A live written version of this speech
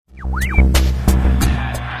I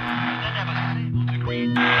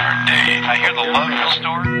hear the logo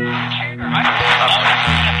store.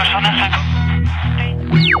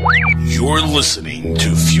 You're listening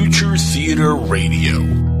to Future Theater Radio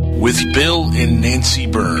with Bill and Nancy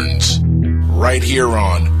Burns, right here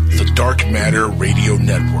on the Dark Matter Radio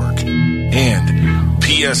Network and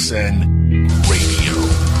PSN Radio.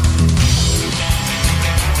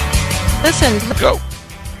 Listen. Go.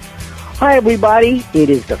 Hi, everybody. It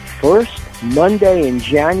is the first Monday in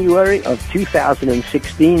January of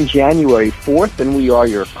 2016, January 4th, and we are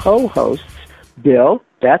your co-hosts, Bill,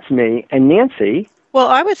 that's me, and Nancy. Well,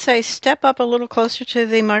 I would say step up a little closer to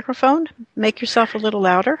the microphone. Make yourself a little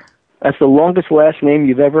louder. That's the longest last name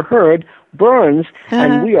you've ever heard, Burns,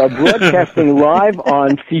 and we are broadcasting live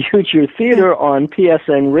on Future Theater on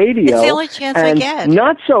PSN Radio. It's the only chance I get.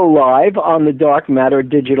 Not so live on the Dark Matter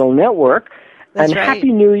Digital Network. That's and right.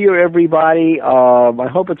 Happy New Year, everybody. I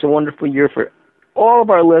hope it's a wonderful year for all of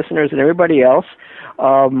our listeners and everybody else.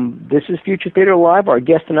 This is Future Theater Live. Our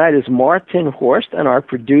guest tonight is Maarten Horst, and our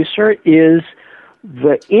producer is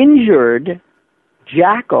the injured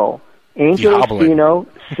Jackal, Angel Espino.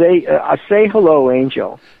 Say hello,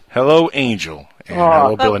 Angel. Hello, Angel. And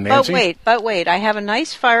hello, Bill and Nancy. But wait. I have a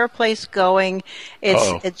nice fireplace going.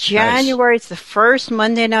 It's January. Nice. It's the first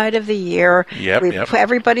Monday night of the year. Yep.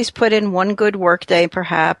 Everybody's put in one good work day,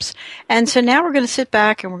 perhaps. And so now we're going to sit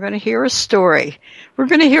back and we're going to hear a story. We're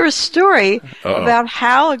going to hear a story about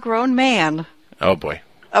how a grown man, oh boy,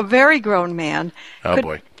 a very grown man,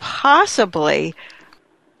 could possibly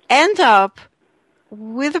end up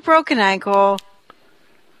with a broken ankle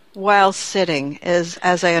while sitting, as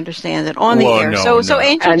I understand it, on the air. So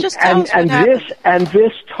Angel, just tell us what happened.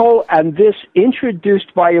 And this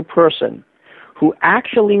introduced by a person who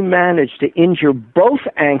actually managed to injure both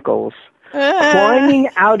ankles climbing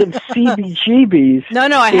out of CBGB's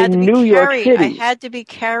in New York City. I had to be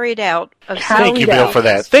carried out of Thank you, Bill, for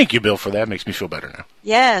that. Thank you, Bill, for that. Makes me feel better now.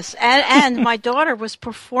 Yes, and my daughter was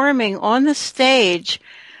performing on the stage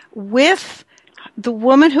with the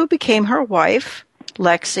woman who became her wife,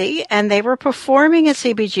 Lexi, and they were performing at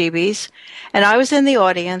CBGB's, and I was in the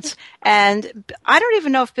audience, and I don't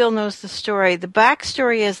even know if Bill knows the story. The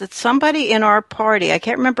backstory is that somebody in our party, I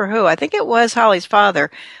can't remember who, I think it was Holly's father,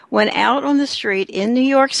 went out on the street in New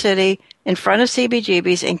York City in front of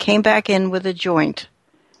CBGB's and came back in with a joint.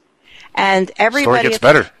 And everybody... Story gets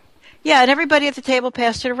better. Yeah, and everybody at the table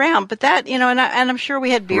passed it around, but that, and I'm sure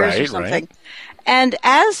we had beers or something. Right. And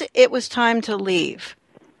as it was time to leave...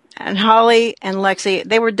 And Holly and Lexi,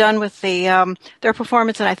 they were done with their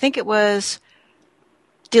performance, and I think it was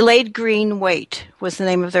Delayed Green Wait was the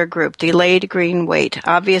name of their group, Delayed Green Wait.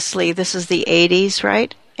 Obviously, this is the 80s,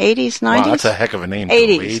 right? 80s, 90s? Wow, that's a heck of a name.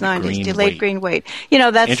 80s, 90s, Delayed Green Wait.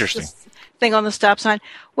 That's interesting. The thing on the stop sign.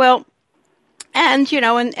 Well, and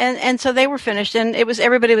so they were finished, and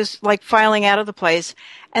everybody was like filing out of the place,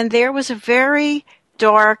 and there was a very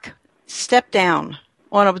dark step down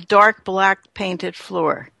on a dark black painted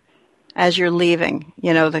floor. As you're leaving,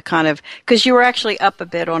 the kind of, because you were actually up a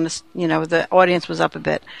bit on this, the audience was up a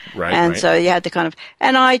bit. Right. And so you had to kind of,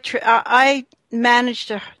 and I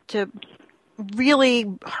managed to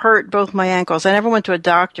really hurt both my ankles. I never went to a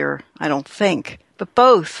doctor, I don't think, but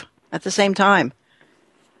both at the same time.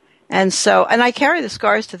 And so, and I carry the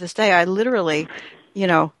scars to this day. I literally,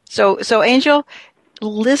 so Angel,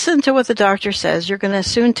 listen to what the doctor says. You're going to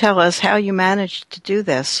soon tell us how you managed to do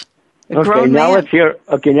this. Let's hear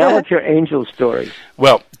Angel's story.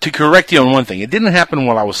 Well, to correct you on one thing, it didn't happen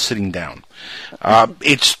while I was sitting down.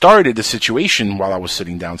 It started the situation while I was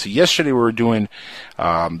sitting down. So yesterday we were doing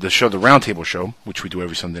the show, the Roundtable Show, which we do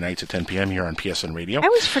every Sunday nights at 10 p.m. here on PSN Radio. I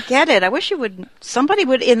always forget it. I wish somebody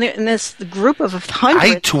would in this group of hundreds.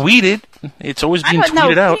 I tweeted. It's always being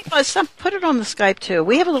tweeted out. Put it on the Skype too.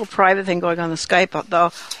 We have a little private thing going on the Skype, the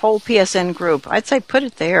whole PSN group. I'd say put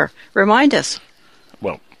it there. Remind us.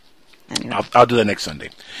 Well. Anyway. I'll do that next Sunday.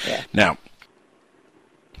 Yeah. Now,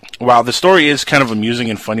 while the story is kind of amusing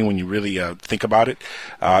and funny when you really think about it,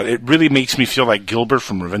 it really makes me feel like Gilbert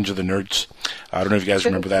from Revenge of the Nerds. I don't know if you guys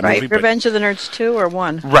remember that movie. Revenge of the Nerds 2 or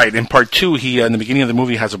 1? Right. In part 2, he in the beginning of the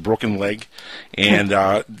movie has a broken leg, and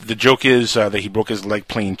the joke is that he broke his leg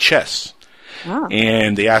playing chess. Oh.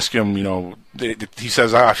 And they ask him, he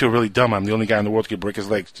says, I feel really dumb. I'm the only guy in the world who can break his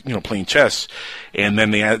leg, playing chess. And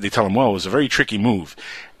then they tell him, well, it was a very tricky move.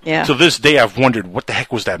 Yeah. To this day, I've wondered what the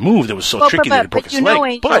heck was that move that was so tricky that it broke his leg.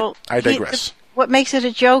 Angel, but I digress. What makes it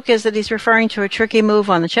a joke is that he's referring to a tricky move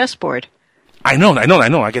on the chessboard. I know.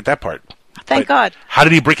 I get that part. Thank God. How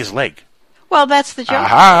did he break his leg? Well, that's the joke.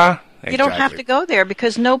 Aha! Exactly. You don't have to go there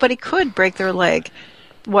because nobody could break their leg.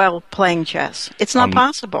 while playing chess. It's not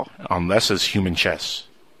possible. Unless it's human chess.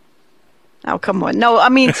 Oh, come on. No, I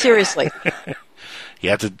mean, seriously. He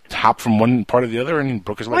had to hop from one part to the other and he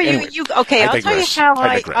broke his leg. Well, anyway, okay, I'll tell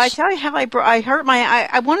you how I hurt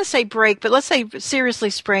I want to say break, but let's say seriously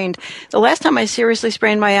sprained. The last time I seriously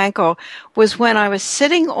sprained my ankle was when I was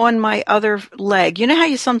sitting on my other leg. You know how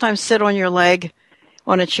you sometimes sit on your leg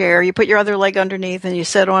on a chair? You put your other leg underneath and you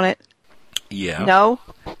sit on it? Yeah. No?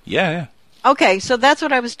 Yeah. Okay, so that's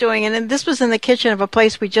what I was doing, and then this was in the kitchen of a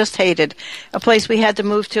place we just hated, a place we had to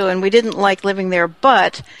move to, and we didn't like living there,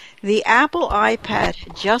 but the Apple iPad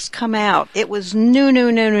had just come out. It was new,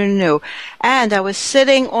 and I was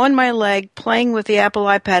sitting on my leg playing with the Apple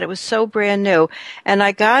iPad. It was so brand new, and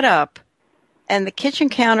I got up, and the kitchen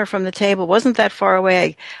counter from the table wasn't that far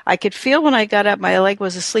away. I could feel when I got up my leg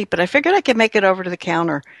was asleep, but I figured I could make it over to the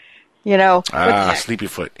counter. You know, sleepy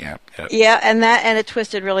foot. Yeah. Yeah, and it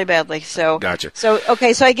twisted really badly. So gotcha. So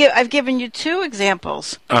okay, so I've given you two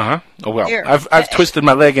examples. Oh well, Here. I've twisted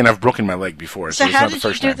my leg and I've broken my leg before. So it's how not did the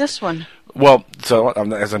first you do time. this one? Well, so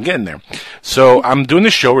as I'm getting there, so I'm doing the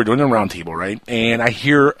show. We're doing the round table, right? And I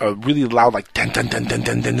hear a really loud, like dun dun dun dun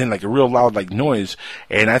dun dun dun, like a real loud like noise.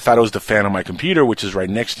 And I thought it was the fan on my computer, which is right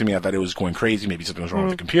next to me. I thought it was going crazy. Maybe something was wrong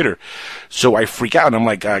with the computer. So I freak out and I'm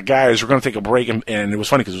like, guys, we're going to take a break. And it was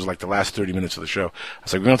funny because it was like the last 30 minutes of the show. I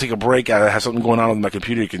was like, we're going to take a break. I have something going on with my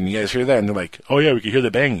computer. Can you guys hear that? And they're like, oh yeah, we can hear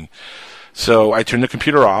the banging. So I turned the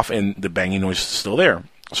computer off and the banging noise is still there.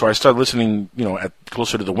 So I started listening,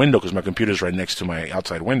 closer to the window because my computer's right next to my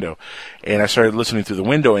outside window. And I started listening through the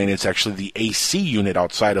window, and it's actually the AC unit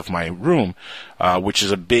outside of my room, which is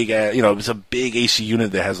a big, it's a big AC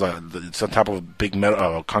unit that has it's on top of a big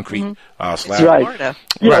metal, concrete slab. Right.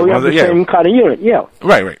 Yeah, we have the same kind of unit. Yeah.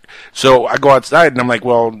 Right. So I go outside, and I'm like,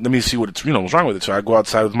 well, let me see what's wrong with it. So I go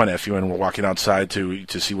outside with my nephew, and we're walking outside to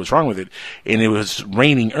see what's wrong with it. And it was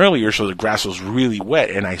raining earlier, so the grass was really wet,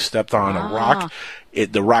 and I stepped on a rock.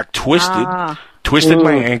 The rock twisted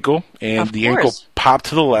my ankle, and the ankle popped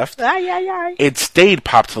to the left. It stayed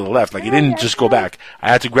popped to the left, like it didn't just go back. I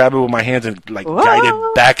had to grab it with my hands and guide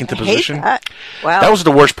it back into position. That. Wow. That was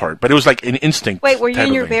the worst part, but it was like an instinct. Wait, were you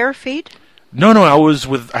in your bare feet? No, I was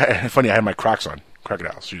with. Funny, I had my Crocs on,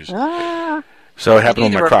 crocodile shoes. So it happened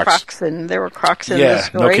with my Crocs. There were Crocs in this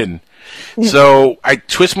story. Yeah, no kidding. So I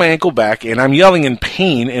twist my ankle back, and I'm yelling in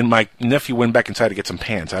pain, and my nephew went back inside to get some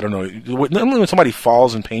pants. I don't know. Normally when somebody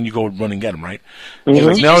falls in pain, you go run and get them, right? He's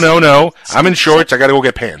like, no. I'm in shorts. I got to go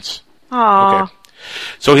get pants. Aww. Okay.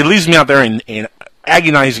 So he leaves me out there in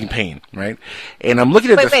agonizing pain, right? And I'm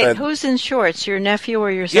looking at Wait, who's in shorts? Your nephew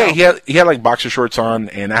or yourself? Yeah, he had like boxer shorts on,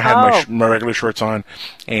 and I had my regular shorts on,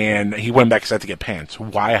 and he went back inside to get pants.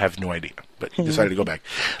 Why, I have no idea. But he decided to go back.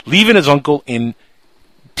 Leaving his uncle in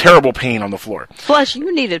terrible pain on the floor. Plus,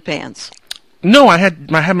 you needed pants. No, I had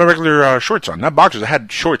my regular shorts on, not boxers. I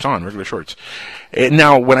had shorts on, regular shorts. And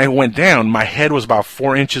now, when I went down, my head was about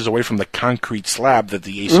 4 inches away from the concrete slab that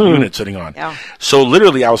the AC unit's sitting on. Yeah. So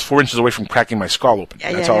literally, I was 4 inches away from cracking my skull open.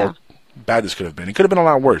 That's how bad this could have been. It could have been a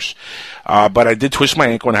lot worse. But I did twist my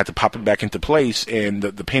ankle and I had to pop it back into place, and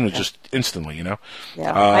the pain was just instantly,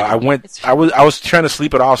 Yeah. I was trying to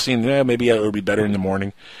sleep it off, seeing maybe it'll be better in the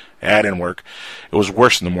morning. That didn't work. It was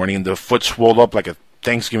worse in the morning, and the foot swelled up like a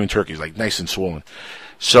Thanksgiving turkey, like nice and swollen.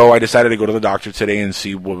 So I decided to go to the doctor today and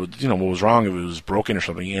see what was wrong, if it was broken or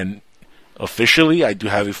something. And officially, I do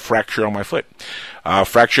have a fracture on my foot.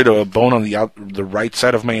 Fractured a bone on the right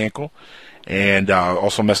side of my ankle, and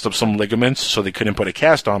also messed up some ligaments, so they couldn't put a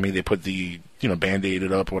cast on me. They put the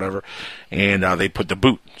Band-Aided up, whatever, and they put the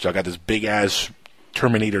boot. So I got this big ass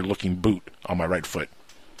Terminator-looking boot on my right foot.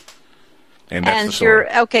 And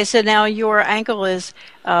so now your ankle is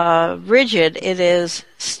rigid. It is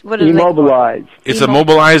immobilized. It's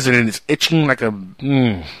immobilized and it's itching like a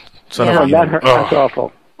son of a. That's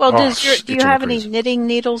awful. Well, do you have any knitting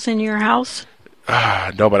needles in your house?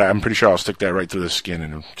 No, but I'm pretty sure I'll stick that right through the skin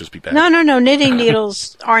and it'll just be bad. No. Knitting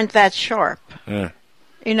needles aren't that sharp. Yeah.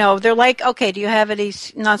 They're like, okay, do you have any,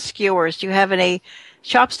 not skewers, do you have any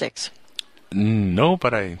chopsticks? No,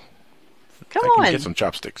 but I can get some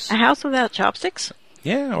chopsticks. A house without chopsticks?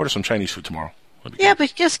 Yeah, I'll order some Chinese food tomorrow. Yeah,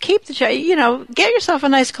 but just keep get yourself a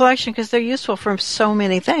nice collection because they're useful for so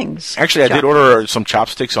many things. Actually, I did order some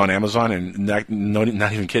chopsticks on Amazon, and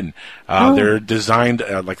not even kidding. They're designed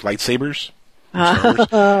like lightsabers.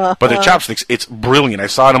 But they're chopsticks. It's brilliant. I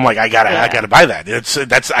saw it. I'm like, I gotta buy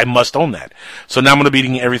that. I must own that. So now I'm gonna be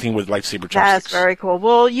eating everything with lightsaber chopsticks. That's very cool.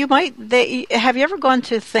 Well, have you ever gone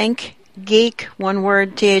to Think Geek? One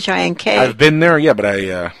word, THINK. I've been there, yeah, but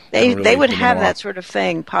I. They would have that sort of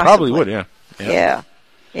thing. Possibly. Probably would, yeah. Yeah.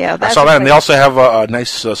 Yeah, I saw that, and they also have a nice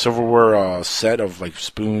silverware set of like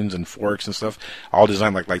spoons and forks and stuff, all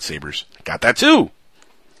designed like lightsabers. Got that too.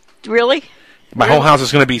 Really? My whole house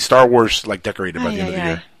is going to be Star Wars like decorated by the end of the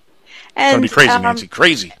year. And, it's going to be crazy, Nancy.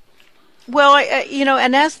 Crazy. Well,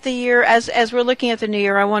 and as the year, as we're looking at the new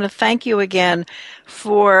year, I want to thank you again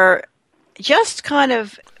for just kind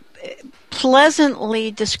of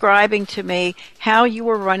pleasantly describing to me how you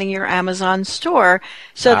were running your Amazon store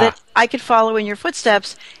so that I could follow in your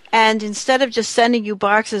footsteps. And instead of just sending you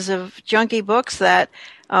boxes of junky books that,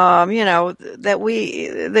 that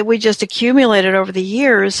we just accumulated over the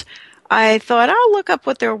years, I thought I'll look up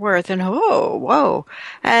what they're worth, and whoa.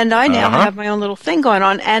 And I now have my own little thing going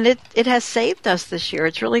on, and it has saved us this year.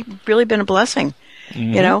 It's really, really been a blessing,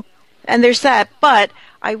 and there's that. But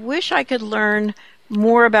I wish I could learn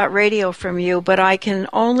more about radio from you, but I can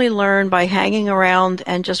only learn by hanging around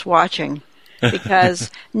and just watching,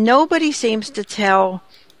 because nobody seems to tell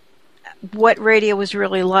what radio is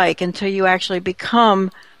really like until you actually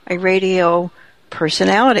become a radio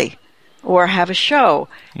personality or have a show.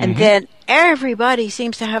 And then everybody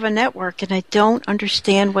seems to have a network, and I don't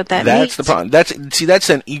understand what that means. That's the problem. That's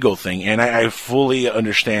an ego thing, and I fully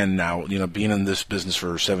understand now, being in this business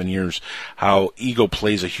for 7 years, how ego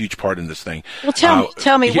plays a huge part in this thing. Well,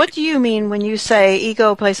 tell me, what do you mean when you say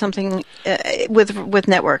ego plays something with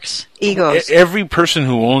networks, egos? Every person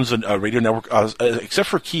who owns a radio network, except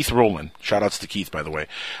for Keith Rowland, shout outs to Keith, by the way,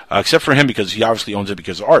 except for him, because he obviously owns it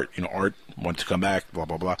because of Art. Art wants to come back, blah,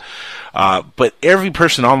 blah, blah. But every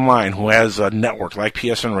person online who has a network like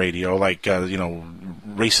PSN Radio, like,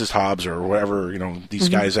 Racist Hobbs or whatever, these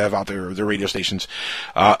guys have out there, their radio stations.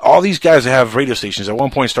 All these guys that have radio stations at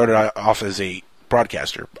one point started off as a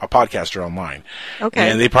podcaster online.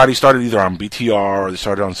 Okay. And they probably started either on BTR or they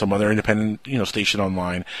started on some other independent, station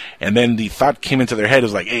online. And then the thought came into their head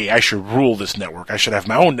is like, hey, I should rule this network. I should have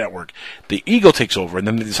my own network. The ego takes over, and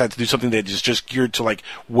then they decide to do something that is just geared to like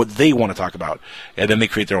what they want to talk about. And then they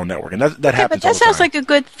create their own network. And that happens all the time. But that sounds like a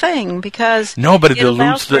good thing, because no, but it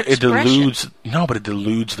deludes the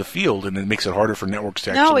field, and it makes it harder for networks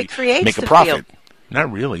to actually make a profit. Field. Not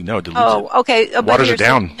really. No, it dilutes it. Oh, okay. Waters it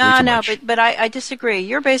down. No, but I disagree.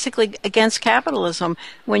 You're basically against capitalism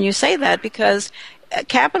when you say that, because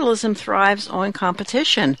capitalism thrives on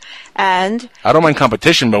competition. And I don't mind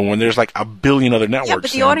competition, but when there's like a billion other networks,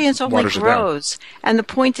 but the audience only grows. And the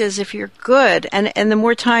point is, if you're good, and the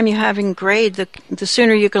more time you have in grade, the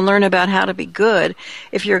sooner you can learn about how to be good.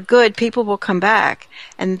 If you're good, people will come back,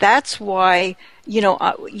 and that's why.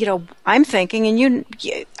 I'm thinking, and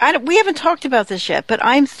we haven't talked about this yet, but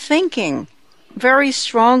I'm thinking very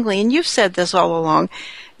strongly, and you've said this all along,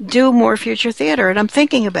 do more future theater, and I'm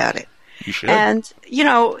thinking about it. You should. And,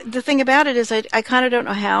 the thing about it is I kind of don't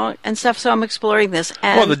know how and stuff, so I'm exploring this.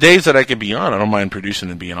 And well, the days that I could be on, I don't mind producing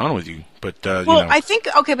and being on with you. But, I think,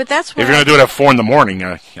 okay, but that's why... If you're going to do it at 4 in the morning,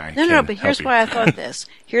 No, but here's why I thought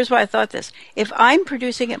this. If I'm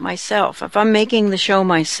producing it myself, if I'm making the show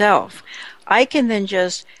myself, I can then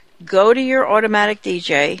just go to your automatic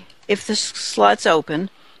DJ, if the slot's open,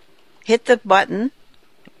 hit the button,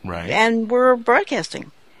 right, and we're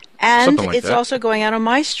broadcasting. And like it's also going out on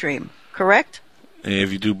my stream, correct?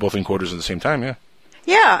 If you do both encoders at the same time, yeah.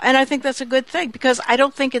 Yeah, and I think that's a good thing, because I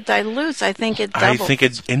don't think it dilutes. I think it doubles. I think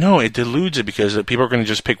it dilutes it, because people are going to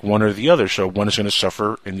just pick one or the other, so one is going to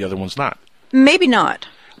suffer and the other one's not. Maybe not.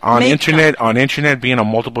 On internet, being on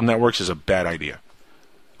multiple networks is a bad idea.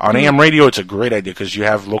 On AM radio, it's a great idea, because you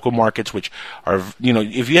have local markets, which are,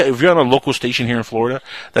 if you're on a local station here in Florida,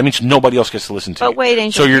 that means nobody else gets to listen to you. But wait,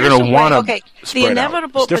 Angel, so you're going to want to spread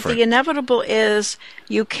out. But the inevitable is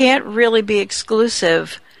you can't really be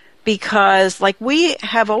exclusive, because, like, we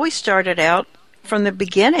have always started out from the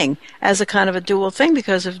beginning as a kind of a dual thing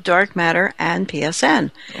because of Dark Matter and PSN.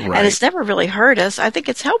 Right. And it's never really hurt us. I think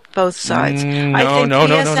it's helped both sides. I think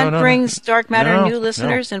PSN brings Dark Matter new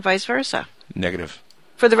listeners and vice versa. Negative.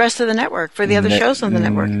 For the rest of the network, for the other shows on the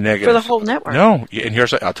network, negative. For the whole network. No,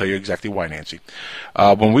 and I'll tell you exactly why, Nancy.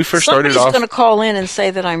 When we first started off, somebody's going to call in and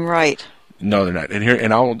say that I'm right. No, they're not.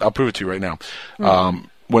 And I'll prove it to you right now.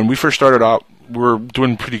 When we first started out, we were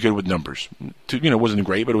doing pretty good with numbers. It wasn't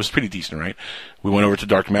great, but it was pretty decent, right? We went over to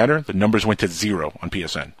Dark Matter. The numbers went to 0 on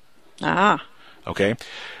PSN. Ah. Okay.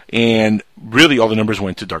 And really all the numbers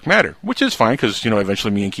went to Dark Matter, which is fine, because,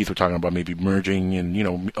 eventually me and Keith were talking about maybe merging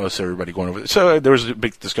and, us, everybody going over it. So there was a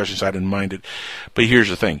big discussion, so I didn't mind it. But here's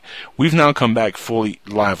the thing. We've now come back fully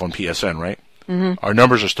live on PSN, right? Mm-hmm. Our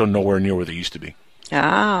numbers are still nowhere near where they used to be.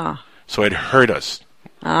 Ah. So it hurt us.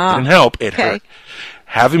 Ah. It didn't help. It hurt.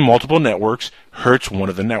 Having multiple networks hurts one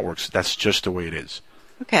of the networks. That's just the way it is.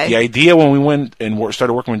 Okay. The idea when we went and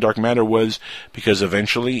started working with dark matter was because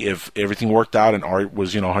eventually, if everything worked out and art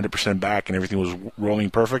was 100% back and everything was rolling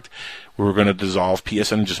perfect, we were going to dissolve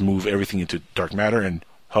PSN and just move everything into dark matter and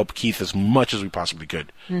help Keith as much as we possibly could,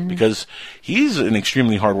 because he's an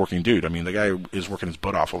extremely hardworking dude. I mean, the guy is working his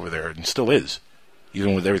butt off over there and still is,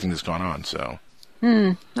 even with everything that's gone on. So.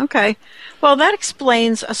 Okay. Well, that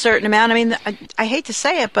explains a certain amount. I mean, I hate to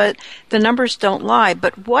say it, but the numbers don't lie.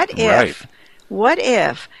 But what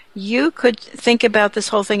if you could think about this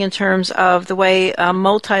whole thing in terms of the way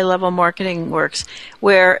multi-level marketing works,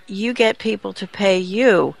 where you get people to pay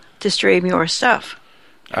you to stream your stuff?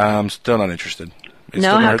 I'm still not interested.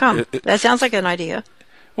 No, how come? That sounds like an idea.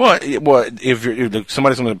 Well, if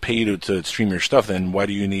somebody's going to pay you to stream your stuff, then why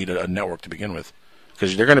do you need a network to begin with?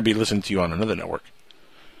 Because they're going to be listening to you on another network.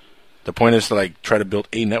 The point is to try to build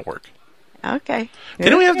a network. Okay.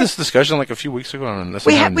 Didn't we have this discussion a few weeks ago?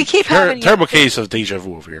 We keep having terrible case of deja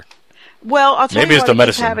vu over here. Well, I'll tell Maybe you it's why the we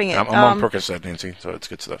medicine. keep having it. I'm on Percocet, Nancy, so it's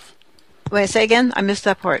good stuff. Wait, say again? I missed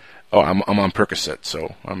that part. Oh, I'm on Percocet,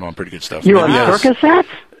 so I'm on pretty good stuff. You on Percocet?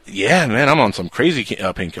 Yeah, man, I'm on some crazy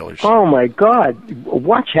painkillers. Oh my God!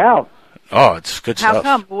 Watch out! Oh, it's good stuff.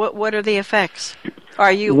 How come? What are the effects?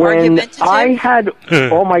 Are you when argumentative? I had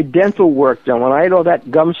all my dental work done, when I had all that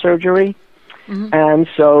gum surgery, and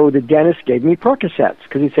so the dentist gave me Percocets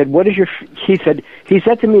because he said, "What is your?" He said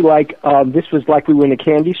to me this was like we were in a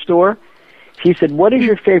candy store. He said, "What is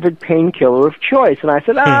your favorite painkiller of choice?" And I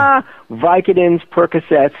said, Vicodins,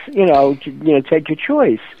 Percocets. Take your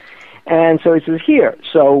choice. And so he says, "Here."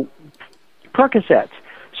 So Percocets.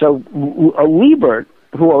 So Liebert,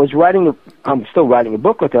 who I'm still writing a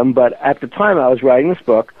book with him, but at the time I was writing this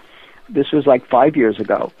book, this was 5 years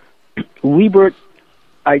ago. Liebert,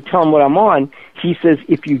 I tell him what I'm on. He says,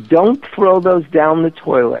 "If you don't throw those down the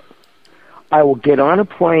toilet, I will get on a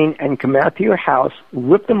plane and come out to your house,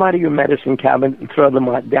 rip them out of your medicine cabinet, and throw them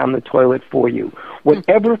down the toilet for you.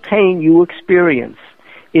 Whatever pain you experience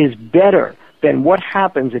is better than what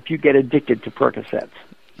happens if you get addicted to Percocets."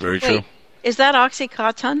 Very true. Is that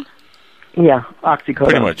OxyContin? Yeah, OxyContin.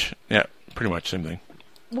 Pretty much. Yeah, pretty much same thing.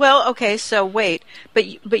 Well, okay, so wait, but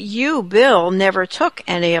you, Bill, never took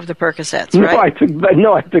any of the Percocets, right?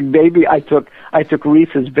 I took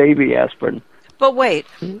Reese's baby aspirin. But wait,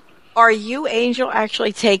 are you, Angel,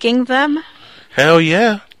 actually taking them? Hell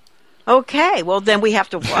yeah. Okay, well then we have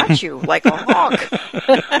to watch you like a hawk.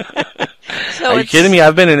 Are you kidding me?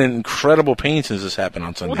 I've been in incredible pain since this happened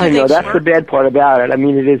on Sunday. I know, that's the bad part about it. I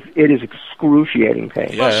mean, it is excruciating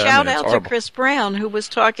pain. Well, shout out to Chris Brown, who was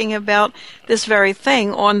talking about this very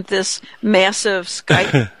thing on this massive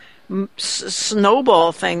Skype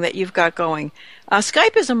snowball thing that you've got going.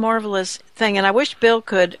 Skype is a marvelous thing, and I wish Bill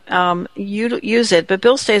could use it, but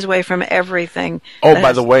Bill stays away from everything. Oh,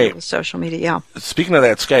 by the way, social media. Yeah. Speaking of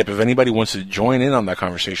that Skype, if anybody wants to join in on that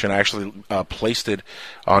conversation, I actually placed it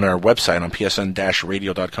on our website on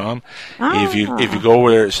psn-radio.com. If you go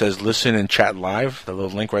where it says "Listen and Chat Live," the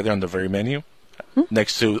little link right there on the very menu,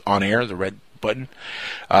 next to "On Air," the red button.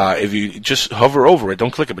 If you just hover over it,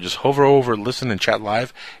 don't click it, but just hover over "Listen and Chat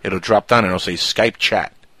Live," it'll drop down and it'll say Skype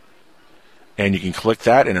Chat. And you can click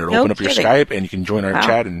that, and it'll open up your Skype, and you can join our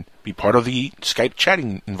chat and be part of the Skype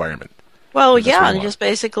chatting environment. Well, and just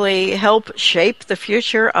basically help shape the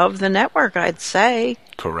future of the network, I'd say.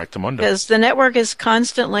 Correctamundo. Because the network is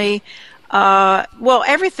constantly,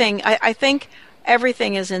 everything, I think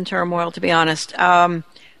everything is in turmoil, to be honest. I'm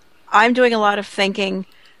doing a lot of thinking.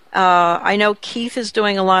 I know Keith is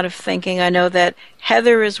doing a lot of thinking. I know that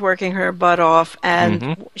Heather is working her butt off,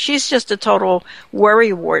 and she's just a total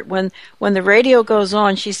worrywart. When the radio goes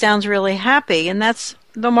on, she sounds really happy, and that's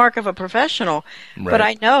the mark of a professional. Right. But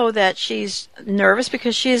I know that she's nervous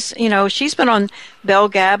because she's been on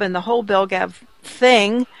Belgab, and the whole Belgab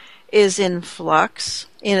thing is in flux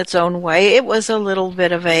in its own way. It was a little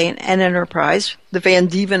bit of an enterprise, the Van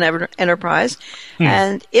Dieven enterprise,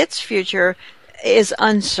 and its future is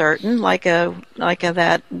uncertain, like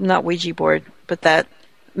that, not Ouija board, but that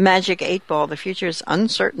magic 8-ball. The future is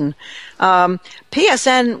uncertain.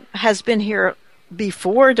 PSN has been here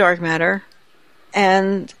before dark matter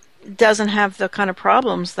and doesn't have the kind of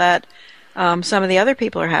problems that some of the other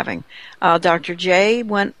people are having. Dr. J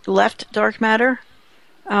left dark matter.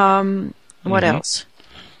 What else?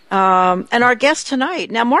 And our guest tonight.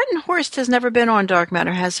 Now, Maarten Horst has never been on dark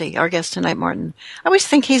matter, has he? Our guest tonight, Maarten. I always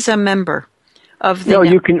think he's a member. No,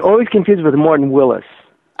 you can always confuse with Maarten Willis.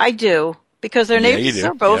 I do, because their names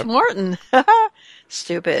are both Maarten.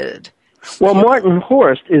 Stupid. Well, Maarten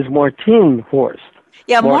Horst is Martine Horst.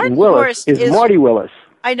 Yeah, Maarten Willis Horst is Marty Willis.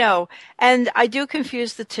 I know, and I do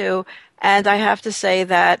confuse the two. And I have to say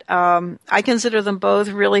that I consider them both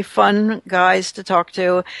really fun guys to talk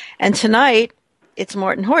to. And tonight, it's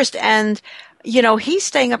Maarten Horst. And, you know, he's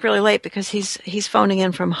staying up really late because he's phoning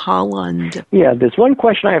in from Holland. Yeah, there's one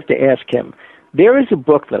question I have to ask him. There is a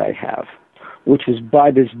book that I have, which is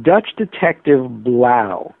by this Dutch detective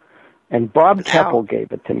Blau. And Bob Keppel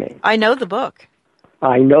gave it to me. I know the book.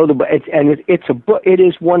 I know the book. It's a book. It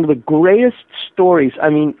is one of the greatest stories. I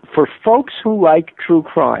mean, for folks who like true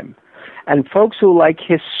crime, and folks who like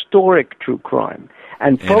historic true crime,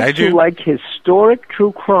 and folks who like historic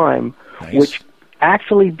true crime, which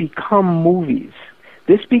actually become movies.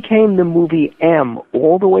 This became the movie M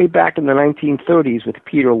all the way back in the 1930s with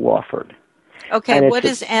Peter Lawford. Okay, what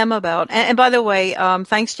is M about? And by the way,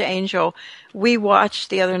 thanks to Angel, we watched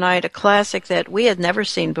the other night a classic that we had never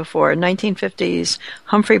seen before, 1950s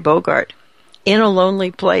Humphrey Bogart, In a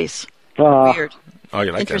Lonely Place. Weird. Oh,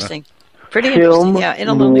 you like interesting. That, huh? Pretty interesting. Yeah, In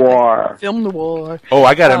a Lonely Place. Film noir. Oh,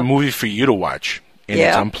 I got a movie for you to watch, and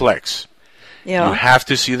it's on Plex. Yeah. You have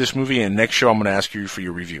to see this movie, and next show I'm going to ask you for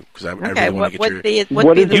your review because I really want to get your.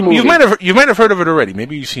 What is the movie? You might have heard of it already.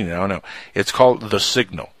 Maybe you've seen it. I don't know. It's called The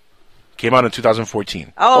Signal. Came out in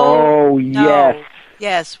 2014. Oh no. Yes.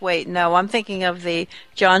 Yes. Wait. No, I'm thinking of the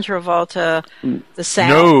John Travolta, The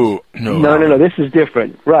Sound. No. This is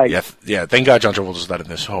different. Right. Yeah. Thank God John Travolta's not in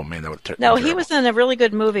this. Oh man, that would. No, he was in a really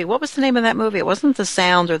good movie. What was the name of that movie? It wasn't The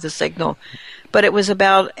Sound or The Signal, but it was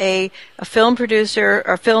about a film producer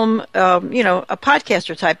or film, a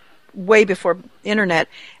podcaster type way before internet,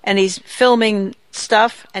 and he's filming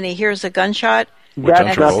stuff, and he hears a gunshot.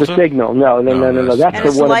 That's not The Signal. No.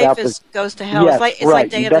 That's the one about the goes to hell. Yes, it's like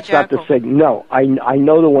Day of the Jackal. That's not The Signal. No, I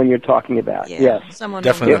know the one you're talking about. Yes,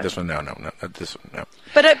 definitely not this one. No, not this one. No.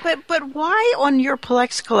 But why on your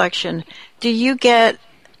Plex collection do you get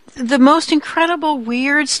the most incredible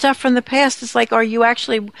weird stuff from the past? It's like, are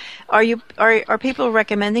people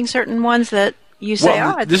recommending certain ones that you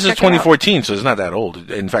say, this is 2014, so it's not that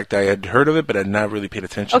old. In fact, I had heard of it, but I had not really paid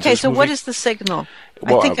attention to this so movie. what is The Signal?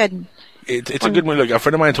 Well, I think it's a good movie. Look, a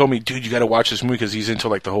friend of mine told me, dude, you got to watch this movie because he's into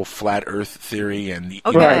like the whole flat Earth theory and the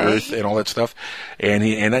Earth and all that stuff.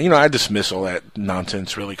 And I dismiss all that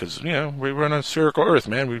nonsense really because we're on a spherical Earth,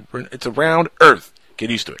 man. It's a round Earth.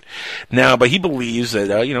 Get used to it. Now, but he believes that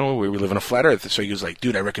we live on a flat Earth. So he was like,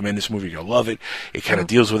 dude, I recommend this movie. You'll love it. It kind of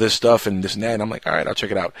deals with this stuff and this and that. And I'm like, all right, I'll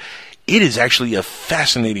check it out. It is actually a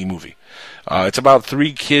fascinating movie. It's about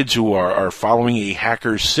three kids who are following a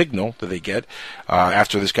hacker's signal that they get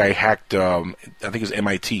after this guy hacked, I think it was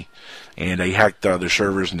MIT, and he hacked their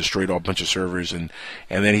servers and destroyed a bunch of servers, and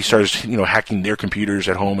then he starts hacking their computers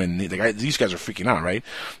at home, and these guys are freaking out, right?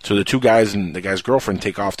 So the two guys and the guy's girlfriend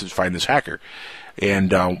take off to find this hacker,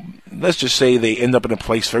 and let's just say they end up in a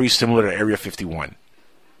place very similar to Area 51.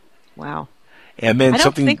 Wow. And then I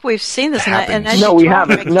don't think we've seen this. No, we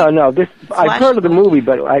haven't. No. I've heard of the movie,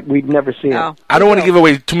 but we've never seen it. I don't want to give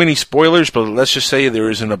away too many spoilers, but let's just say there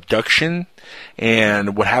is an abduction,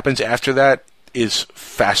 and what happens after that is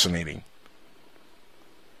fascinating.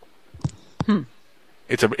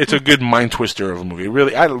 It's a good mind twister of a movie.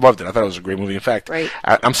 Really, I loved it. I thought it was a great movie. In fact,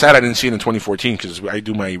 I'm sad I didn't see it in 2014 because I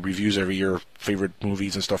do my reviews every year, favorite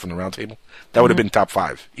movies and stuff on the roundtable. That would have been top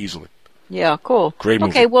 5 easily. Yeah, cool. Great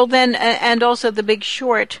movie. Okay, well then, and also The Big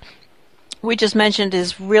Short, we just mentioned,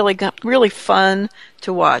 is really fun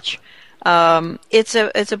to watch. It's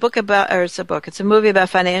a movie about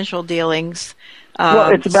financial dealings.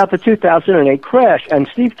 Well, it's about the 2008 crash, and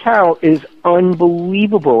Steve Carell is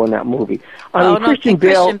unbelievable in that movie. Christian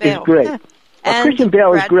Bale is great. Christian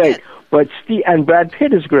Bale is great, but Brad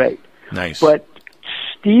Pitt is great. Nice. But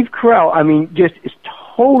Steve Carell, just is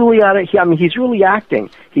totally out of. He's really acting.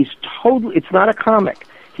 It's not a comic.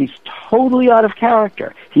 He's totally out of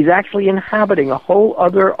character. He's actually inhabiting a whole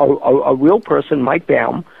other, a real person, Mike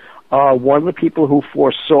Baum, one of the people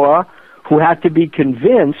who had to be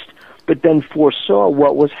convinced, but then foresaw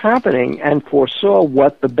what was happening and foresaw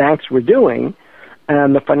what the banks were doing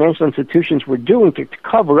and the financial institutions were doing to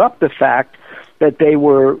cover up the fact that they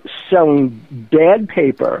were selling bad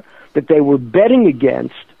paper that they were betting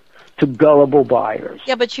against to gullible buyers.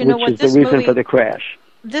 Yeah, but you know what? Which is the reason for the crash.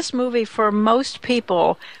 This movie, for most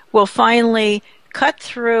people, will finally cut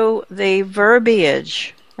through the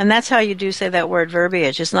verbiage. And that's how you do say that word,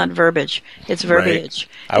 verbiage. It's not verbiage. It's verbiage.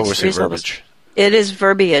 Right. I always say verbiage. It is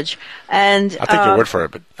verbiage. And I'll take your word for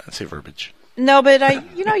it, but I'd say verbiage. No, but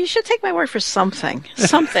you should take my word for something.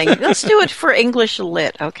 Something. Let's do it for English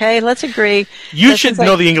lit, okay? Let's agree. You should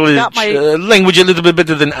know the English language a little bit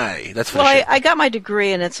better than I. That's for sure. Well, I got my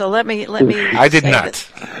degree in it, so let me. I did not.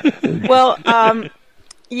 Well,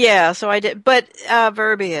 yeah, so I did, but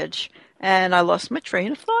verbiage, and I lost my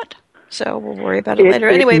train of thought. So we'll worry about it later.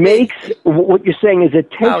 Anyway, what you're saying is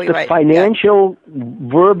it takes the financial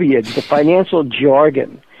verbiage, the financial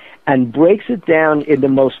jargon, and breaks it down in the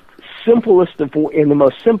most simple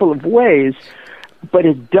of ways, but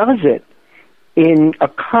it does it in a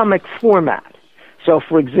comic format. So,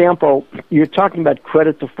 for example, you're talking about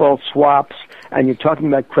credit default swaps, and you're talking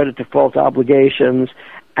about credit default obligations,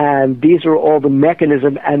 and these are all the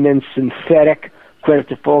mechanism, and then synthetic credit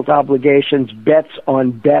default obligations, bets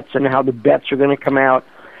on bets, and how the bets are going to come out.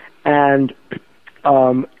 And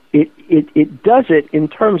it does it in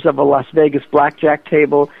terms of a Las Vegas blackjack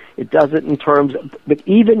table. It does it in terms of, but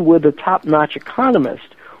even with a top-notch economist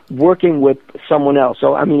working with someone else.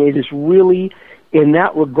 So, I mean, it is really, in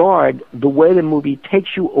that regard, the way the movie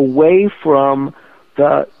takes you away from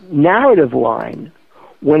the narrative line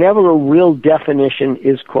whenever a real definition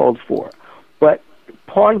is called for. But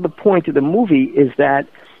part of the point of the movie is that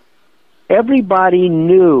everybody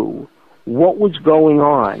knew what was going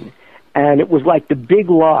on, and it was like the big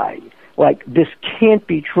lie. Like, this can't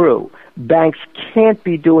be true. Banks can't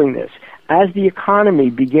be doing this. As the economy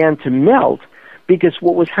began to melt, because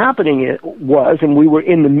what was happening was, and we were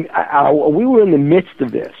in the midst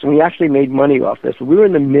of this, and we actually made money off this. We were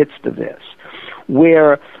in the midst of this,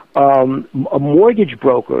 where mortgage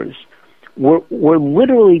brokers were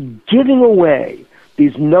literally giving away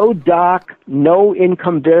these no doc, no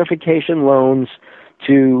income verification loans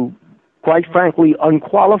to, quite frankly,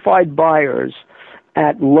 unqualified buyers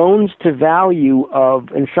at loans to value of,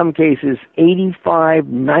 in some cases, 85,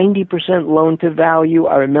 90% loan to value.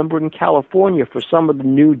 I remember in California for some of the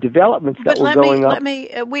new developments that were going up. We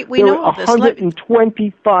know all this.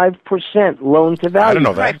 125% loan to value. I don't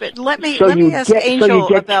know that. Right, but let me ask Angel so you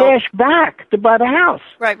get about cash back to buy the house.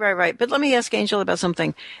 Right. But let me ask Angel about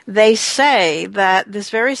something. They say that this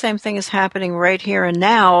very same thing is happening right here and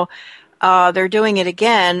now. They're doing it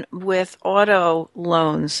again with auto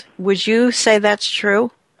loans. Would you say that's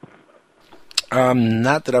true?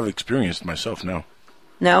 Not that I've experienced myself, no.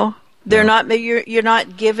 No? They're not. You're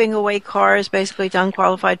not giving away cars basically to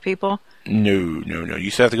unqualified people? No.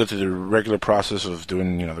 You still have to go through the regular process of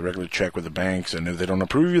doing, the regular check with the banks, and if they don't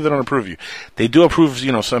approve you, they don't approve you. They do approve,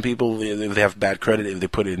 some people, if they have bad credit, if they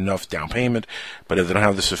put in enough down payment, but if they don't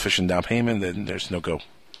have the sufficient down payment, then there's no go.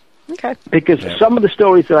 Okay. Because some of the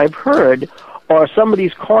stories that I've heard are some of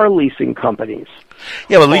these car leasing companies.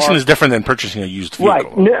 Yeah, but leasing is different than purchasing a used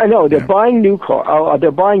vehicle. Right. No, they're buying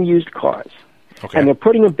they're buying used cars. Okay. And they're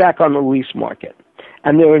putting it back on the lease market.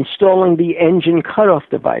 And they're installing the engine cutoff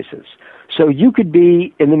devices. So you could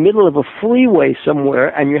be in the middle of a freeway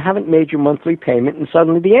somewhere and you haven't made your monthly payment and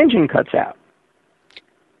suddenly the engine cuts out.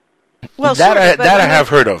 Well, I have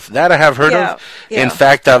heard of. Yeah. In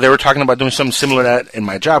fact, they were talking about doing something similar to that in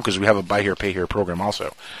my job because we have a buy here, pay here program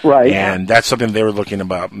also. Right. And that's something they were looking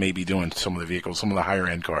about maybe doing to some of the vehicles, some of the higher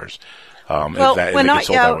end cars. If they get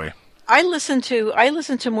sold that way. I listen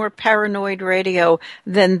to more paranoid radio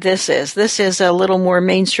than this is. This is a little more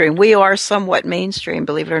mainstream. We are somewhat mainstream,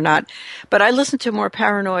 believe it or not. But I listen to more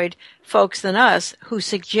paranoid folks than us who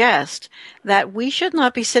suggest that we should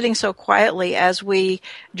not be sitting so quietly as we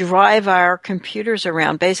drive our computers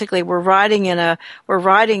around. Basically, we're riding on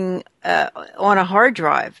a hard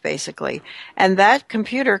drive, basically, and that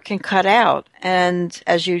computer can cut out. And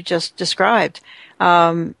as you just described,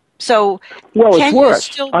 it's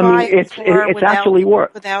worse. It's actually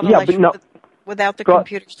worse. Without the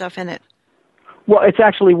computer stuff in it. Well, it's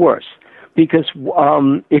actually worse because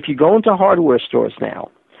if you go into hardware stores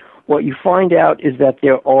now, what you find out is that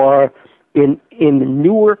there are in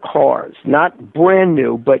newer cars, not brand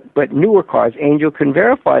new, but newer cars. Angel can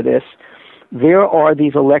verify this. There are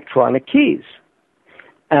these electronic keys,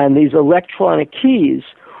 and these electronic keys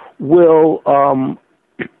will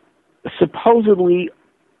supposedly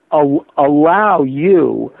allow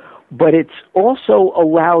you, but it also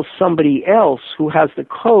allows somebody else who has the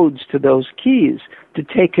codes to those keys to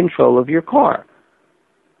take control of your car.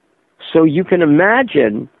 So you can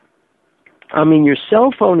imagine, your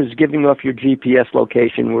cell phone is giving off your GPS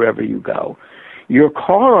location wherever you go. Your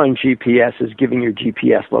car on GPS is giving your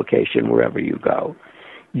GPS location wherever you go.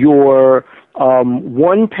 Your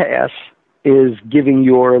OnePass is giving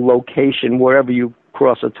your location wherever you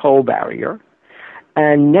cross a toll barrier.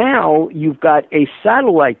 And now you've got a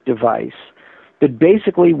satellite device that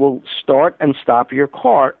basically will start and stop your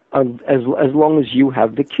car as long as you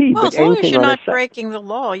have the key. Well, as long as you're not breaking the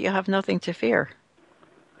law, you have nothing to fear.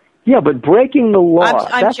 Yeah, but breaking the law,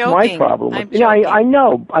 that's joking. my problem. I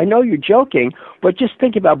know you're joking, but just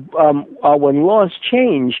think about when laws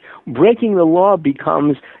change, breaking the law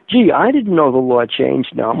becomes, gee, I didn't know the law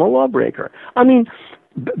changed, now I'm a lawbreaker.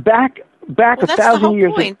 Back back well, 1,000 years. That's the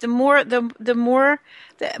whole point.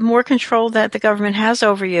 The more control that the government has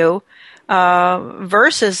over you,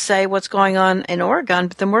 versus say what's going on in Oregon,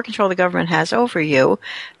 but the more control the government has over you,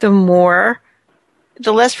 the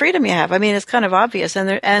less freedom you have. I mean, it's kind of obvious,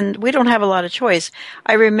 and we don't have a lot of choice.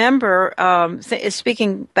 I remember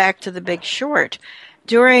speaking back to The Big Short,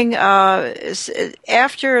 during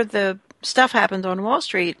after the stuff happened on Wall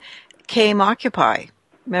Street, came Occupy.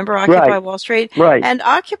 Remember Occupy Wall Street? Right. And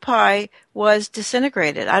Occupy was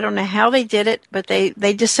disintegrated. I don't know how they did it, but they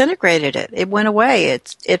disintegrated it. It went away.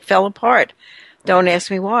 It fell apart. Don't ask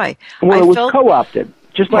me why. Well, it was co-opted,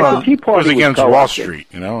 just like the Tea Party was against co-opted. Wall Street.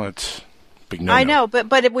 It's big no-no. I know,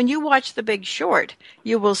 but when you watch The Big Short,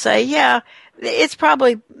 you will say, yeah, it's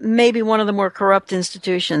probably maybe one of the more corrupt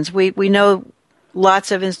institutions. We know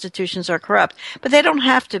lots of institutions are corrupt, but they don't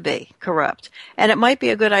have to be corrupt. And it might be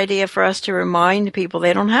a good idea for us to remind people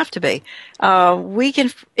they don't have to be. We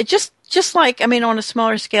can, it just like, I mean, on a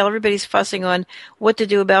smaller scale, everybody's fussing on what to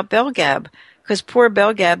do about BellGab, because poor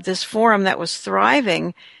BellGab, this forum that was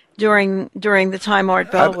thriving during the time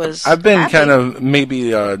Art Bell was I've been happy. kind of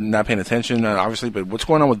maybe not paying attention, obviously, but what's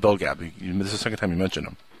going on with BellGab? This is the second time you mentioned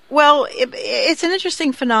him. Well, it's an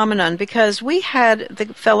interesting phenomenon because we had the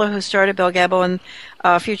fellow who started BellGab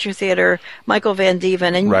on Future Theater, Michael Van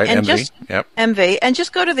Dieven, and MV, just yep. MV, and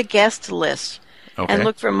just go to the guest list and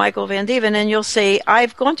look for Michael Van Dieven, and you'll see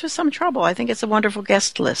I've gone through some trouble. I think it's a wonderful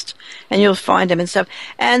guest list, and you'll find him and stuff.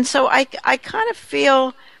 And so I kind of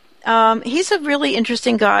feel he's a really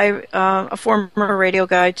interesting guy, a former radio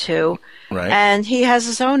guy too, right? And he has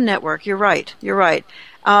his own network. You're right.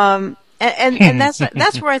 And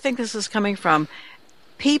that's where I think this is coming from.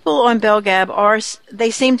 People on BellGab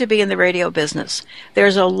they seem to be in the radio business.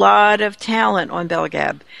 There's a lot of talent on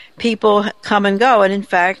BellGab. People come and go, and in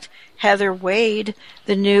fact, Heather Wade,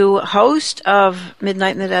 the new host of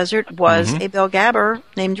Midnight in the Desert, was a BellGabber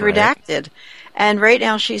named Redacted. And right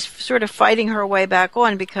now she's sort of fighting her way back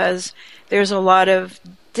on because there's a lot of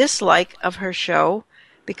dislike of her show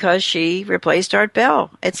because she replaced Art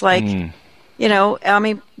Bell. It's like, I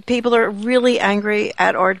mean, people are really angry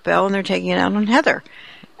at Art Bell, and they're taking it out on Heather.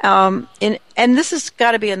 And this has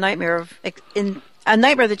got to be a nightmare a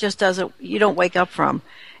nightmare that just you don't wake up from.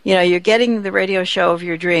 You're getting the radio show of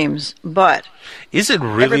your dreams, but is it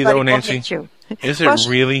really though, Nancy? Is it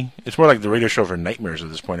really? It's more like the radio show for nightmares at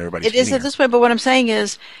this point. It is at this point, but what I'm saying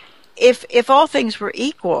is, if all things were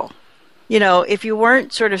equal, if you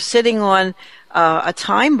weren't sort of sitting on a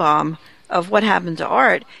time bomb of what happened to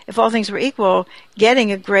Art, if all things were equal,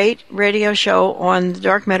 getting a great radio show on the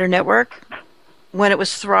Dark Matter Network when it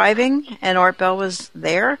was thriving and Art Bell was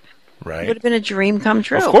there, would have been a dream come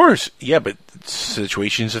true. Of course, yeah, but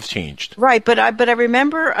situations have changed. Right, but I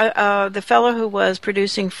remember the fellow who was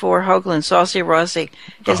producing for Hoagland, Saucy Rossi.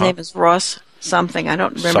 His name is Ross something. I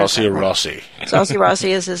don't remember. Saucy Rossi. Saucy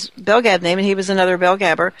Rossi is his BellGab name, and he was another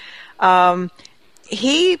BellGabber.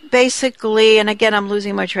 He basically, and again, I'm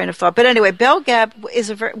losing my train of thought. But anyway, BellGab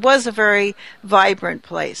was a very vibrant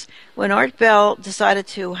place. When Art Bell decided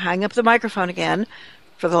to hang up the microphone again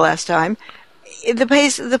for the last time, the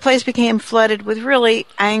place became flooded with really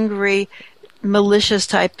angry, malicious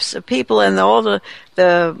types of people, and all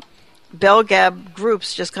the BellGab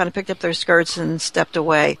groups just kind of picked up their skirts and stepped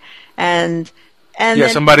away. And then,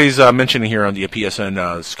 somebody's mentioning here on the PSN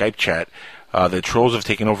Skype chat. The trolls have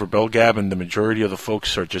taken over BellGab, and the majority of the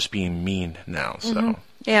folks are just being mean now. So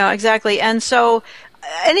yeah, exactly. And so,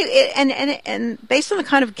 and based on the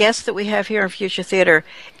kind of guests that we have here in Future Theater,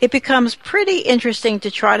 it becomes pretty interesting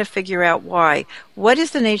to try to figure out why. What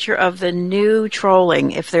is the nature of the new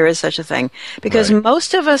trolling, if there is such a thing? Because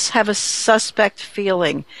most of us have a suspect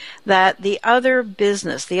feeling that the other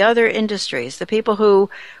business, the other industries, the people who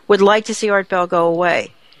would like to see Art Bell go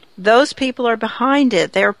away, those people are behind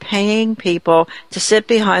it. They're paying people to sit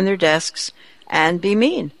behind their desks and be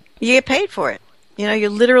mean. You get paid for it. You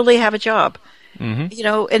literally have a job.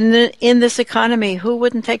 In this economy, who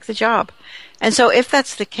wouldn't take the job? And so if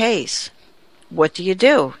that's the case, what do?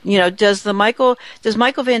 Does Michael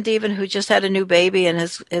Van Dieven, who just had a new baby and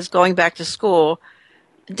is going back to school,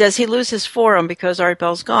 does he lose his forum because Art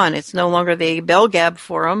Bell's gone? It's no longer the BellGab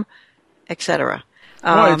forum, etc.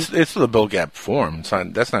 Well, it's the BellGab forum.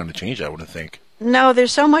 That's not going to change, I wouldn't think. No,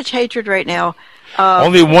 there's so much hatred right now.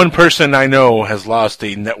 Only one person I know has lost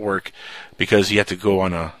a network because he had to go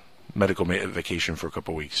on a medical vacation for a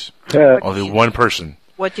couple of weeks. Only one person.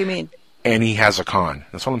 What do you mean? And he has a con.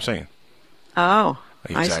 That's all I'm saying. Oh,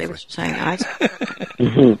 exactly. I see what you're saying.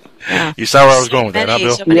 Yeah. You saw where I was going with that, huh,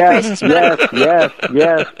 Bill? So many Yes,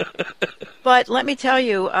 yes. But let me tell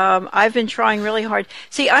you, I've been trying really hard.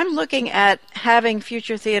 See, I'm looking at having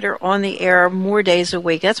Future Theater on the air more days a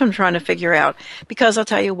week. That's what I'm trying to figure out. Because I'll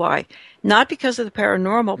tell you why. Not because of the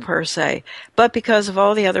paranormal per se, but because of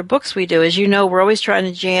all the other books we do. As you know, we're always trying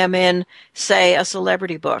to jam in, say, a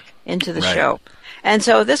celebrity book into the show. And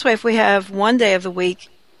so this way, if we have one day of the week,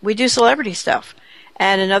 we do celebrity stuff.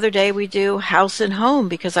 And another day we do house and home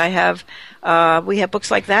because we have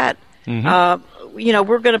books like that. We're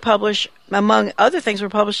going to publish, among other things, we're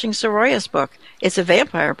publishing Soroya's book. It's a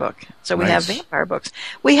vampire book. So we have vampire books.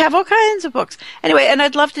 We have all kinds of books. Anyway, and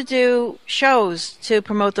I'd love to do shows to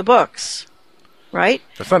promote the books. Right?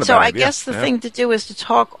 That's not a so bad I idea. guess the thing to do is to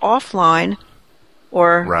talk offline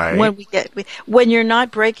or when you're not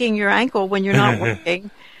breaking your ankle, when you're not working.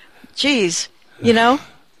 Geez, the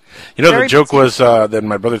joke was that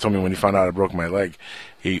my brother told me when he found out I broke my leg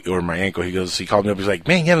or my ankle. He called me up. He's like,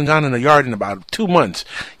 "Man, you haven't gone in the yard in about 2 months.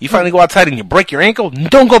 You finally go outside and you break your ankle.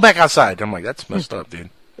 Don't go back outside." I'm like, "That's messed up, dude."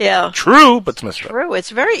 Yeah, true, but it's messed up. True. It's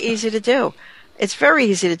very easy to do. It's very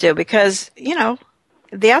easy to do because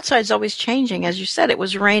the outside's always changing. As you said, it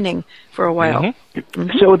was raining for a while.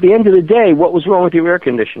 So at the end of the day, what was wrong with your air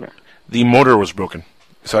conditioner? The motor was broken.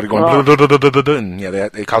 It started going, and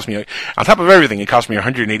it cost me, on top of everything, it cost me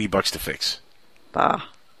 $180 to fix. Bah.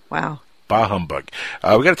 Wow. Bah humbug.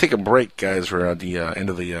 We got to take a break, guys. We're at the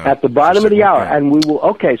end of the... at the bottom of the hour, and we will...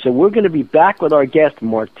 Okay, so we're going to be back with our guest,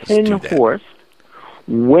 Maarten Horst,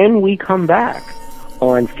 when we come back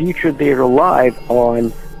on Future Theater Live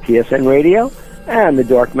on PSN Radio and the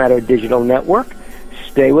Dark Matter Digital Network.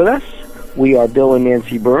 Stay with us. We are Bill and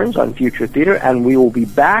Nancy Burns on Future Theater, and we will be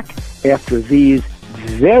back after these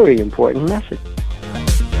very important message.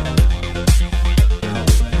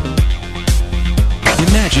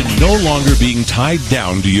 Imagine no longer being tied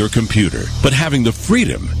down to your computer, but having the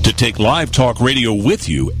freedom to take live talk radio with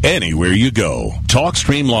you anywhere you go.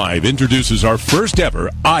 TalkStream Live introduces our first ever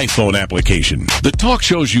iPhone application. The talk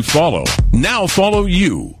shows you follow now follow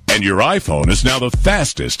you. And your iPhone is now the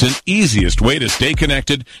fastest and easiest way to stay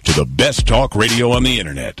connected to the best talk radio on the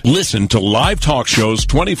internet. Listen to live talk shows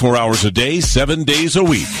 24 hours a day, 7 days a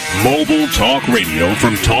week. Mobile talk radio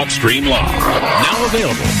from TalkStream Live. Now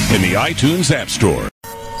available in the iTunes App Store.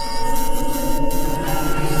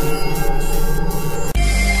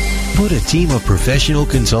 Put a team of professional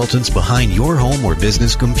consultants behind your home or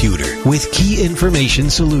business computer with Key Information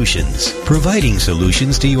Solutions, providing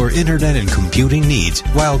solutions to your internet and computing needs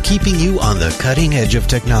while keeping you on the cutting edge of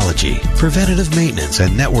technology. Preventative maintenance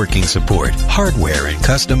and networking support, hardware and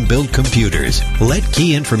custom-built computers. Let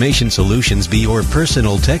Key Information Solutions be your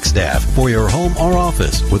personal tech staff for your home or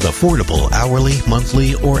office with affordable hourly,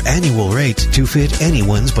 monthly, or annual rates to fit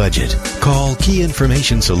anyone's budget. Call Key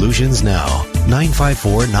Information Solutions now.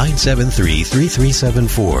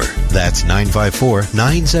 954-973-3374. That's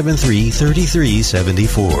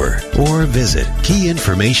 954-973-3374. Or visit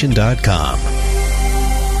keyinformation.com.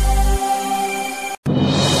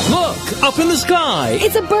 Up in the sky.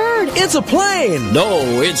 It's a bird. It's a plane.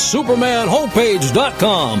 No, it's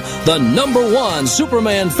SupermanHomepage.com, the #1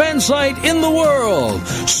 Superman fan site in the world.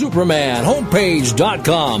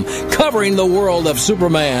 SupermanHomepage.com, covering the world of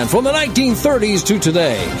Superman from the 1930s to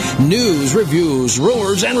today. News, reviews,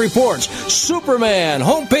 rumors, and reports.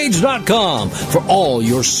 SupermanHomepage.com for all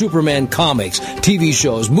your Superman comics, TV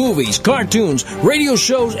shows, movies, cartoons, radio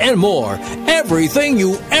shows, and more. Everything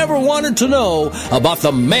you ever wanted to know about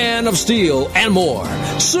the Man of Steel and more.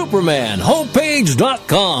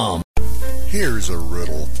 SupermanHomepage.com. Here's a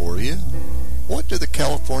riddle for you. What do the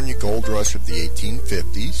California gold rush of the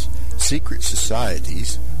 1850s, secret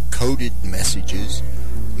societies, coded messages,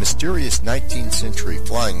 mysterious 19th century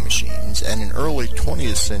flying machines, and an early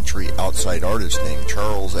 20th century outside artist named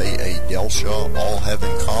Charles A.A. Delshaw all have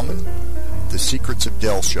in common? The Secrets of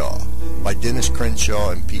Delshaw by Dennis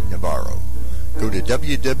Crenshaw and Pete Navarro. Go to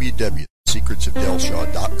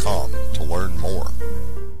www.secretsofdelshaw.com to learn more.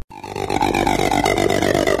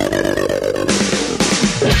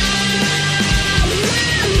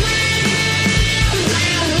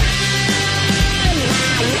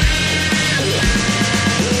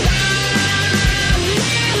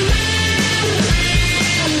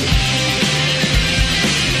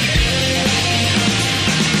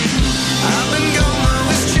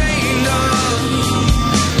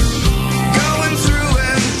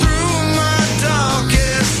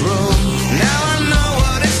 Now I know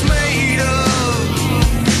what it's made of.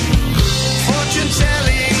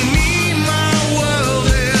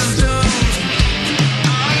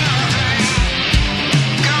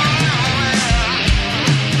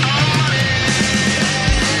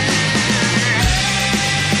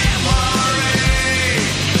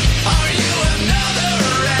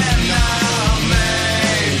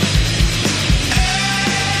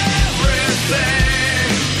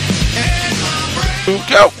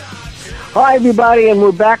 Go. Hi, everybody, and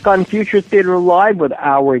we're back on Future Theater Live with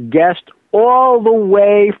our guest all the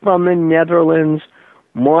way from the Netherlands,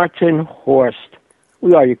 Maarten Horst.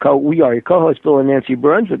 We are your co-hosts, Bill and Nancy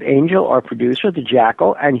Burns, with Angel, our producer, the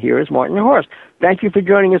Jackal, and here is Maarten Horst. Thank you for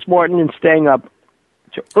joining us, Maarten, and staying up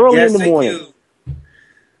early in the morning.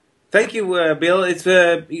 Thank you, Bill. It's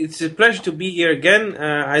a pleasure to be here again.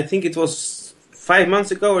 I think it was 5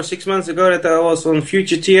 months ago or 6 months ago that I was on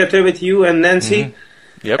Future Theater with you and Nancy. Mm-hmm.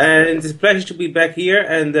 Yep. And it's a pleasure to be back here,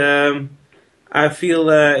 and I feel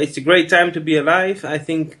it's a great time to be alive. I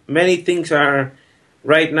think many things are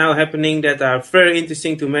right now happening that are very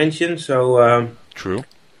interesting to mention. So true.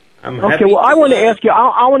 I'm okay. happy Well, I want to ask you.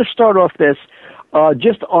 I want to start off this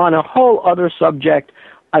just on a whole other subject.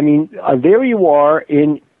 I mean, there you are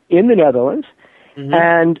in the Netherlands,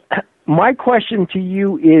 and my question to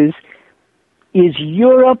you is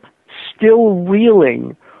Europe still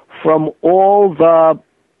reeling from all the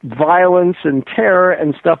violence and terror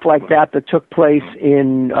and stuff like that took place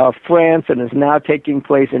in France and is now taking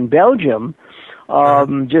place in Belgium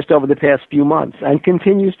just over the past few months and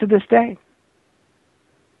continues to this day?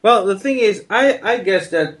 Well, the thing is, I guess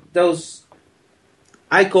that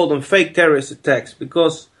I call them fake terrorist attacks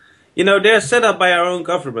because, they're set up by our own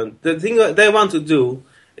government. The thing that they want to do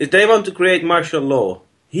is they want to create martial law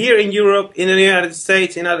here in Europe, in the United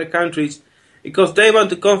States, in other countries, because they want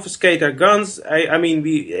to confiscate our guns. I mean,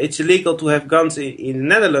 it's illegal to have guns in the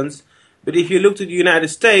Netherlands, but if you look to the United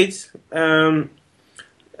States, the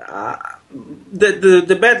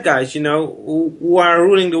bad guys, who are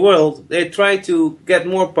ruling the world, they try to get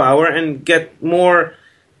more power and get more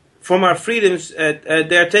from our freedoms.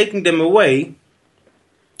 They're taking them away,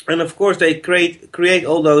 and of course they create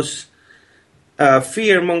all those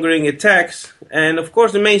fear-mongering attacks, and of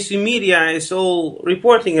course the mainstream media is all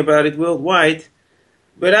reporting about it worldwide.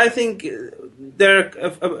 But I think there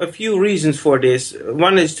are a few reasons for this.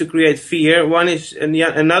 One is to create fear.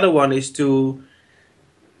 Another one is to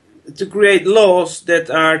create laws that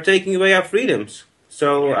are taking away our freedoms.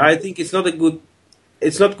 So I think it's not good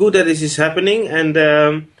that this is happening. And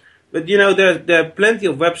but there are plenty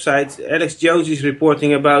of websites. Alex Jones is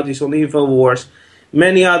reporting about this on InfoWars.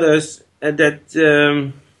 Many others. That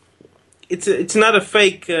it's not a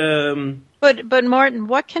fake. But Maarten,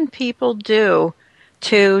 what can people do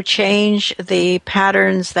to change the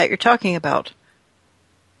patterns that you're talking about?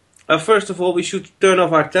 First of all, we should turn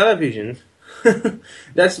off our television.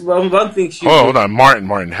 That's one thing. Hold on,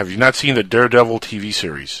 Maarten. Have you not seen the Daredevil TV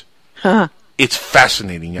series? Huh. It's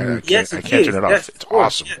fascinating. I can't turn it off. Yes, it's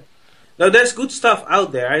awesome. Yeah. No, there's good stuff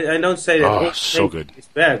out there. I don't say that. Oh, so good. It's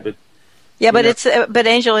bad, but. Yeah, but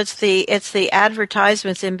Angel, it's the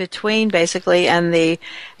advertisements in between basically, and the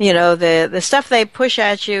stuff they push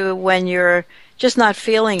at you when you're just not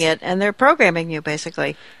feeling it, and they're programming you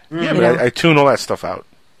basically. Yeah, but I tune all that stuff out.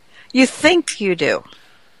 You think you do,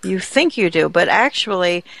 but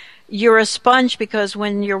actually you're a sponge, because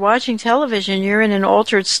when you're watching television, you're in an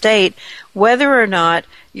altered state, whether or not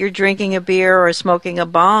you're drinking a beer or smoking a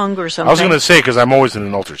bong or something. I was going to say, because I'm always in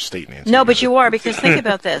an altered state, Nancy. No, but you are, because think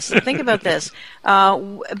about this. Bill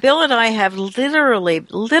and I have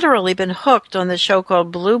literally been hooked on this show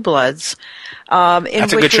called Blue Bloods.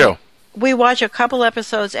 That's a good show. We watch a couple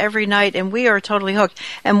episodes every night, and we are totally hooked.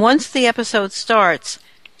 And once the episode starts,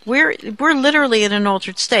 we're literally in an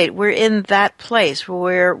altered state. We're in that place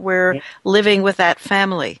where we're living with that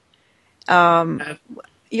family.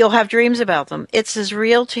 You'll have dreams about them. It's as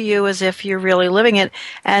real to you as if you're really living it,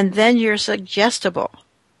 and then you're suggestible.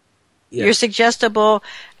 Yeah. You're suggestible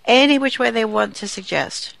any which way they want to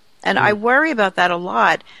suggest. And I worry about that a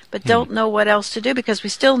lot, but don't know what else to do, because we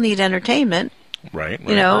still need entertainment. Right.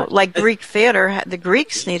 Like Greek theater, the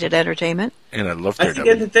Greeks needed entertainment. And I love I think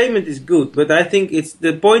entertainment is good, but I think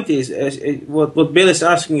the point is, what Bill is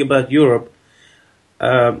asking about Europe,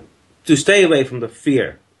 to stay away from the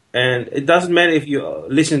fear. And it doesn't matter if you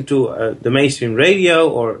listen to the mainstream radio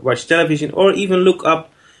or watch television or even look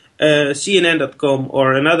up CNN.com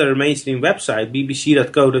or another mainstream website,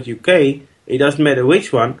 bbc.co.uk. It doesn't matter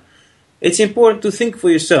which one. It's important to think for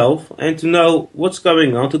yourself and to know what's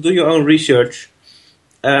going on, to do your own research.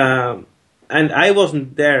 And I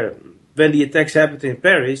wasn't there when the attacks happened in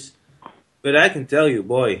Paris, but I can tell you,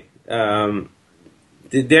 boy,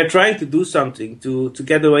 they're trying to do something to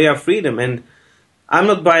get away our freedom, and I'm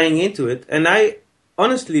not buying into it. And I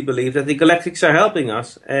honestly believe that the Galactics are helping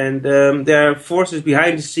us, and there are forces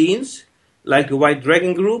behind the scenes, like the White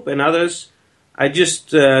Dragon Group and others. I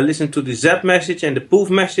just listened to the Zap message and the Poof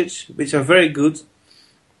message, which are very good.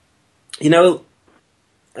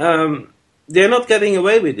 they're not getting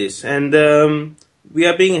away with this, and we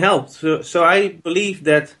are being helped. So I believe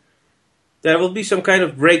that there will be some kind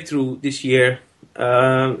of breakthrough this year,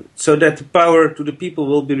 so that the power to the people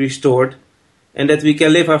will be restored, and that we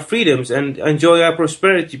can live our freedoms and enjoy our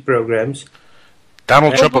prosperity programs.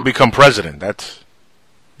 Donald Trump will become president. That's.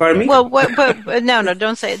 Pardon me? Well, but no,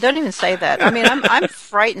 don't even say that. I mean, I'm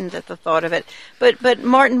frightened at the thought of it. But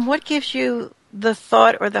Maarten, what gives you the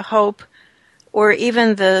thought or the hope, or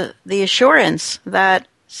even the assurance that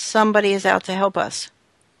somebody is out to help us?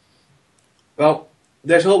 Well,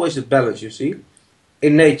 there's always a balance, you see,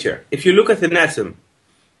 in nature. If you look at an atom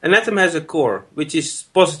has a core which is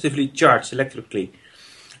positively charged electrically.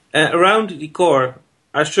 Around the core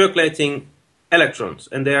are circulating electrons,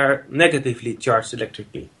 and they are negatively charged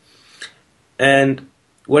electrically. And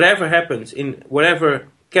whatever happens in whatever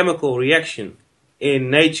chemical reaction in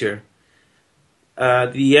nature,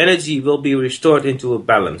 the energy will be restored into a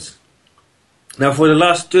balance. Now, for the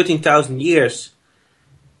last 13,000 years,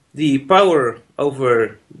 the power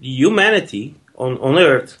over humanity on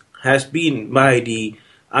Earth has been by the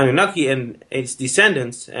Anunnaki and its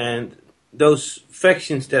descendants, and those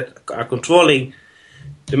factions that are controlling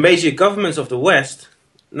the major governments of the West.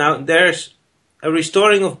 Now there's a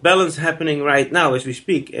restoring of balance happening right now as we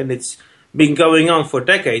speak, and it's been going on for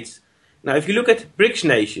decades. Now if you look at BRICS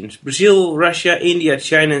nations, Brazil, Russia, India,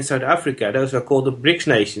 China and South Africa, those are called the BRICS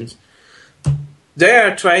nations, they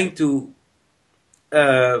are trying to,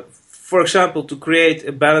 for example, to create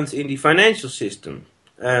a balance in the financial system,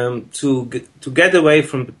 to get away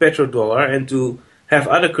from the petrodollar and to have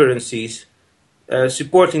other currencies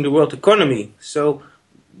supporting the world economy. So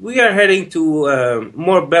we are heading to a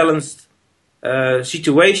more balanced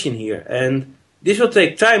situation here, and this will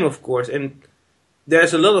take time, of course, and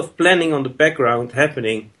there's a lot of planning on the background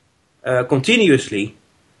happening continuously.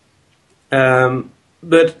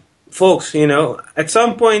 But folks, at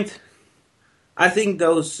some point, I think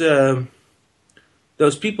those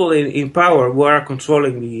people in power who are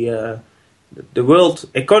controlling the world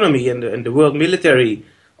economy and the world military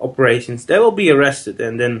operations, they will be arrested,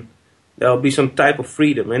 and then there will be some type of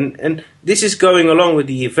freedom. And this is going along with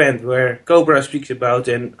the event where Cobra speaks about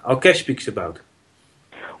and Alkesh speaks about.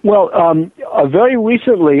 Well, very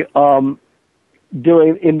recently, in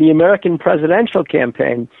the American presidential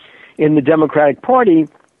campaign in the Democratic Party,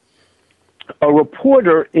 a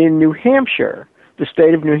reporter in New Hampshire, the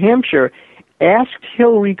state of New Hampshire, asked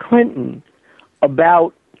Hillary Clinton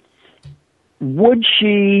about would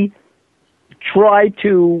she try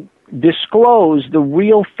to disclose the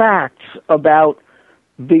real facts about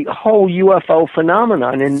the whole UFO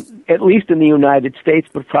phenomenon, at least in the United States,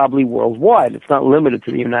 but probably worldwide. It's not limited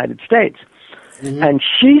to the United States. Mm-hmm. And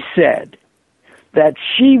she said that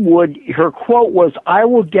her quote was, "I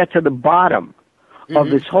will get to the bottom of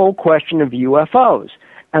this whole question of UFOs."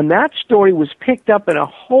 And that story was picked up in a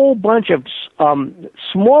whole bunch of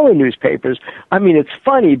smaller newspapers. I mean, it's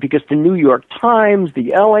funny because the New York Times,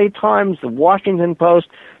 the LA Times, the Washington Post,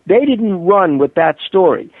 they didn't run with that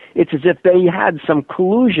story. It's as if they had some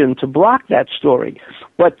collusion to block that story.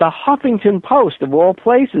 But the Huffington Post, of all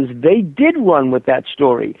places, they did run with that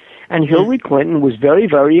story. And Hillary Clinton was very,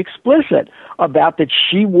 very explicit about that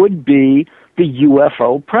she would be the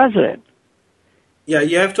UFO president. Yeah,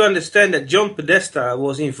 you have to understand that John Podesta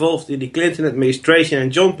was involved in the Clinton administration,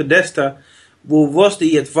 and John Podesta, who was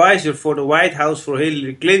the advisor for the White House for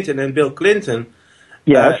Hillary Clinton and Bill Clinton,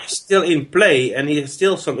 is still in play, and he has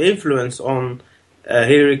still some influence on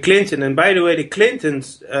Hillary Clinton. And by the way, the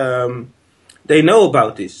Clintons, they know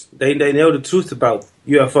about this. They know the truth about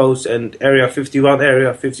UFOs and Area 51,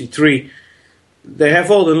 Area 53. They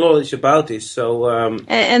have all the knowledge about this. So,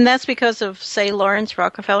 and that's because of, say, Lawrence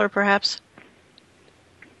Rockefeller, perhaps?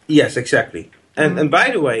 Yes, exactly. And by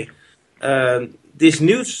the way, this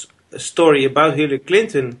news story about Hillary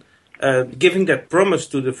Clinton giving that promise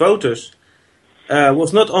to the voters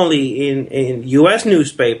was not only in U.S.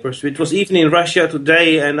 newspapers, it was even in Russia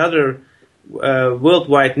Today and other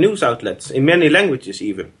worldwide news outlets, in many languages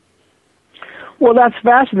even. Well, that's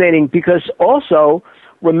fascinating because also,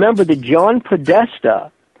 remember that John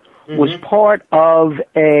Podesta was part of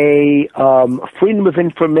a Freedom of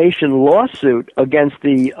Information lawsuit against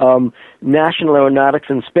the National Aeronautics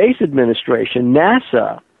and Space Administration,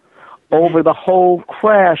 NASA, over the whole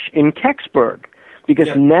crash in Kecksburg, because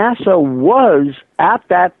NASA was at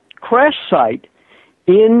that crash site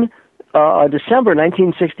in December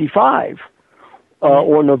 1965,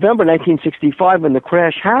 or November 1965 when the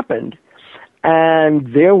crash happened,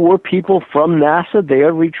 and there were people from NASA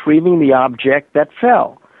there retrieving the object that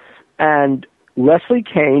fell. And Leslie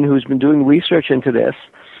Kean, who's been doing research into this,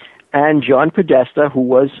 and John Podesta, who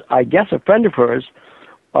was, I guess, a friend of hers,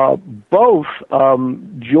 both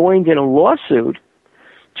joined in a lawsuit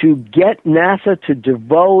to get NASA to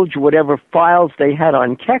divulge whatever files they had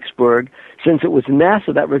on Kecksburg, since it was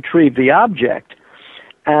NASA that retrieved the object.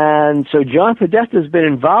 And so John Podesta's been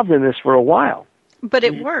involved in this for a while. But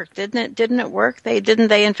it worked, didn't it? Didn't it work? Didn't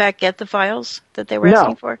they in fact get the files that they were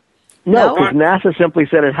asking for? No, because NASA simply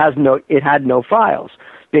said it had no files.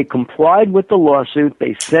 They complied with the lawsuit.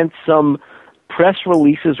 They sent some press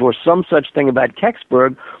releases or some such thing about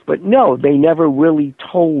Kecksburg, but no, they never really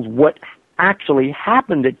told what actually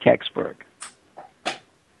happened at Kecksburg.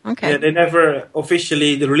 Okay. Yeah, they never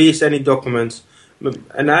officially released any documents.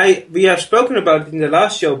 And we have spoken about it in the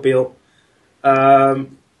last show, Bill.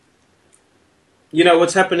 You know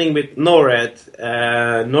what's happening with NORAD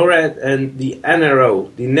and the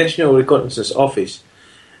NRO, the National Reconnaissance Office.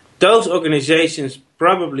 Those organizations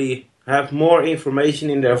probably have more information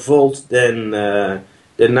in their vault than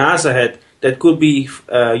NASA had that could be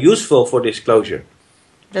useful for disclosure.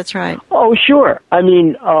 That's right. Oh, sure. I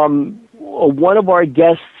mean, one of our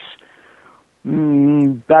guests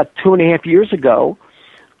about 2.5 years ago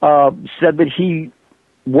said that he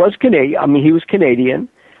was Canadian. I mean, he was Canadian.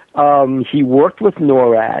 He worked with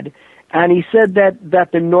NORAD, and he said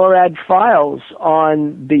that the NORAD files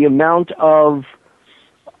on the amount of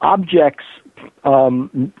objects,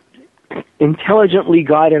 intelligently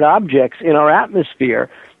guided objects in our atmosphere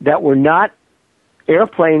that were not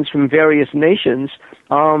airplanes from various nations,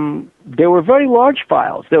 they were very large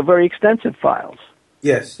files. They were very extensive files.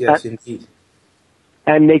 Yes, indeed.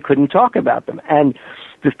 And they couldn't talk about them. And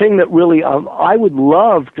the thing that really, I would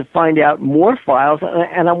love to find out more files,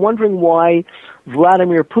 and I'm wondering why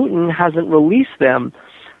Vladimir Putin hasn't released them.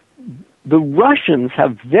 The Russians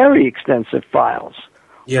have very extensive files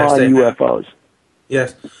on UFOs. Have.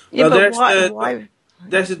 Yes. Yeah, well, why?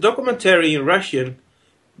 There's a documentary in Russian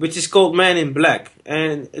which is called Man in Black.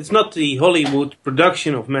 And it's not the Hollywood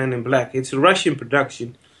production of Man in Black. It's a Russian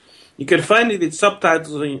production. You can find it with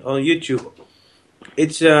subtitles on YouTube.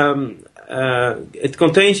 It's it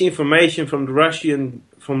contains information from the Russian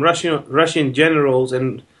generals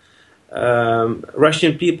and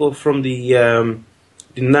Russian people from the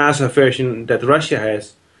NASA version that Russia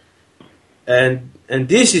has, and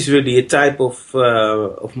this is really a type of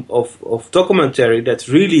documentary that's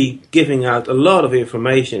really giving out a lot of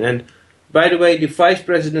information. And by the way, the Vice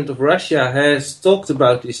President of Russia has talked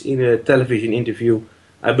about this in a television interview,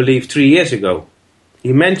 I believe 3 years ago.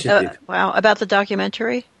 He mentioned it. Wow, about the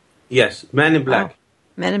documentary? Yes, Man in Black. Oh,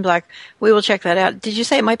 Man in Black. We will check that out. Did you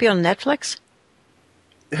say it might be on Netflix?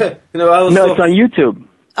 No, it's on YouTube.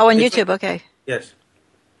 Oh, on YouTube, okay. Yes.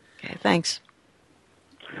 Okay, thanks.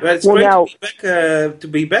 Well, it's great to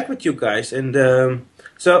be back with you guys. And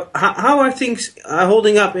so how are things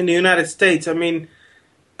holding up in the United States? I mean,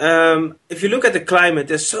 if you look at the climate,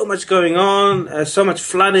 there's so much going on, so much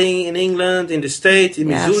flooding in England, in the States, in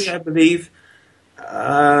Missouri, I believe.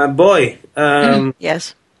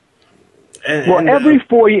 Yes. Every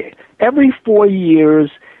 4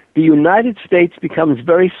 years, the United States becomes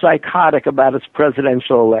very psychotic about its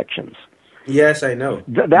presidential elections. Yes, I know.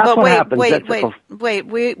 That's what happens. Wait.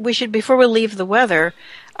 We should, before we leave the weather,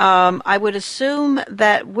 I would assume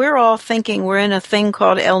that we're all thinking we're in a thing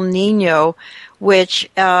called El Nino, which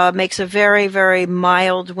makes a very, very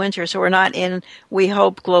mild winter. So we're not in, we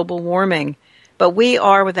hope, global warming. But we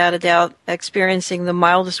are, without a doubt, experiencing the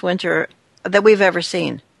mildest winter that we've ever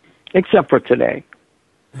seen. Except for today.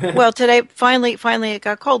 Well, today, finally it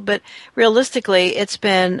got cold, but realistically, it's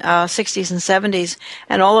been 60s and 70s,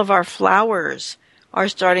 and all of our flowers are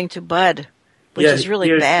starting to bud, which is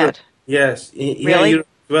really bad. Yes. Really? Europe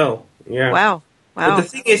as well. Yeah. Wow. But the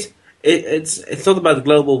thing is, it's not about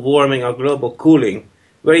global warming or global cooling.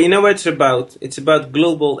 Well, you know what it's about? It's about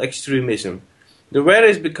global extremism. The weather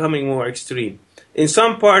is becoming more extreme. In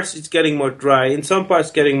some parts, it's getting more dry. In some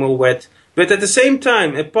parts, getting more wet. But at the same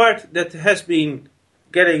time, a part that has been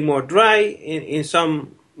getting more dry in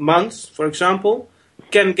some months, for example,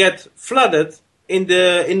 can get flooded in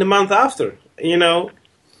the month after. You know.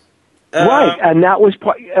 Right, and that was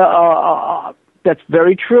that's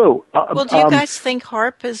very true. Well, do you guys think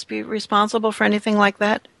HAARP is responsible for anything like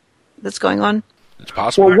that that's going on? It's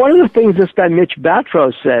possible. Well, one of the things this guy Mitch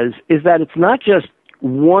Batros says is that it's not just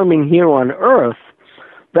warming here on Earth,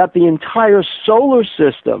 that the entire solar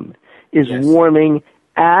system is warming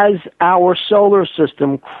as our solar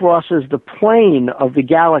system crosses the plane of the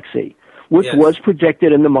galaxy, which was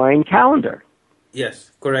predicted in the Mayan calendar.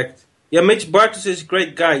 Yes, correct. Yeah, Mitch Bartos is a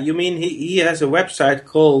great guy. You mean he has a website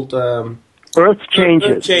called Earthchanges.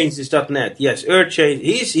 Earthchanges.net. Yes,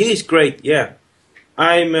 Earthchanges. He's great. Yeah,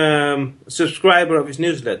 I'm a subscriber of his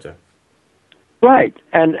newsletter. Right,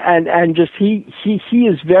 and just he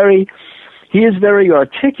is very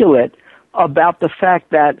articulate about the fact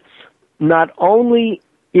that not only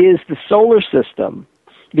is the solar system,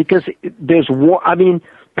 because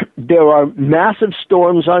there are massive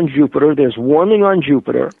storms on Jupiter, there's warming on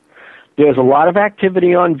Jupiter, there's a lot of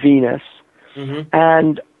activity on Venus,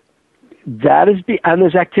 and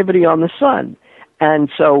there's activity on the Sun, and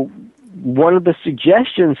so one of the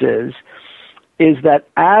suggestions is that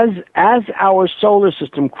as our solar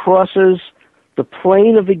system crosses the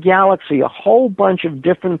plane of the galaxy, a whole bunch of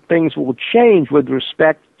different things will change with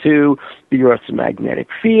respect to the Earth's magnetic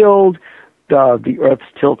field, the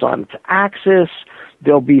Earth's tilt on its axis.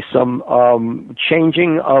 There'll be some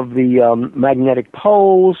changing of the magnetic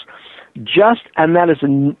poles, and that is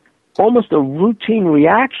almost a routine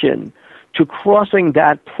reaction to crossing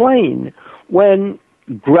that plane when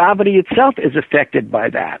gravity itself is affected by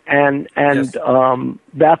that, and Yes.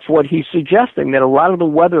 That's what he's suggesting, that a lot of the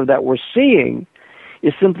weather that we're seeing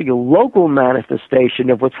is simply a local manifestation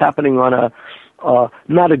of what's happening on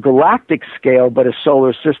not a galactic scale, but a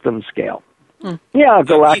solar system scale. Yeah, a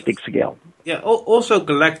galactic scale. Yeah, also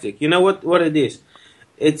galactic. You know what it is?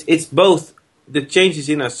 It's both the changes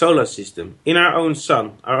in our solar system, in our own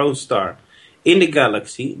sun, our own star, in the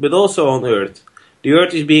galaxy, but also on Earth. The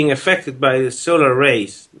Earth is being affected by the solar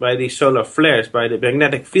rays, by the solar flares, by the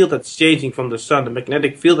magnetic field that's changing from the sun, the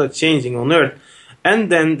magnetic field that's changing on Earth.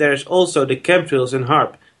 And then there's also the chemtrails and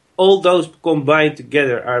HAARP. All those combined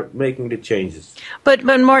together are making the changes. But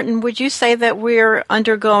Maarten, would you say that we're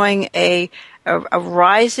undergoing a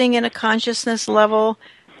rising in a consciousness level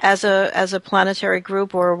as a planetary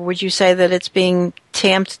group, or would you say that it's being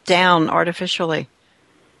tamped down artificially?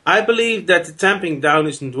 I believe that the tamping down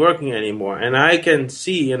isn't working anymore, and I can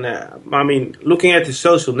see, looking at the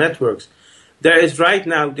social networks, there's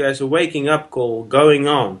a waking up call going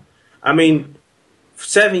on.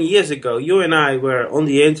 7 years ago, you and I were on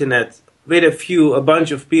the internet with a bunch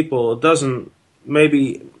of people, a dozen,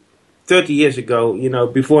 maybe 30 years ago,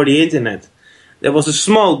 before the internet. There was a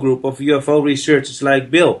small group of UFO researchers like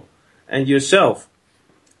Bill and yourself.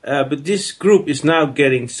 But this group is now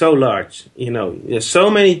getting so large. There's so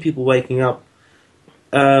many people waking up.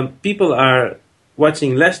 People are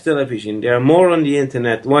watching less television. They are more on the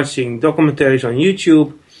internet, watching documentaries on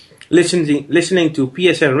YouTube, listening to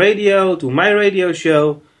PSN radio, to my radio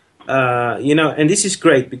show. And this is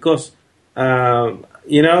great because, I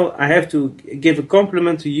have to give a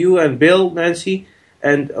compliment to you and Bill, Nancy,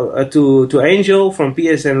 and to Angel from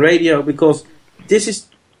PSN radio, because this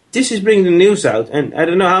is bringing the news out, and I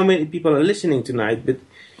don't know how many people are listening tonight, but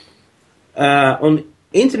on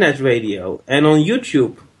internet radio and on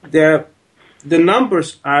YouTube, the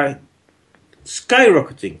numbers are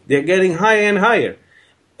skyrocketing. They're getting higher and higher.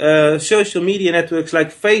 Social media networks like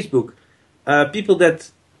Facebook, people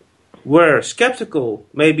that were skeptical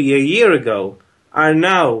maybe a year ago are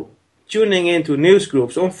now tuning into news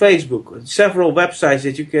groups on Facebook, several websites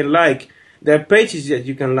that you can like, there are pages that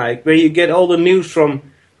you can like, where you get all the news from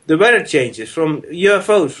the weather changes, from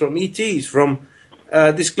UFOs, from ETs, from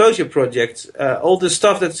disclosure projects, all the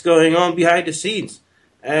stuff that's going on behind the scenes.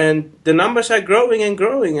 And the numbers are growing and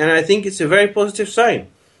growing, and I think it's a very positive sign.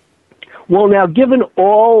 Well, now, given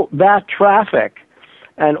all that traffic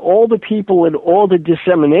and all the people and all the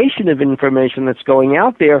dissemination of information that's going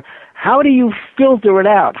out there, how do you filter it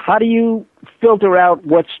out? How do you filter out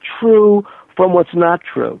what's true from what's not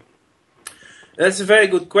true? That's a very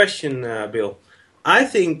good question, Bill. I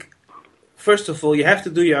think, first of all, you have to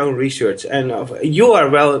do your own research, and you are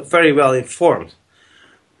very well informed.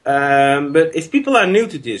 But if people are new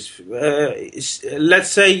to this, let's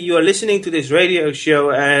say you are listening to this radio show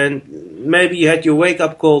and maybe you had your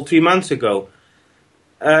wake-up call 3 months ago.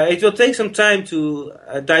 It will take some time to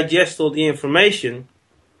digest all the information,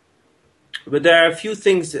 but there are a few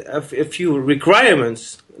things, a few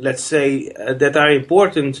requirements, let's say, that are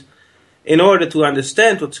important in order to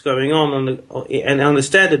understand what's going on and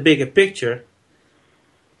understand the bigger picture.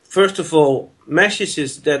 First of all,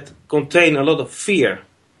 messages that contain a lot of fear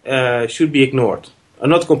should be ignored.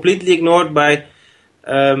 Not completely ignored, by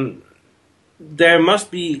there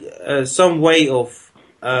must be some way of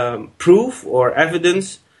proof or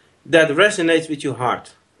evidence that resonates with your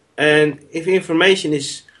heart. And if information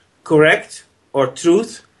is correct or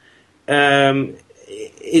truth,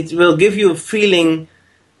 it will give you a feeling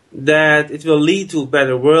that it will lead to a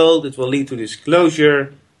better world, it will lead to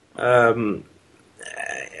disclosure. I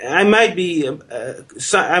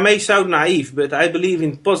may sound naive, but I believe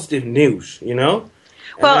in positive news, you know?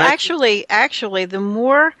 Well, actually, the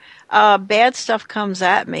more bad stuff comes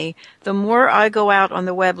at me, the more I go out on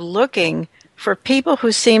the web looking for people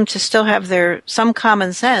who seem to still have some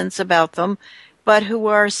common sense about them, but who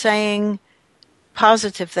are saying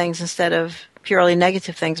positive things instead of purely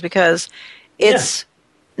negative things, because it's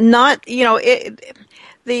not,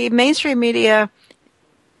 the mainstream media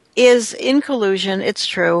is in collusion, it's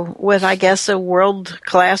true, with, I guess, a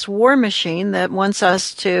world-class war machine that wants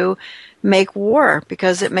us to make war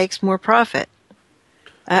because it makes more profit.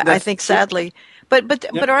 I think, sadly.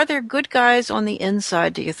 But are there good guys on the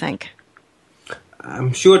inside, do you think?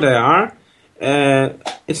 I'm sure there are.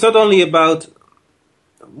 It's not only about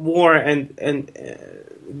war and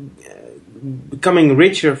becoming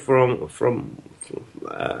richer from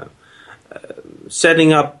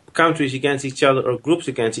setting up countries against each other or groups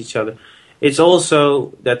against each other. It's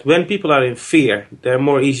also that when people are in fear, they're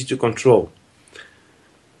more easy to control.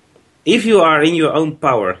 If you are in your own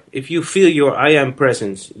power, if you feel your I am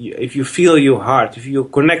presence, if you feel your heart, if you're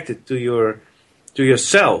connected to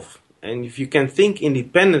yourself, and if you can think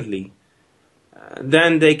independently,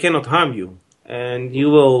 then they cannot harm you, and you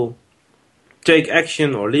will take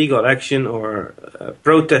action or legal action or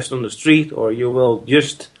protest on the street, or you will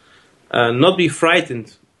just not be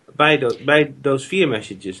frightened by those fear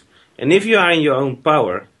messages. And if you are in your own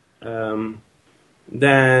power,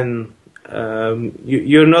 then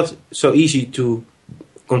you're not so easy to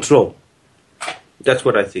control. That's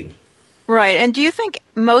what I think. Right. And do you think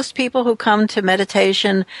most people who come to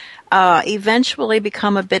meditation eventually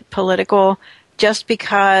become a bit political just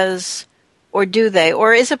because, or do they?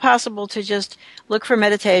 Or is it possible to just look for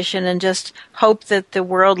meditation and just hope that the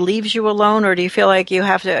world leaves you alone? Or do you feel like you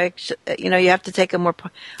have to, you have to take a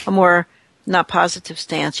more not positive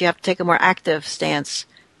stance, you have to take a more active stance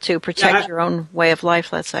to protect your own way of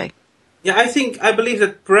life, let's say? Yeah, I believe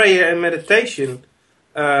that prayer and meditation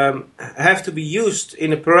have to be used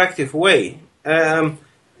in a proactive way.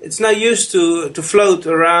 It's not used to float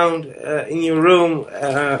around in your room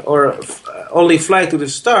or only fly to the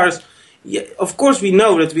stars. Yeah, of course, we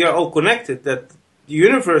know that we are all connected, that the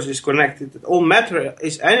universe is connected, that all matter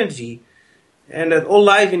is energy, and that all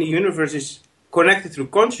life in the universe is connected through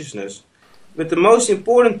consciousness. But the most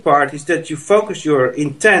important part is that you focus your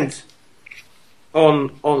intent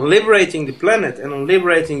on liberating the planet and on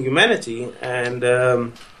liberating humanity. And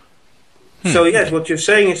so, yes, what you're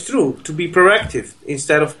saying is true, to be proactive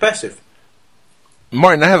instead of passive.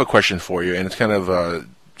 Maarten, I have a question for you, and it's kind of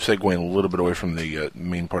segueing a little bit away from the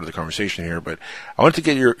main part of the conversation here, but I want to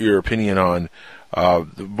get your opinion on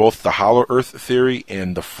both the hollow earth theory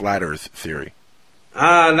and the flat earth theory.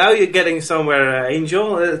 Now you're getting somewhere,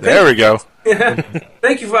 Angel. There we go.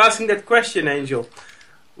 Thank you for asking that question, Angel.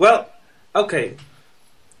 Well, okay.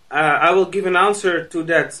 I will give an answer to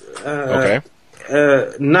that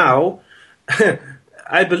now.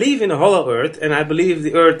 I believe in a hollow earth, and I believe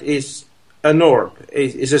the earth is an orb,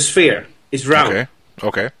 is a sphere, is round.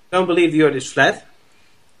 Okay. I don't believe the earth is flat.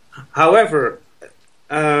 However,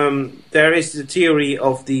 there is the theory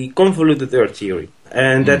of the convoluted earth theory,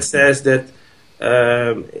 and that says that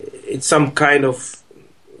it's some kind of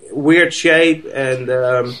weird shape, and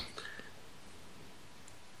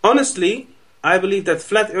honestly, I believe that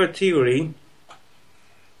flat earth theory,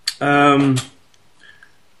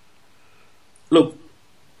 look,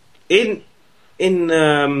 in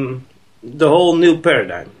the whole new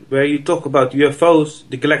paradigm, where you talk about UFOs,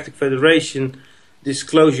 the Galactic Federation,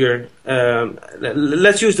 disclosure,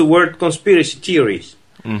 let's use the word conspiracy theories.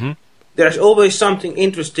 Mm-hmm. There's always something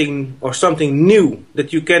interesting or something new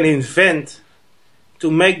that you can invent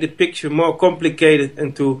to make the picture more complicated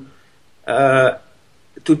and to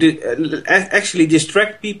actually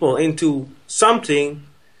distract people into something.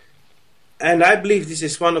 And I believe this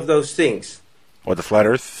is one of those things. What, the flat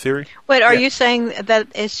earth theory? Wait, are you saying that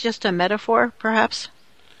it's just a metaphor, perhaps?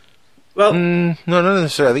 Well, no, not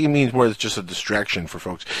necessarily. I think it means more it's just a distraction for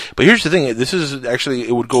folks. But here's the thing. This is actually,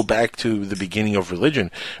 it would go back to the beginning of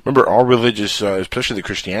religion. Remember, all religious, especially the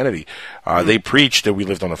Christianity, they preached that we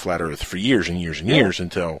lived on a flat earth for years and years and years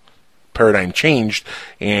until paradigm changed,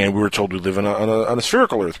 and we were told we live on a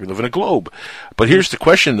spherical earth. We live in a globe. But here's the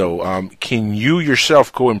question, though. Can you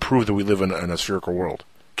yourself go and prove that we live in a spherical world?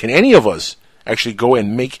 Can any of us actually go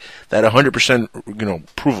and make that 100%,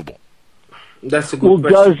 provable? That's a good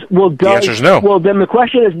question. The answer is no. Well, then the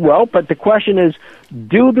question is,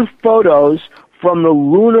 do the photos from the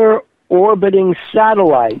lunar orbiting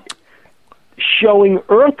satellite showing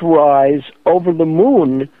Earthrise over the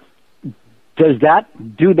moon,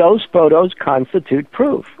 do those photos constitute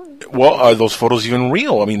proof? Well, are those photos even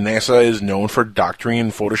real? I mean, NASA is known for doctoring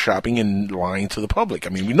and photoshopping and lying to the public.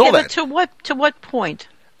 I mean, we know that. But to what point?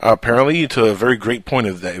 Apparently, to a very great point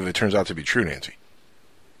if it turns out to be true, Nancy.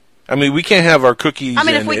 I mean, we can't have our cookies. I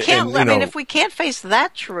mean, if we can't face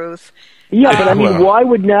that truth. Yeah, but I mean, why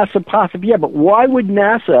would NASA possibly? Yeah, but why would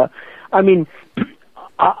NASA? I mean,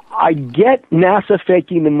 I get NASA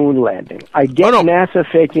faking the moon landing. I get NASA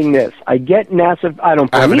faking this. I get NASA. I don't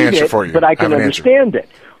believe it, but I can understand it.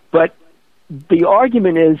 But the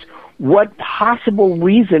argument is, what possible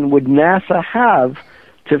reason would NASA have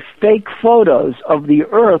to fake photos of the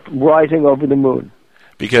Earth rising over the moon?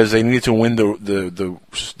 Because they needed to win the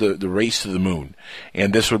race to the moon,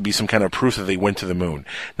 and this would be some kind of proof that they went to the moon.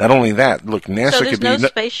 Not only that, look, NASA could be no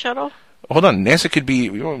space shuttle. Hold on, NASA could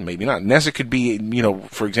be, maybe not. NASA could be,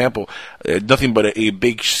 for example, nothing but a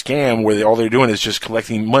big scam where all they're doing is just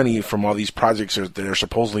collecting money from all these projects that are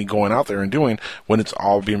supposedly going out there and doing when it's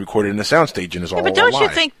all being recorded in a soundstage and is all. But don't you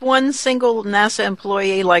think one single NASA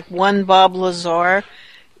employee, like one Bob Lazar,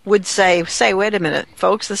 would say, wait a minute,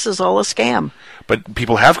 folks, this is all a scam? But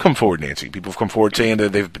people have come forward, Nancy. People have come forward saying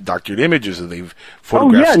that they've doctored images, that they've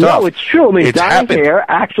photographed stuff. No, it's true. I mean, Don Hare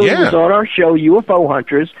actually was on our show, UFO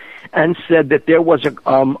Hunters, and said that there was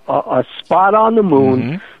a spot on the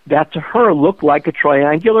moon that to her looked like a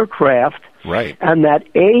triangular craft, right? And that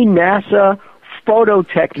a NASA photo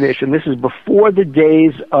technician, this is before the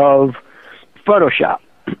days of Photoshop,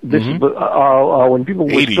 this is when people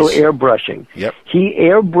were 80s. still airbrushing. Yep. He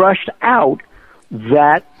airbrushed out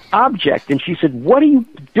that object, and she said, "What are you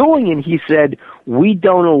doing?" And he said, "We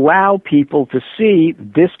don't allow people to see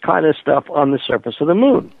this kind of stuff on the surface of the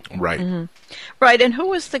moon." Right. Right, and who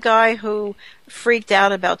was the guy who freaked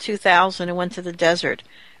out about 2000 and went to the desert,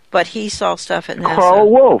 but he saw stuff at NASA? Carl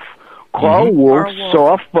Wolf. Carl Wolf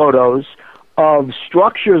saw photos of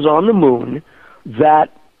structures on the moon that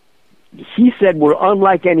he said were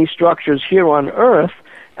unlike any structures here on Earth,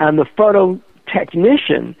 and the photo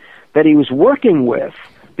technician that he was working with,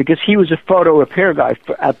 because he was a photo repair guy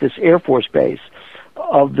at this Air Force base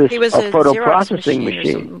of this photo processing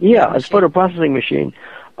machine. Yeah, a photo processing machine.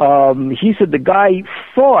 He said the guy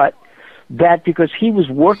thought that because he was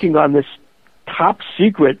working on this top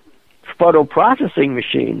secret photo processing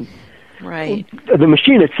machine, right? The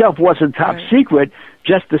machine itself wasn't top secret,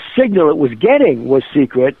 just the signal it was getting was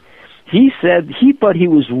secret. He said he thought he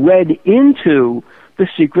was read into the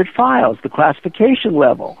secret files, the classification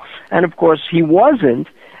level. And of course he wasn't.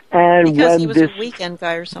 And because when he was a weekend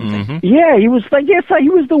guy or something. Yeah, he was like, yes, he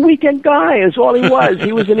was the weekend guy, is all he was.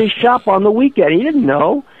 He was in his shop on the weekend. He didn't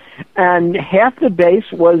know. And half the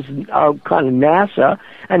base was kind of NASA,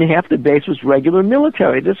 and half the base was regular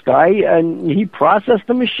military. This guy, and he processed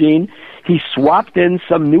the machine. He swapped in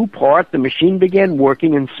some new part. The machine began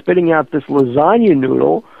working and spitting out this lasagna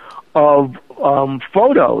noodle of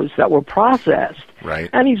photos that were processed. Right.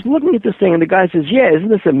 And he's looking at this thing, and the guy says, yeah, isn't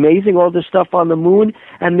this amazing, all this stuff on the moon?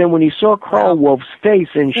 And then when he saw Carl Wolf's face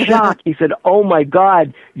in shock, he said, oh, my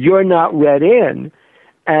God, you're not read in.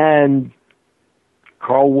 And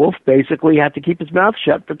Carl Wolf basically had to keep his mouth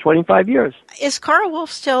shut for 25 years. Is Carl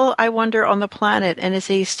Wolf still, I wonder, on the planet, and is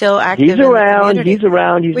he still active He's in the community? He's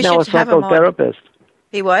around. He's now a psychotherapist.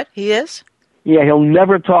 He what? He is? Yeah, he'll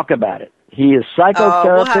never talk about it. He is psychotherapist.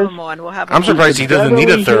 We'll have him on. We'll have him I'm surprised he doesn't need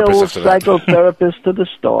a therapist after that. Psychotherapist to the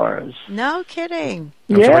stars. No kidding.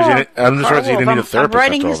 I'm surprised he didn't need a therapist. I'm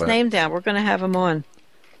writing after all his that. name down. We're going to have him on.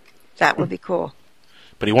 That would be cool.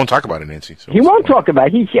 But he won't talk about it, Nancy. So he won't talk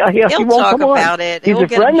about it. He won't talk come on. about it. He's a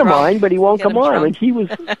friend of mine, but he won't come on. And he was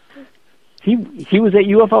he was at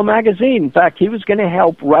UFO Magazine. In fact, he was going to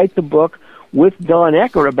help write the book with Don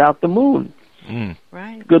Ecker about the moon.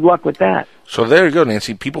 Right. Good luck with that. So there you go,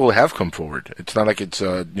 Nancy. People have come forward. It's not like it's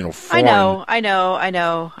foreign. I know.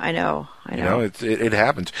 It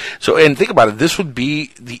happens. So, and think about it. This would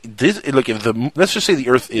be let's just say the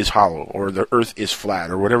Earth is hollow or the Earth is flat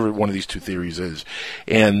or whatever one of these two theories is,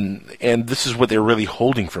 and this is what they're really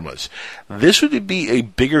holding from us. This would be a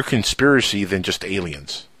bigger conspiracy than just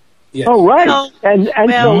aliens. Yes. Oh, right.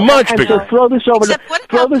 Well, much bigger. So throw this over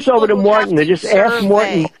to Maarten and just ask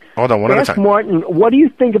Maarten. Hold on, one at a time. Maarten, what do you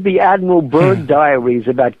think of the Admiral Byrd diaries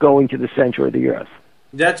about going to the center of the Earth?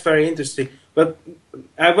 That's very interesting. But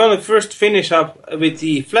I want to first finish up with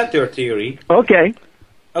the flat Earth theory. Okay.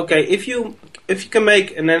 Okay, if you can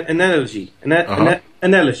make an analogy.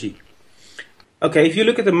 Okay, if you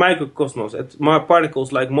look at the microcosmos, at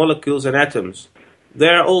particles like molecules and atoms,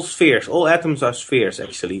 they're all spheres. All atoms are spheres,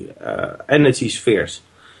 actually, energy spheres.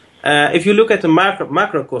 If you look at the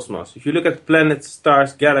macrocosmos, if you look at planets,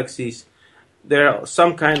 stars, galaxies, there are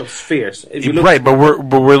some kind of spheres. Right, but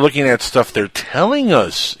we're looking at stuff they're telling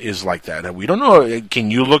us is like that. We don't know.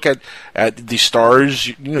 Can you look at the stars?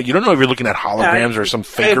 You don't know if you're looking at holograms or some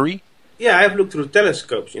fakery. Yeah, I've looked through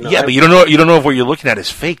telescopes. Yeah, but you don't know if what you're looking at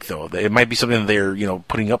is fake, though. It might be something they're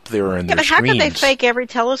putting up there in their but screens. how could they fake every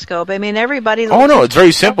telescope? I mean, everybody. Oh no, it's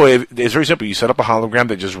very simple. It's very simple. You set up a hologram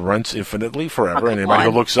that just runs infinitely forever, and anybody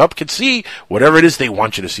who looks up can see whatever it is they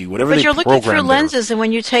want you to see. Whatever they program. But you're looking through lenses, and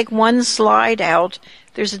when you take one slide out,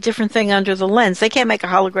 there's a different thing under the lens. They can't make a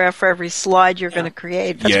holograph for every slide you're going to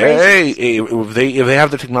create. That's crazy. If they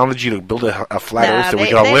have the technology to build a flat Earth that we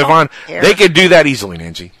can all live on, they could do that easily,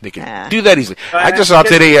 Nancy. They could do that easily. I just saw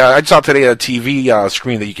today a TV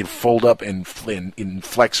screen that you can fold up and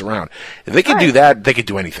flex around. If they could do that, they could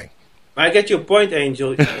do anything. I get your point,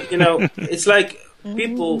 Angel. It's like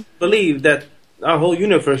people believe that our whole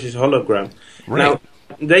universe is a hologram. Right. Now,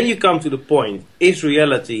 then you come to the point: is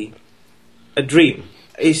reality a dream?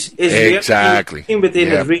 Is exactly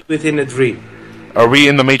within a dream within a dream? Are we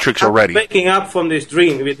in the Matrix already? Waking up from this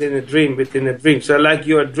dream within a dream within a dream. So like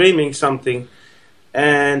you are dreaming something,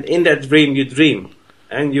 and in that dream you dream,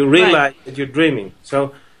 and you realize that you're dreaming.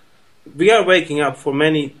 So we are waking up for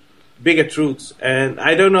many bigger truths, and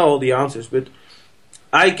I don't know all the answers, but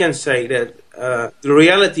I can say that the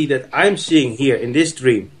reality that I'm seeing here in this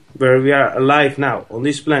dream, where we are alive now on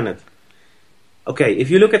this planet. Okay, if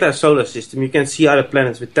you look at our solar system, you can see other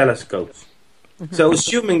planets with telescopes. So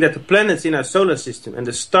assuming that the planets in our solar system and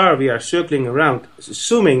the star we are circling around,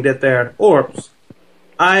 assuming that they are orbs,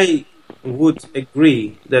 I would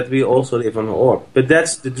agree that we also live on an orb. But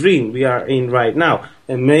that's the dream we are in right now.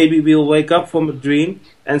 And maybe we'll wake up from a dream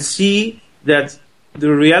and see that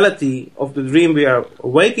the reality of the dream we are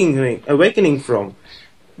awakening from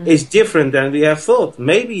is different than we have thought.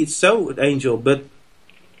 Maybe it's so, Angel, but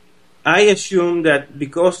I assume that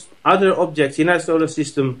because other objects in our solar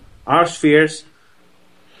system are spheres.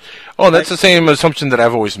 Oh, that's the same assumption that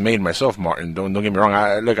I've always made myself, Maarten. Don't get me wrong.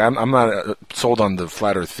 I'm not sold on the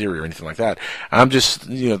flat Earth theory or anything like that. I'm just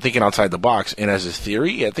thinking outside the box. And as a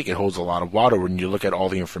theory, I think it holds a lot of water when you look at all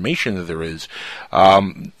the information that there is.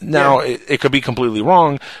 It could be completely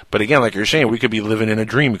wrong, but again, like you're saying, we could be living in a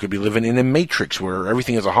dream. We could be living in a matrix where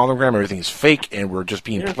everything is a hologram, everything is fake, and we're just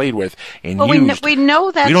being played with and used. We know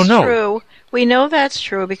that's we don't know. true. We know that's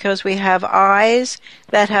true because we have eyes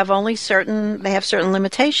that have certain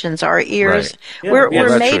limitations. Our ears, we're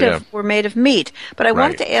made of meat. But I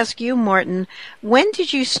wanted to ask you, Maarten, when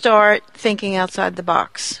did you start thinking outside the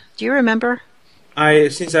box? Do you remember?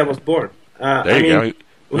 Since I was born. There you go. He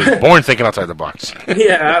was born thinking outside the box.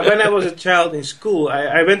 Yeah, when I was a child in school,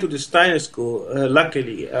 I went to the Steiner school.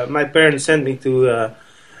 Luckily, my parents sent me to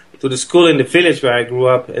the school in the village where I grew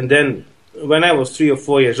up, and then when I was 3 or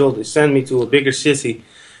 4 years old, they sent me to a bigger city,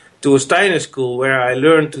 to a Steiner school, where I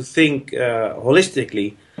learned to think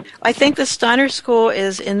holistically. I think the Steiner school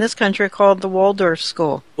is in this country called the Waldorf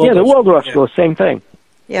school. Yeah, the Waldorf school, same thing.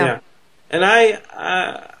 Yeah. And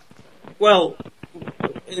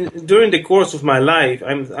during the course of my life,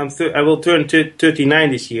 I will turn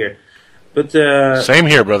 39 this year. But same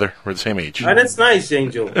here, brother. We're the same age. That's nice,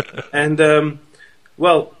 Angel. And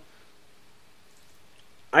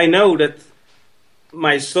I know that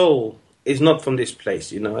my soul is not from this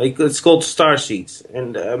place. It's called starseeds,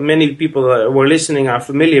 and many people who are listening are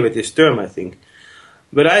familiar with this term, I think.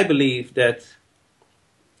 But I believe that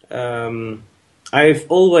I've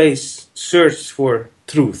always searched for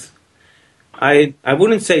truth. I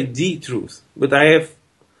wouldn't say the truth, but I have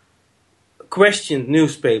questioned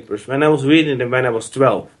newspapers when I was reading them when I was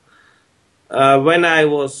 12. When I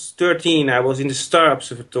was 13, I was in the Star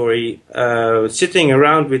Observatory, sitting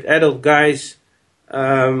around with adult guys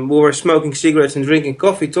who were smoking cigarettes and drinking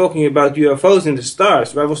coffee, talking about UFOs in the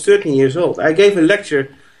stars. I was 13 years old. I gave a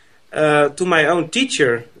lecture to my own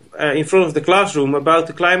teacher in front of the classroom about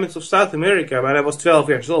the climates of South America when I was 12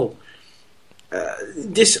 years old.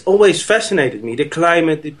 This always fascinated me: the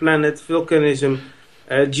climate, the planet, volcanism,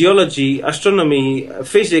 geology, astronomy,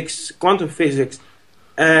 physics, quantum physics,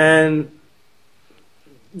 and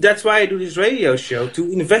that's why I do this radio show, to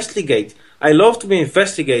investigate. I love to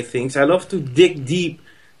investigate things. I love to dig deep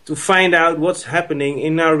to find out what's happening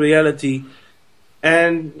in our reality.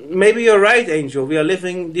 And maybe you're right, Angel. We are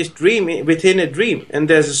living this dream within a dream. And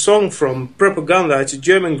there's a song from Propaganda. It's a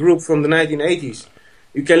German group from the 1980s.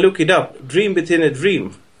 You can look it up. Dream within a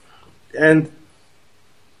dream. And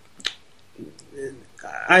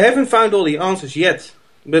I haven't found all the answers yet.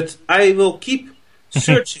 But I will keep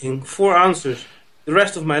searching for answers the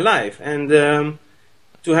rest of my life, and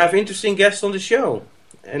to have interesting guests on the show,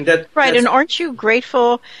 and that and aren't you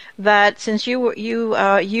grateful that since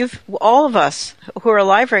you've all of us who are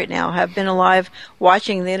alive right now have been alive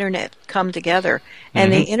watching the internet come together,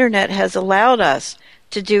 and the internet has allowed us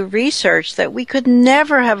to do research that we could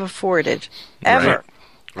never have afforded ever.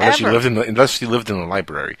 Unless you lived in the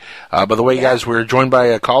library. By the way, guys, we're joined by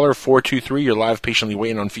a caller, 423. You're live, patiently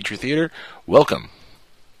waiting on Feature Theater. Welcome.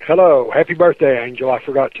 Hello. Happy birthday, Angel. I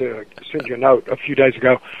forgot to send you a note a few days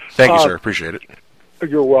ago. Thank you, sir. Appreciate it.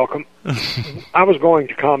 You're welcome. I was going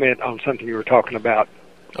to comment on something you were talking about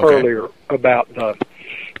earlier about the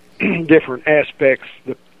different aspects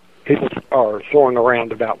that people are throwing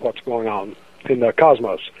around about what's going on in the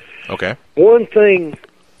cosmos. Okay. One thing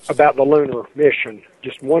about the lunar mission,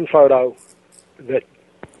 just one photo that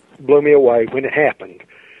blew me away when it happened.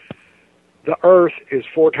 The Earth is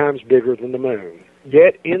 4 times bigger than the Moon.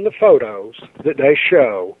 Yet in the photos that they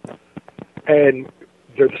show, and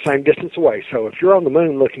they're the same distance away. So if you're on the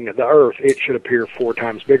Moon looking at the Earth, it should appear 4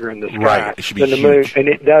 times bigger in the sky than the Moon, and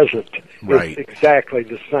it doesn't. Right. It's exactly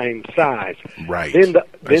the same size. Right. Then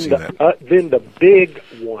the big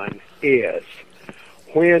one is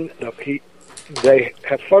when they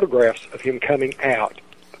have photographs of him coming out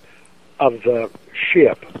of the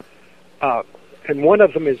ship, and one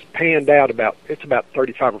of them is panned out about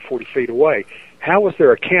 35 or 40 feet away. How was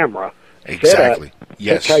there a camera set up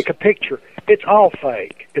to take a picture? It's all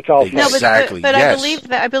fake. It's all fake. No, but I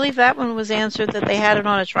believe that one was answered that they had it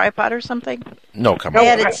on a tripod or something. No, come on. They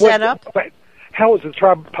had it set up. How was the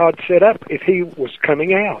tripod set up if he was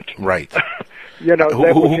coming out? Right. You know,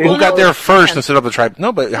 who got there first and set up the tripod?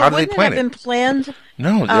 No, but how did they plan it? Wouldn't it have been planned?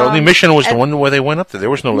 No, the only mission was the one where they went up there. There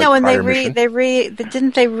was no prior mission.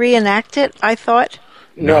 Didn't they reenact it? I thought.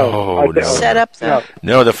 No. Set up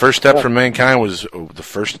No, the first step for mankind was the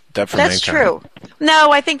first step for mankind. That's true.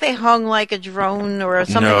 No, I think they hung like a drone or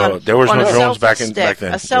something. No, there was no drones back then.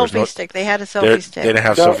 A selfie stick. They had a selfie stick. They didn't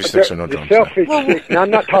have selfie sticks or no drones. Selfie stick. Now,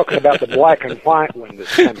 I'm not talking about the black and white one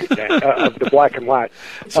that's coming down, of the black and white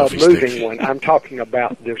moving one. I'm talking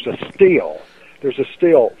about there's a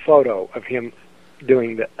still photo of him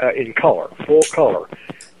doing in color, full color.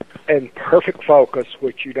 And perfect focus,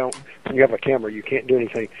 which you don't, when you have a camera, you can't do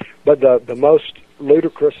anything. But the most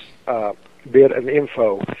ludicrous bit of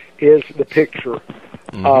info is the picture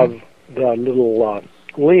of the little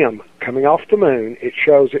limb coming off the Moon. It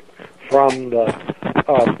shows it from the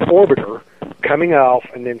orbiter coming off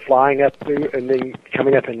and then flying up through and then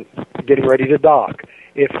coming up and getting ready to dock.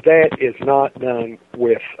 If that is not done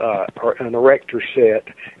with an erector set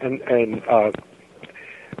and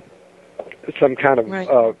some kind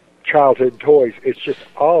of childhood toys, it's just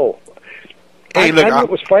Hey, look, it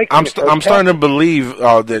was fake. I'm starting to believe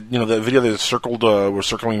that the video that was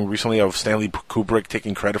circling recently of Stanley Kubrick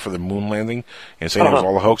taking credit for the moon landing and saying it was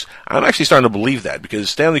all a hoax. I'm actually starting to believe that because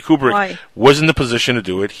Stanley Kubrick was in the position to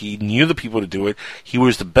do it. He knew the people to do it. He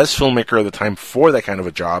was the best filmmaker of the time for that kind of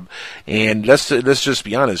a job. And let's just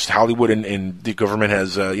be honest, Hollywood and the government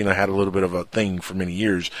has had a little bit of a thing for many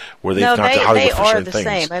years where they've gone to Hollywood for certain things. They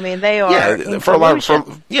are the same. I mean, they are. For all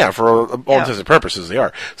intents and purposes, they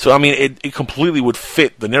are. So I mean, it completely would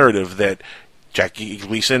fit the narrative that Jackie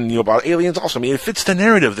Gleason knew about aliens also. I mean, it fits the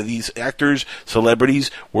narrative that these actors,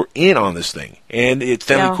 celebrities were in on this thing. And it's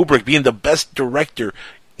Stanley Kubrick being the best director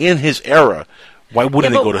in his era. Why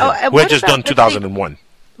wouldn't they go to him? Who had just done 2001?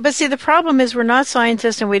 But see, the problem is we're not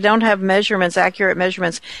scientists and we don't have accurate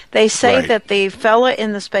measurements. They say that the fella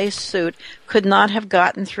in the spacesuit could not have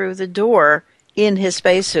gotten through the door in his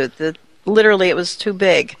spacesuit. Literally, it was too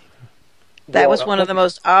big. That was one of the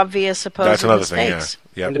most obvious supposed mistakes.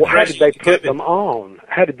 Thing, Well, how did they put them on?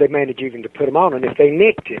 How did they manage even to put them on? And if they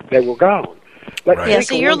nicked it, they were gone. But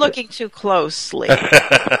see, you're looking too closely.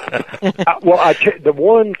 The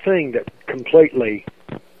one thing that completely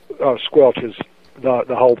squelches the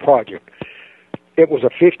whole project, it was a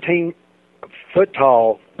 15-foot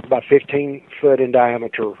tall, about 15 foot in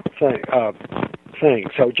diameter thing.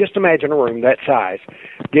 So just imagine a room that size.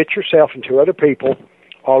 Get yourself and 2 other people,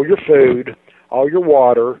 all your food, all your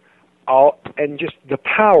water, and just the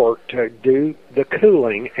power to do the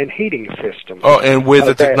cooling and heating system. Oh, and with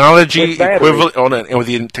the technology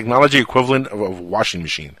equivalent of a washing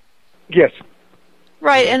machine. Yes.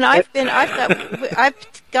 Right, and I've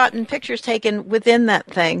gotten pictures taken within that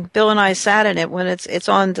thing. Bill and I sat in it when it's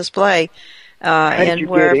on display. How did you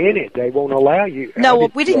get in it? They won't allow you. No,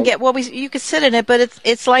 we didn't get. Well, you could sit in it, but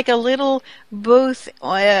it's like a little booth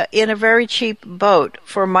in a very cheap boat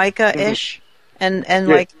for mica-ish, and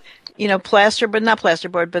like plaster, but not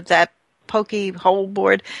plasterboard, but that pokey hole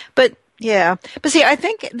board. But yeah, but see, I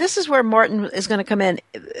think this is where Maarten is going to come in.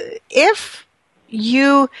 If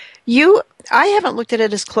I haven't looked at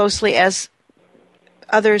it as closely as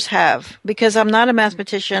others have, because I'm not a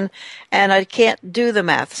mathematician and I can't do the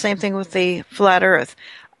math. Same thing with the flat earth.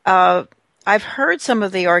 I've heard some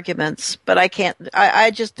of the arguments, but I can't.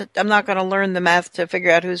 I'm not going to learn the math to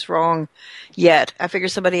figure out who's wrong yet. I figure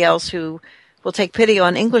somebody else who will take pity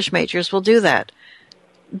on English majors will do that.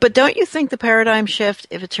 But don't you think the paradigm shift,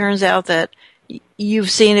 if it turns out that you've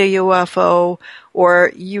seen a UFO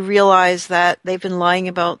or you realize that they've been lying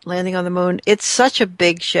about landing on the moon, it's such a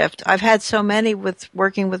big shift. I've had so many with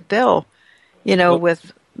working with Bill,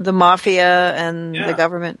 with the mafia and the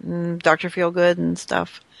government and Dr. Feelgood and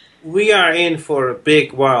stuff. We are in for a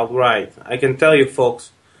big wild ride. I can tell you,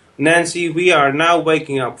 folks. Nancy, we are now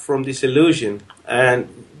waking up from this illusion,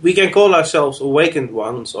 and we can call ourselves awakened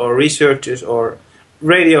ones or researchers or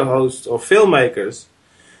radio hosts or filmmakers,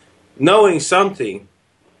 knowing something,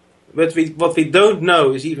 but what we don't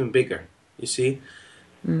know is even bigger, you see.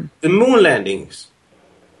 The moon landings.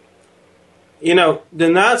 The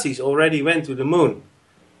Nazis already went to the moon.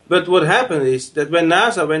 But what happened is that when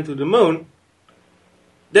NASA went to the moon,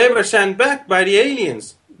 they were sent back by the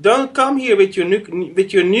aliens. Don't come here with your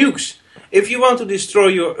nukes. If you want to destroy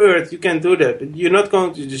your Earth, you can do that. But you're not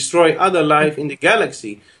going to destroy other life in the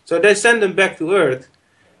galaxy. So they sent them back to Earth.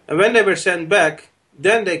 And when they were sent back,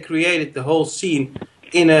 then they created the whole scene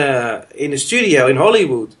in a studio in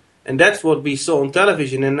Hollywood. And that's what we saw on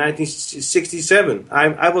television in 1967.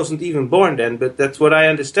 I wasn't even born then, but that's what I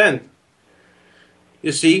understand.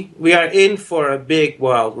 You see, we are in for a big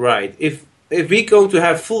wild ride. If we're going to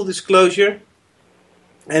have full disclosure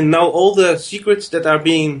and know all the secrets that are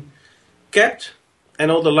being kept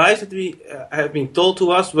and all the lies that we have been told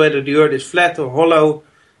to us, whether the Earth is flat or hollow,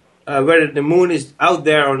 whether the moon is out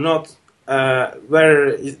there or not,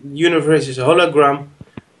 whether the universe is a hologram,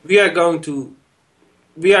 we are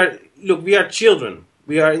children.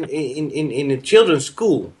 We are in a children's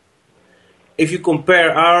school. If you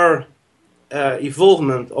compare our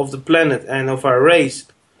evolvement of the planet and of our race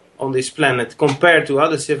on this planet compared to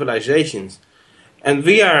other civilizations, and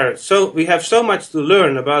we have so much to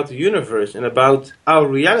learn about the universe and about our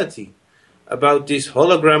reality, about this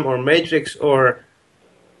hologram or matrix or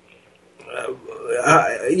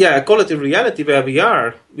call it a reality where we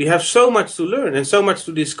are. We have so much to learn and so much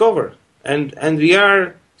to discover, and we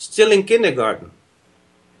are still in kindergarten,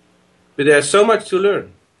 but there's so much to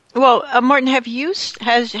learn. Well, Maarten, have your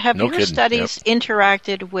studies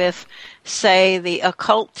interacted with, say, the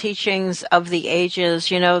occult teachings of the ages?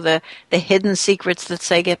 The hidden secrets that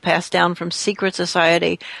say get passed down from secret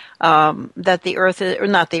society. That the Earth is, or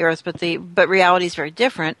not the Earth, but reality is very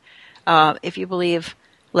different. If you believe,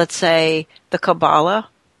 let's say, the Kabbalah,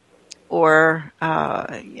 or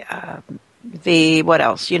what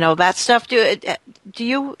else? That stuff. Do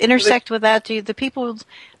you intersect with that? Do the people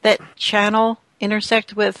that channel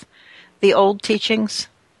intersect with the old teachings?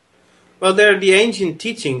 Well, they're the ancient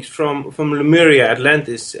teachings from Lemuria,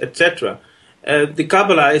 Atlantis, etc. The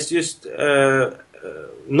Kabbalah is just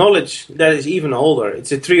knowledge that is even older.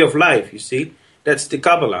 It's a tree of life, you see. That's the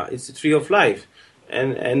Kabbalah. It's the tree of life.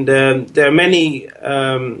 And there are many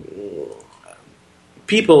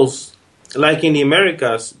peoples, like in the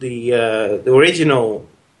Americas, the original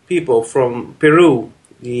people from Peru,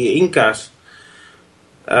 the Incas,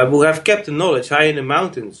 who have kept the knowledge high in the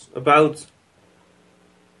mountains about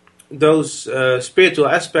those spiritual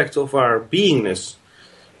aspects of our beingness.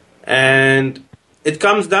 And it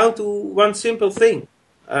comes down to one simple thing.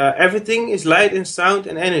 Everything is light and sound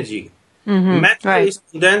and energy. Matter is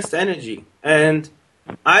condensed energy. And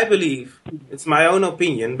I believe, it's my own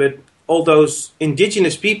opinion, but all those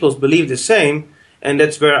indigenous peoples believe the same, and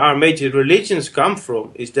that's where our major religions come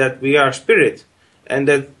from, is that we are spirit, and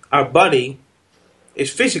that our body is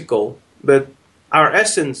physical, but our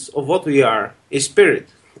essence of what we are is spirit.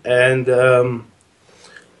 And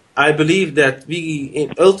I believe that we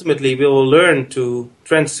ultimately will learn to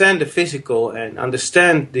transcend the physical and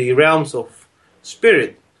understand the realms of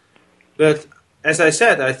spirit. But as I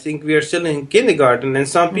said, I think we are still in kindergarten, and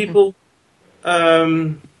some people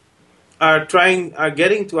are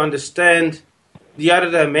getting to understand the other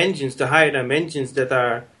dimensions, the higher dimensions that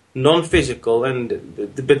are non-physical,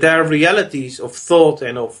 but there are realities of thought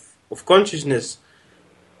and of consciousness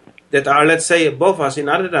that are, let's say, above us in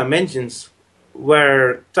other dimensions,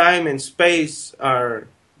 where time and space are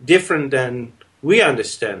different than we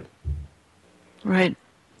understand. Right.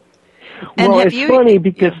 Well, it's funny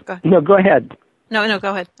because... No, go ahead. No,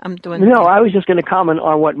 go ahead. I'm doing... No, I was just going to comment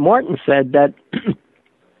on what Maarten said, that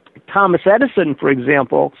Thomas Edison, for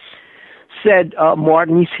example, said,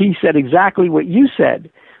 Maarten, he said exactly what you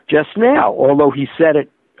said just now, although he said it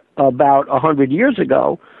about 100 years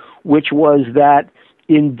ago, which was that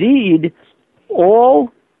indeed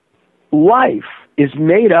all life is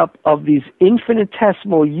made up of these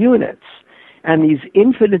infinitesimal units, And these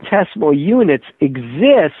infinitesimal units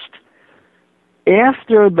exist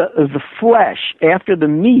after the flesh, after the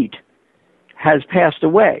meat has passed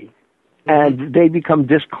away, and they become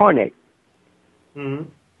discarnate. Mm-hmm.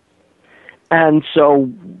 And so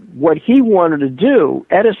what he wanted to do,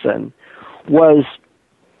 Edison, was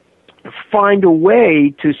find a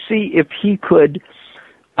way to see if he could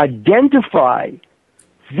identify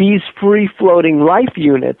these free-floating life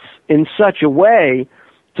units in such a way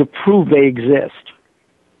to prove they exist.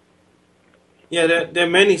 Yeah, there are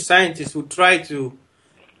many scientists who try to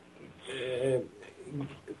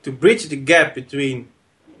bridge the gap between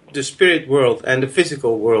the spirit world and the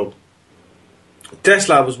physical world.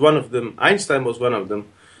 Tesla was one of them. Einstein was one of them.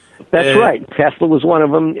 That's right. Tesla was one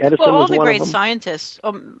of them. Edison was one of them. Well, all the great scientists,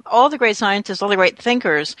 all the great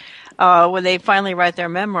thinkers, when they finally write their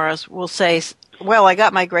memoirs, will say, well, I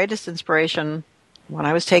got my greatest inspiration when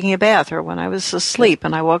I was taking a bath or when I was asleep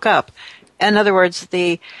and I woke up. In other words,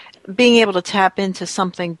 the being able to tap into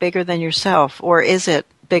something bigger than yourself, or is it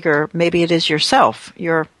bigger? Maybe it is yourself,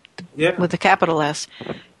 with a capital S.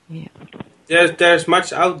 Yeah. There's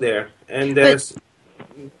much out there, and there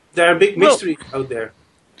are big mysteries out there.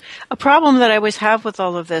 A problem that I always have with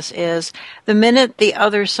all of this is the minute the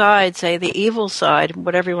other side, say the evil side,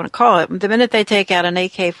 whatever you want to call it, the minute they take out an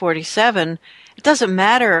AK-47, it doesn't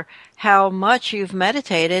matter how much you've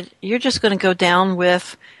meditated, you're just going to go down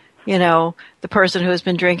with, the person who has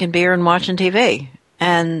been drinking beer and watching TV.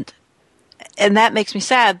 And that makes me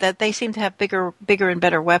sad that they seem to have bigger and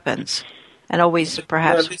better weapons. And always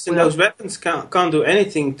perhaps those weapons can't do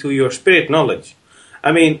anything to your spirit knowledge.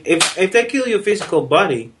 I mean, if they kill your physical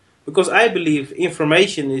body, because I believe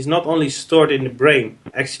information is not only stored in the brain.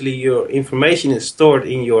 Actually, your information is stored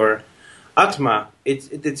in your atma.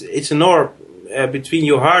 It's an orb between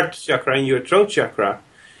your heart chakra and your throat chakra.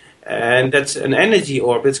 And that's an energy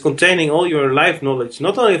orb. It's containing all your life knowledge,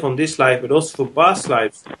 not only from this life, but also from past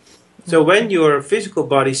lives. So when your physical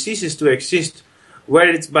body ceases to exist,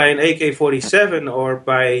 whether it's by an AK-47 or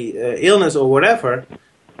by illness or whatever,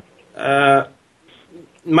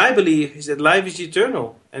 my belief is that life is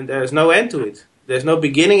eternal and there's no end to it. There's no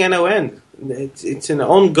beginning and no end. It's an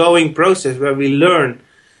ongoing process where we learn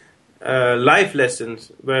life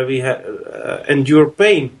lessons, where we endure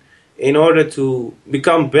pain in order to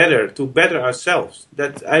become better, to better ourselves.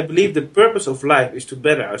 That I believe the purpose of life is to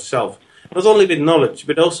better ourselves, not only with knowledge,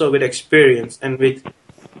 but also with experience and with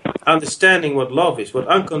understanding what love is, what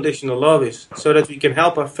unconditional love is, so that we can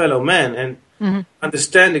help our fellow man and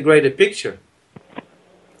understand the greater picture.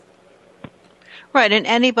 Right, and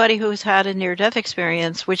anybody who's had a near-death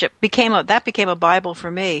experience, which became a Bible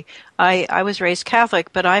for me. I was raised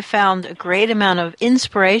Catholic, but I found a great amount of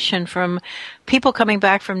inspiration from people coming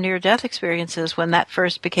back from near-death experiences when that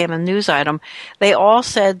first became a news item. They all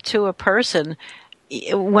said to a person,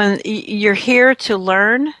 when you're here to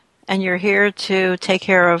learn and you're here to take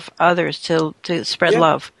care of others, to spread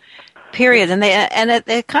love, period. And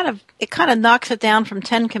it kind of knocks it down from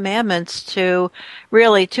 10 commandments to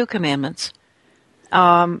really 2 commandments.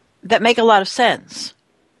 That make a lot of sense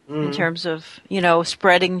in terms of,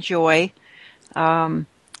 spreading joy.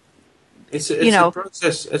 It's a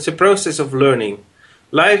process. It's a process of learning.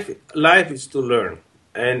 Life is to learn,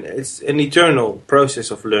 and it's an eternal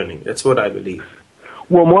process of learning. That's what I believe.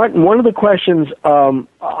 Well, Maarten, one of the questions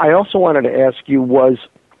I also wanted to ask you was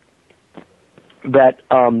that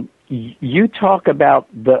you talk about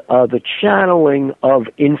the channeling of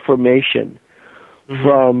information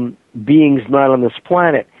from beings not on this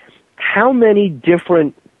planet. How many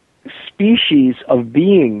different species of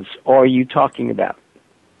beings are you talking about?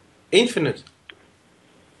 Infinite.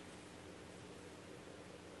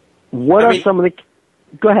 What are some of the...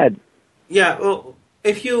 Go ahead. Yeah, well,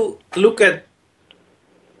 if you look at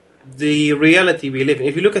the reality we live in,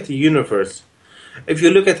 if you look at the universe, if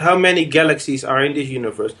you look at how many galaxies are in this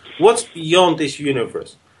universe, what's beyond this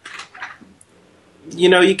universe? You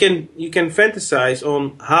can fantasize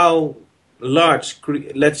on how large,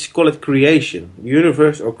 let's call it creation,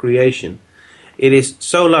 universe or creation. It is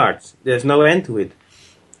so large, there's no end to it.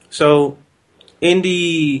 So, in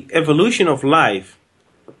the evolution of life,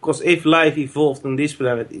 because if life evolved on this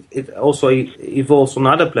planet, it also evolves on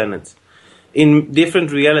other planets, in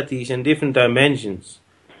different realities and different dimensions.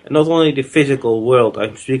 And not only the physical world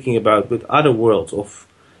I'm speaking about, but other worlds of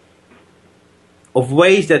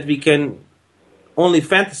ways that we can only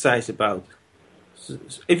fantasize about. So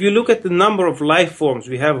if you look at the number of life forms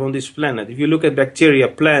we have on this planet, if you look at bacteria,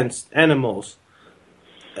 plants, animals,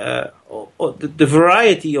 the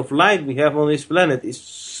variety of life we have on this planet is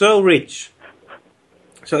so rich.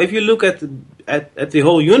 So if you look at the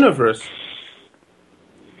whole universe,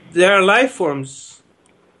 there are life forms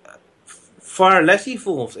far less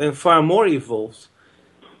evolved and far more evolved.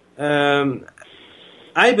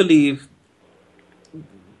 I believe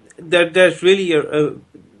that there's really a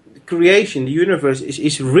creation. The universe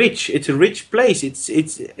is rich. It's a rich place. It's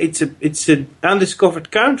an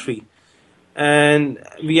undiscovered country, and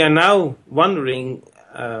we are now wondering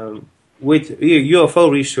with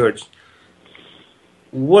UFO research,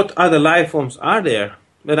 what other life forms are there?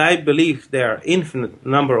 But I believe there are infinite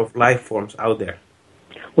number of life forms out there.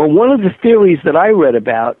 Well, one of the theories that I read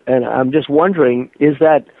about, and I'm just wondering, is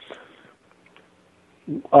that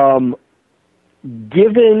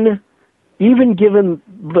given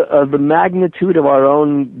the magnitude of our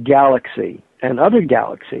own galaxy and other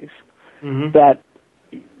galaxies, that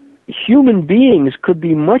human beings could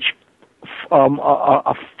be much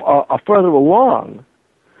further along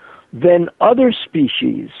than other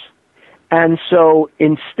species. And so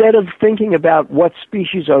instead of thinking about what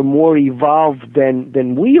species are more evolved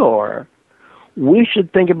than we are, we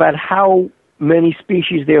should think about how many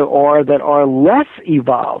species there are that are less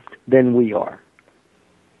evolved than we are.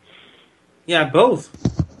 Yeah, both.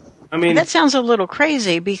 I mean, that sounds a little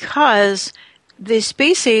crazy, because the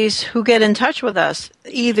species who get in touch with us,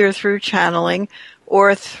 either through channeling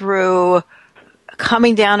or through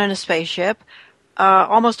coming down in a spaceship,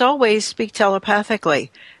 almost always speak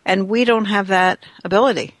telepathically, and we don't have that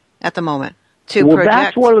ability at the moment to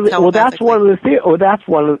project that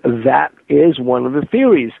is one of the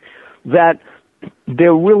theories, that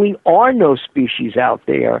there really are no species out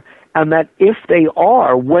there, and that if they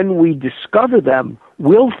are, when we discover them,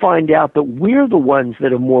 we'll find out that we're the ones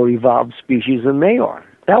that are more evolved species than they are.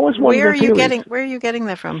 That was one of the theories. Where are you getting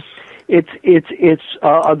that from? It's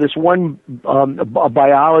this one a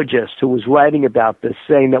biologist who was writing about this,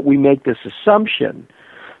 saying that we make this assumption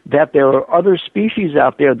that there are other species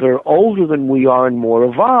out there that are older than we are and more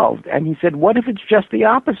evolved. And he said, what if it's just the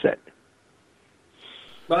opposite?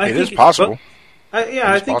 Well, it is possible.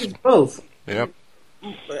 I think it's both. Yep.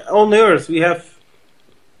 On Earth, we have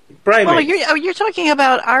primates. Well, you're talking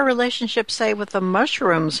about our relationship, say, with the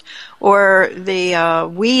mushrooms or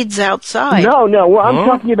the weeds outside. No. Well, I'm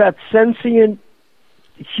talking about sentient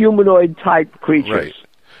humanoid-type creatures. Right.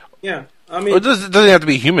 Yeah. I mean, it doesn't have to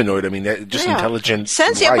be humanoid. I mean, just intelligent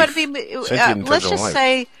sentient. life.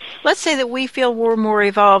 Let's say that we feel we're more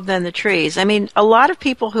evolved than the trees. I mean, a lot of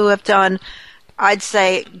people who have done, I'd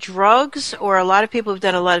say, drugs, or a lot of people who've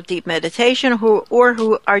done a lot of deep meditation, who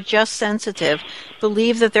are just sensitive,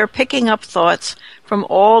 believe that they're picking up thoughts from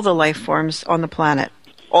all the life forms on the planet,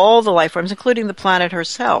 all the life forms, including the planet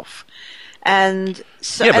herself. And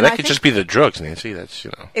so, but that could just be the drugs, Nancy. That's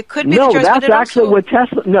it could be the drugs. That's actually what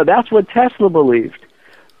Tesla. No, that's what Tesla believed.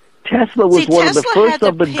 Tesla was one of the first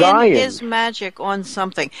of the Gaians. Tesla had to pin his magic on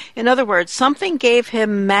something. In other words, something gave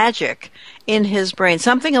him magic in his brain.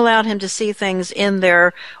 Something allowed him to see things in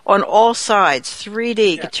there on all sides, 3D.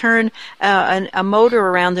 He could turn a motor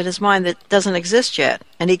around in his mind that doesn't exist yet,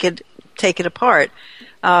 and he could take it apart.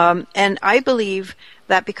 And I believe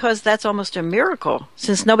that because that's almost a miracle,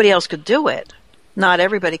 since nobody else could do it, not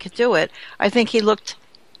everybody could do it, I think he looked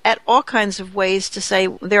at all kinds of ways to say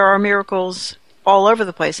there are miracles all over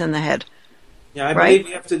the place in the head. Yeah, I believe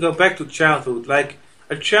you have to go back to childhood. Like,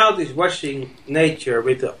 a child is watching nature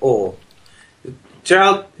with awe. The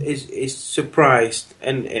child is surprised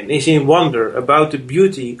and is in wonder about the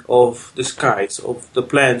beauty of the skies, of the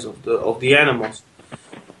plants, of the animals.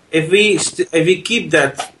 If we keep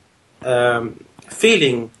that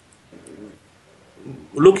feeling,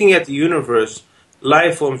 looking at the universe,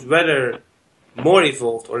 life forms, whether more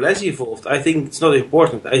evolved or less evolved, I think it's not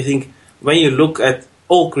important. I think when you look at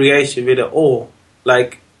all creation with awe,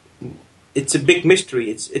 like, it's a big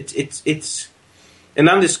mystery. It's an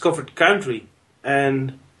undiscovered country,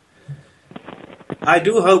 and I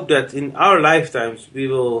do hope that in our lifetimes we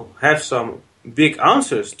will have some big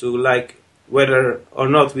answers to, like, whether or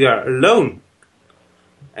not we are alone.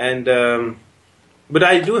 And but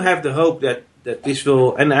I do have the hope that this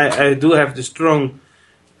will, and I do have the strong,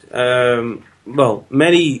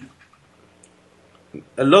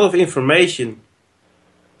 a lot of information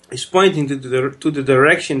is pointing to the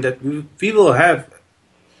direction that we will have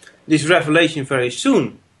this revelation very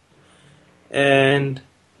soon. And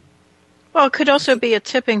well, it could also be a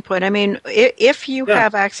tipping point. I mean, if you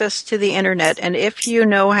have access to the internet, and if you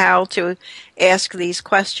know how to ask these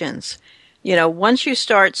questions, once you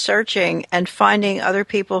start searching and finding other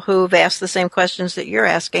people who've asked the same questions that you're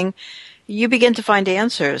asking, you begin to find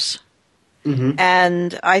answers. Mm-hmm.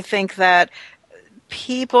 And I think that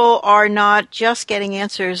people are not just getting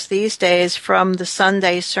answers these days from the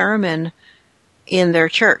Sunday sermon in their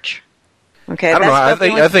church, Okay, I don't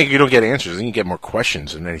know. I think you don't get answers. Then you get more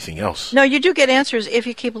questions than anything else. No, you do get answers if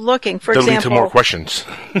you keep looking. For They'll example, lead to more questions.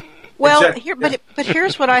 Well, Exactly. but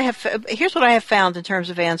here's what I have found in terms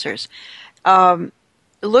of answers.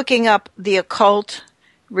 Looking up the occult,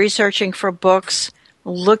 researching for books,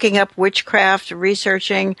 looking up witchcraft,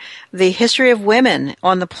 researching the history of women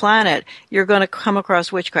on the planet, you're going to come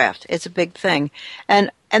across witchcraft. It's a big thing.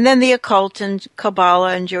 And then the occult and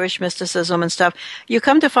Kabbalah and Jewish mysticism and stuff. You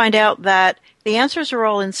come to find out that the answers are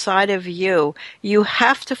all inside of you. You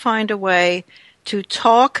have to find a way to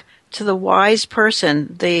talk to the wise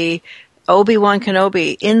person, the Obi-Wan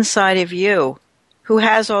Kenobi inside of you, who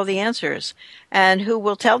has all the answers and who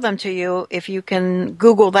will tell them to you if you can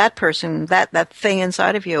Google that person, that thing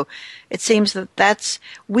inside of you. It seems that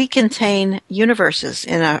we contain universes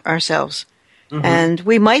in ourselves. Mm-hmm. And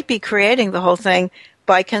we might be creating the whole thing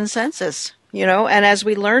by consensus, and as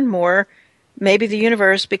we learn more, maybe the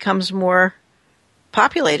universe becomes more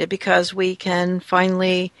populated because we can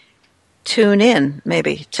finally tune in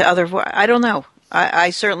maybe to other I don't know. I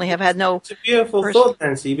certainly have had no... It's a beautiful thought,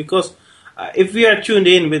 Nancy, because if we are tuned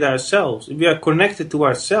in with ourselves, if we are connected to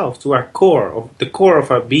ourselves, to our core, the core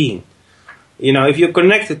of our being, if you're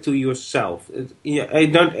connected to yourself, do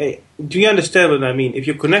you understand what I mean? If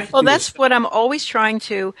you're connected well, to that's yourself, what I'm always trying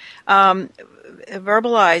to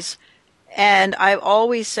verbalize, and I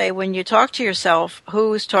always say when you talk to yourself,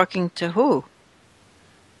 who's talking to who?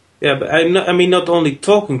 Yeah, but I mean not only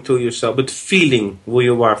talking to yourself, but feeling who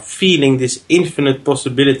you are, feeling these infinite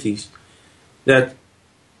possibilities. That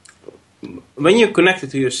when you're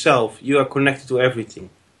connected to yourself, you are connected to everything,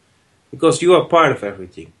 because you are part of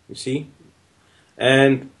everything. You see,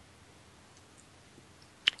 and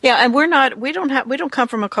yeah, and we don't come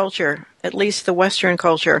from a culture, at least the Western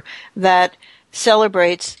culture, that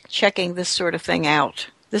celebrates checking this sort of thing out.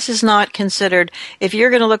 This is not considered, if you're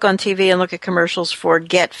going to look on TV and look at commercials for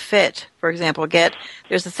Get Fit, for example,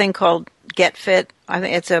 there's a thing called Get Fit. I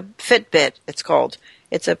think it's a Fitbit, it's called.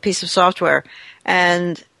 It's a piece of software.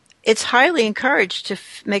 And it's highly encouraged to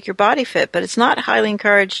make your body fit, but it's not highly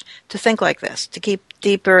encouraged to think like this, to keep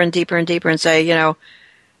deeper and deeper and deeper and say,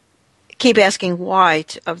 keep asking why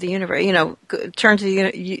of the universe. Turn to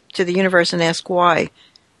the universe and ask why.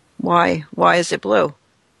 Why is it blue?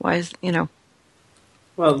 Why is,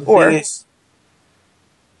 Well, the thing is,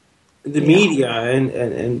 the media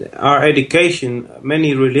and our education,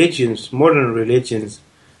 many religions, modern religions,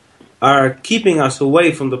 are keeping us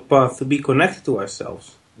away from the path to be connected to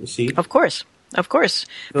ourselves, you see? Of course.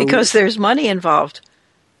 Because there's money involved.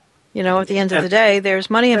 At the end of the day,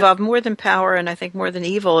 there's money involved more than power, and I think more than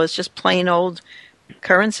evil. It's just plain old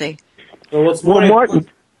currency. Well, what's more important?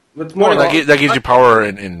 That gives you power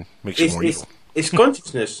and makes you more evil. It's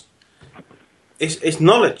consciousness. It's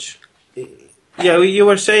knowledge. Yeah, you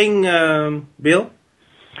were saying, Bill?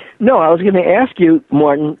 No, I was going to ask you,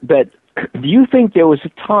 Maarten, but do you think there was a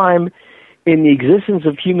time in the existence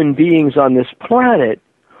of human beings on this planet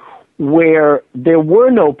where there were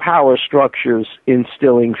no power structures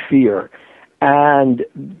instilling fear, and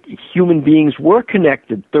human beings were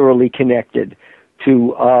thoroughly connected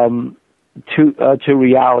to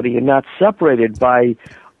reality, and not separated by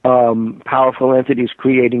powerful entities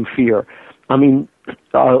creating fear? I mean,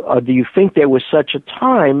 do you think there was such a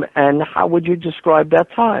time, and how would you describe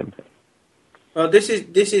that time? Well, this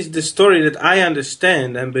is the story that I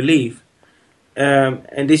understand and believe,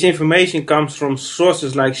 and this information comes from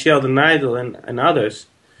sources like Sheldon Idle and others.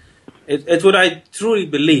 It's what I truly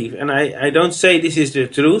believe, and I don't say this is the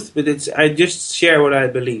truth, but I just share what I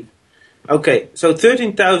believe. Okay, so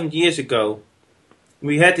 13,000 years ago,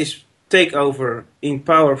 we had this takeover in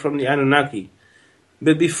power from the Anunnaki.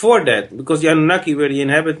 But before that, because the Anunnaki were the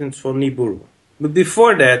inhabitants from Nibiru, but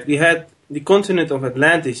before that we had the continent of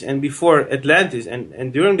Atlantis, and before Atlantis,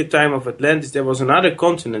 and during the time of Atlantis, there was another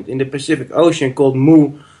continent in the Pacific Ocean called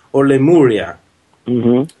Mu or Lemuria.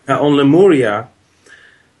 Mm-hmm. Now, on Lemuria,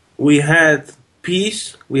 we had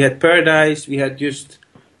peace, we had paradise, we had just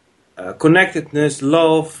connectedness,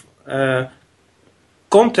 love,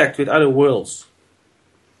 contact with other worlds.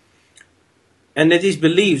 And it is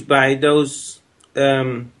believed by those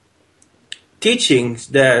teachings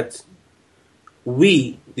that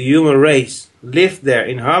we, the human race, lived there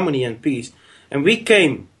in harmony and peace. And we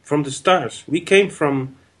came from the stars. We came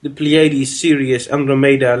from the Pleiades, Sirius,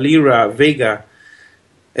 Andromeda, Lyra, Vega,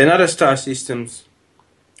 and other star systems.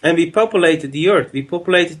 And we populated the Earth. We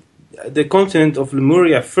populated the continent of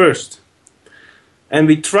Lemuria first. And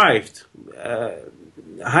we thrived.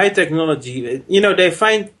 High technology. They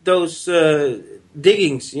find those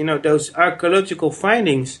diggings, those archaeological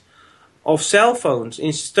findings of cell phones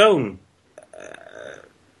in stone.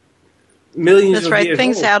 millions That's of right. years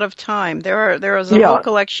Things old. out of time. There is a whole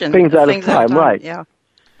collection. Things out of time, right? Yeah.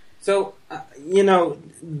 So,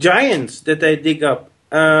 giants that they dig up,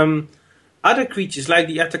 other creatures like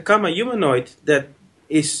the Atacama humanoid that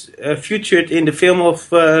is featured in the film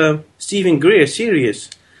of Stephen Greer, Sirius.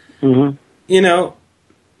 Mm-hmm.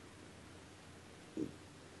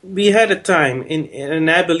 We had a time, and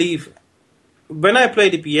I believe, when I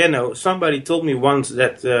played the piano, somebody told me once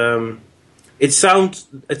that it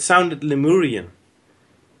sounded Lemurian.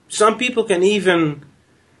 Some people can even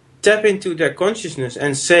tap into their consciousness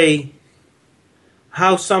and say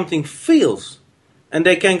how something feels. And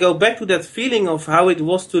they can go back to that feeling of how it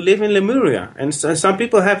was to live in Lemuria. And some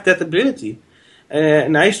people have that ability.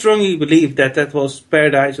 And I strongly believe that was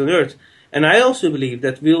paradise on earth. And I also believe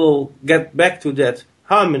that we will get back to that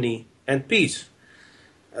harmony and peace.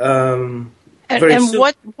 And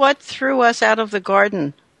what threw us out of the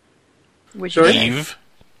garden? Eve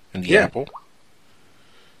and the apple.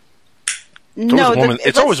 No,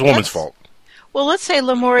 it's always a woman's fault. Well, let's say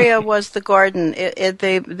Lemuria was the garden,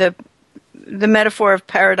 the metaphor of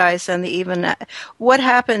paradise and the even. What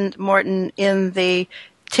happened, Maarten, in the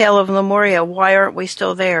tale of Lemuria? Why aren't we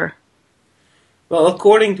still there? Well,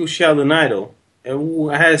 according to Sheldon Idle, who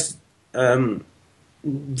has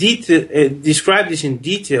described this in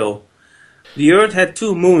detail, the Earth had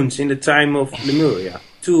 2 moons in the time of Lemuria,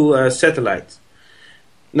 2 satellites.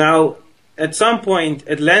 Now, at some point,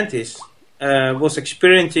 Atlantis was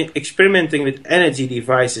experimenting with energy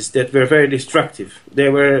devices that were very destructive. They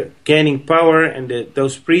were gaining power, and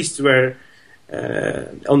those priests were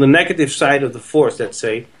on the negative side of the force, let's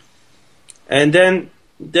say. And then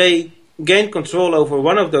they gained control over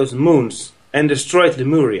one of those moons and destroyed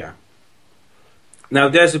Lemuria. Now,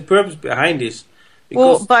 there's a purpose behind this.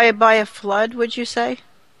 Well, by a flood, would you say?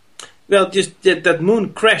 Well, just that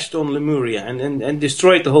moon crashed on Lemuria and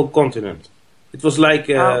destroyed the whole continent. It was like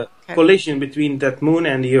a collision between that moon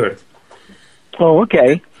and the Earth. Oh,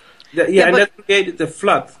 okay. And that created a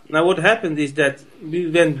flood. Now, what happened is that we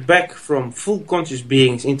went back from full conscious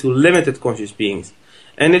beings into limited conscious beings.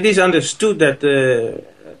 And it is understood that the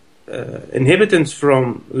inhabitants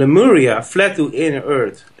from Lemuria fled to inner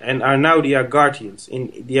Earth and are now the guardians.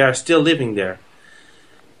 They are still living there.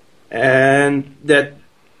 And that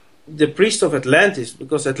the priest of Atlantis,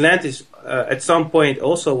 because Atlantis at some point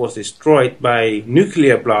also was destroyed by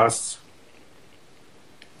nuclear blasts,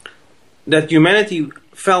 that humanity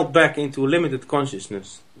fell back into limited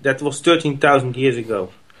consciousness. That was 13,000 years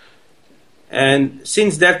ago. And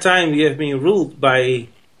since that time we have been ruled by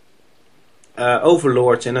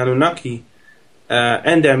overlords and Anunnaki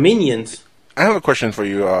and their minions. I have a question for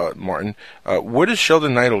you, Maarten. Where does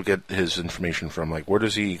Sheldon Idle get his information from? Like, where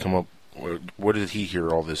does he come up? Where did he hear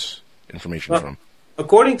all this information from?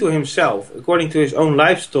 According to himself, according to his own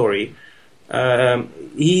life story,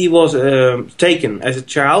 he was taken as a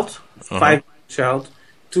child, 5-year-old child,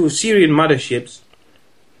 to Syrian motherships,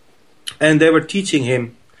 and they were teaching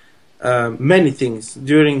him many things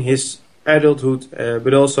during his adulthood,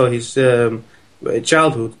 but also his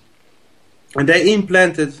childhood. And they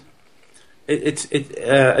implanted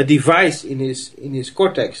a device in his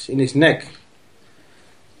cortex, in his neck,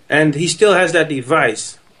 and he still has that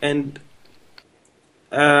device. And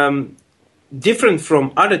different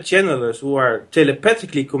from other channelers who are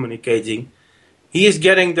telepathically communicating, he is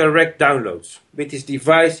getting direct downloads with his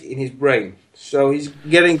device in his brain. So he's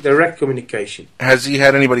getting direct communication. Has he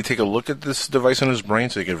had anybody take a look at this device in his brain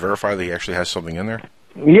so he can verify that he actually has something in there?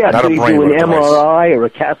 Yeah, Not do a brain, you do but an a device. MRI or a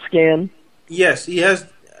CAT scan? Yes, he has.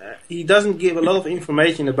 He doesn't give a lot of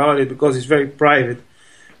information about it because it's very private.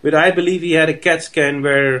 But I believe he had a CAT scan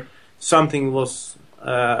where something was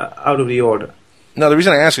out of the order. No, the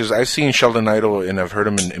reason I ask is I've seen Sheldon Idle and I've heard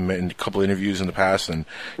him in a couple of interviews in the past, and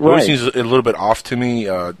he always seems a little bit off to me.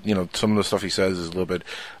 Some of the stuff he says is a little bit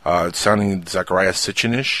sounding Zachariah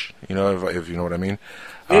Sitchin-ish, if you know what I mean.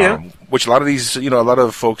 Yeah. Which a lot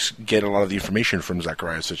of folks get a lot of the information from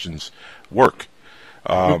Zachariah Sitchin's work,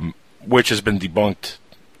 which has been debunked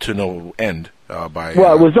to no end by.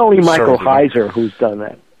 Well, it was only Michael Heiser who's done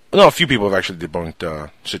that. No, a few people have actually debunked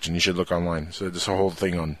Sitchin. You should look online. So there's a whole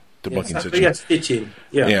thing on debunking Sitchin. Yes, Sitchin.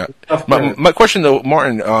 Yeah. My question, though,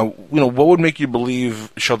 Maarten, what would make you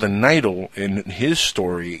believe Sheldon Idle in his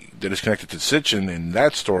story that is connected to Sitchin and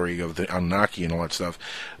that story of the Anunnaki and all that stuff,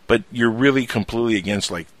 but you're really completely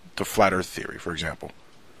against, like, the flat Earth theory, for example?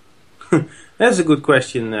 That's a good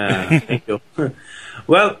question, Angel.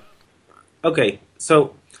 Well, okay,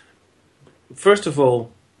 so first of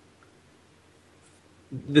all,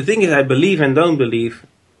 the thing is I believe and don't believe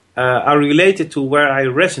are related to where I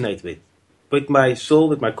resonate with my soul,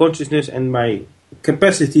 with my consciousness, and my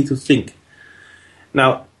capacity to think.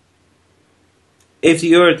 Now, if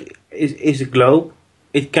the Earth is a globe,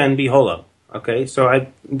 it can be hollow. Okay, so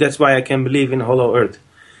that's why I can believe in a hollow Earth.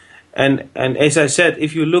 And as I said,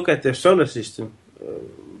 if you look at the solar system,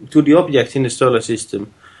 to the objects in the solar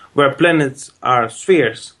system, where planets are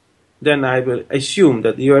spheres, then I will assume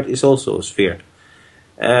that the Earth is also a sphere.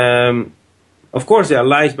 Of course, there are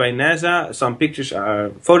lies by NASA. Some pictures are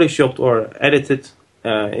photoshopped or edited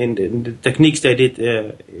in the techniques they did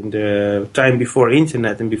in the time before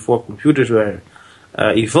internet and before computers were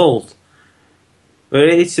evolved. But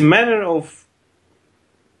it's a matter of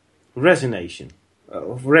resonating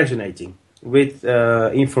with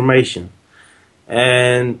information.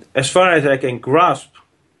 And as far as I can grasp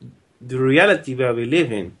the reality where we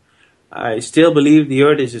live in, I still believe the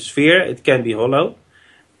Earth is a sphere. It can be hollow.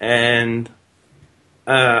 And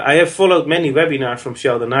I have followed many webinars from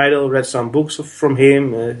Sheldon Idle, read some books from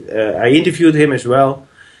him. I interviewed him as well.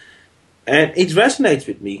 And it resonates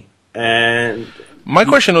with me. And my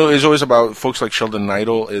question is always about folks like Sheldon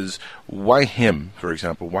Idle is why him, for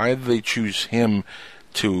example? Why did they choose him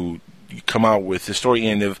to come out with the story?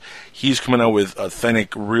 And if he's coming out with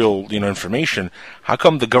authentic, real, information, how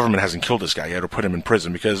come the government hasn't killed this guy yet or put him in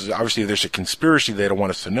prison? Because obviously there's a conspiracy they don't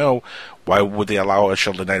want us to know. Why would they allow a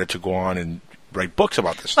Sheldon Idle to go on and write books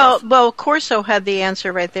about this stuff? Well, Corso had the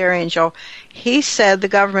answer right there, Angel. He said the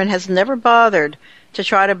government has never bothered to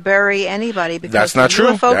try to bury anybody because that's not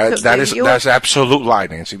true. That's absolute lie,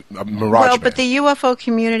 Nancy. Mirage. Well, but the UFO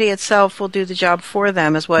community itself will do the job for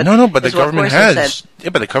them, is what. No, but the government has. Said.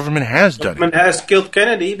 Yeah, but the government has done it. The government has killed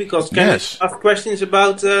Kennedy because Kennedy asked questions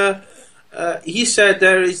about. He said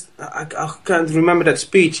there is. I can't remember that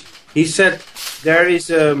speech. He said there is.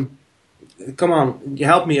 Come on,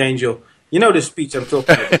 help me, Angel. You know the speech I'm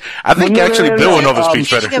talking about. I think Bill will know the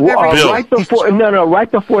speech better. Bill. Right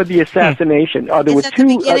before the assassination. There were at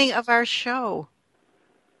the beginning of our show.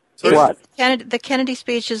 Sorry? What? The Kennedy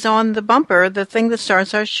speech is on the bumper, the thing that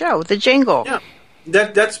starts our show, the jingle. Yeah,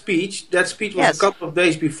 that speech was a couple of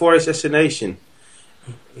days before assassination.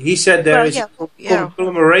 He said there is a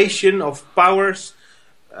conglomeration of powers.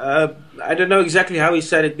 I don't know exactly how he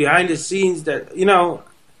said it behind the scenes that,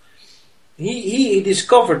 He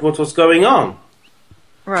discovered what was going on.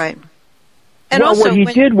 Right. And also what he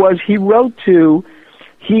did was he wrote to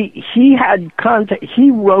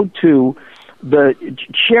the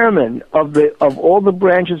chairman of all the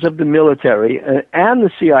branches of the military and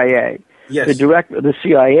the CIA, the director of the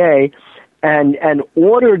CIA, and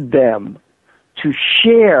ordered them to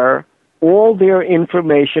share all their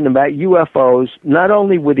information about UFOs not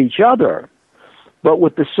only with each other but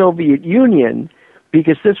with the Soviet Union,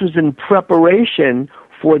 because this was in preparation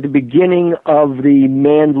for the beginning of the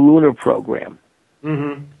manned lunar program.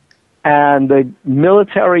 Mm-hmm. And the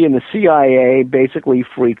military and the CIA basically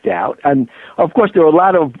freaked out. And, of course, there were a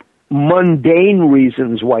lot of mundane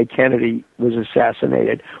reasons why Kennedy was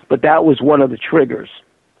assassinated, but that was one of the triggers.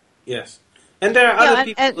 Yes. And there are other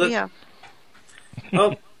people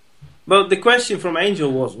Well, the question from Angel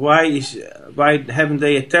was, why haven't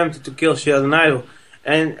they attempted to kill Sheldon Idle?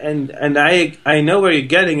 And I know where you're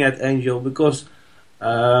getting at, Angel, because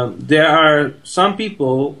there are some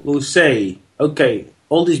people who say, okay,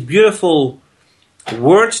 all these beautiful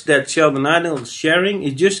words that Sheldon Idle is sharing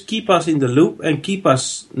is just keep us in the loop and keep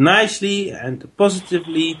us nicely and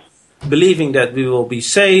positively believing that we will be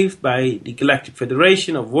saved by the Galactic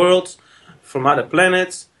Federation of Worlds from other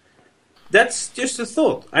planets. That's just a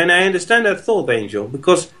thought. And I understand that thought, Angel,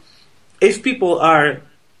 because if people are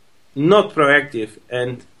not proactive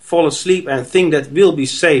and fall asleep and think that we'll be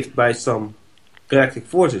saved by some galactic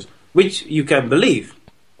forces, which you can believe,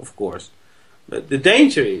 of course. But the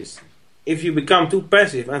danger is, if you become too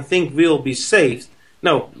passive and think we'll be saved.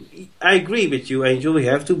 No, I agree with you, Angel. We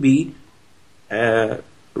have to be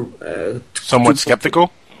somewhat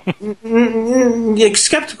skeptical.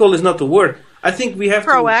 Skeptical is not the word. I think we have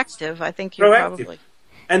proactive. I think you're probably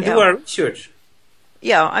and do our research.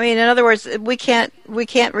 Yeah, I mean, in other words, we can't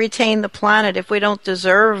retain the planet if we don't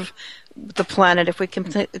deserve the planet. If we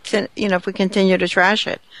if we continue to trash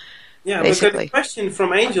it. Yeah, but the question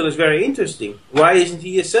from Angel is very interesting. Why isn't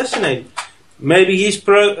he assassinated? Maybe he's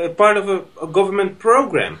part of a government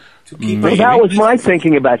program to keep. Well, that was my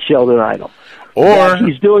thinking about Sheldon Idle. Or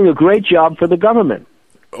he's doing a great job for the government.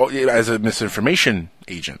 As a misinformation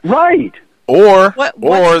agent, right? What's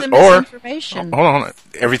the misinformation? Hold on.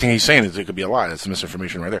 Everything he's saying is it could be a lie. That's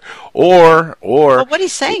misinformation right there. Or what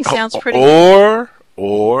he's saying sounds pretty.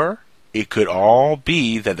 Or it could all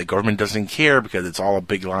be that the government doesn't care because it's all a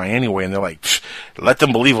big lie anyway, and they're like, let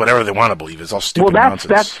them believe whatever they want to believe. It's all stupid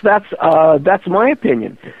nonsense. That's my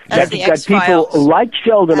opinion. That people like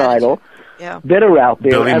Sheldon Idle, that are out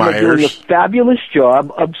there, Billy and they're doing a Myers. fabulous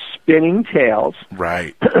job of spinning tales.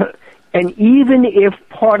 Right. And even if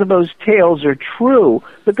part of those tales are true,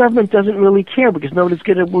 the government doesn't really care because nobody's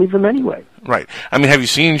going to believe them anyway. Right. I mean, have you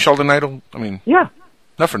seen Sheldon Idle? I mean, yeah.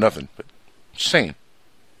 Not for nothing, but just saying.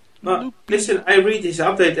 Well, listen, I read his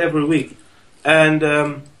update every week,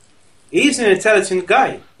 and he's an intelligent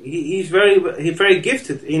guy. He's very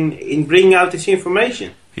gifted in bringing out this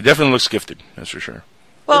information. He definitely looks gifted, that's for sure.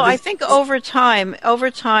 Well, I think over time,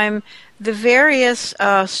 the various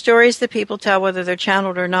stories that people tell, whether they're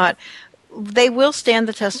channeled or not, they will stand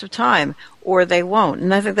the test of time, or they won't.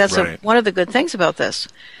 And I think that's one of the good things about this.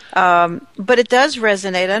 But it does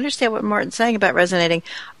resonate. I understand what Maarten's saying about resonating.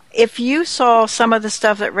 If you saw some of the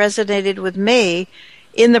stuff that resonated with me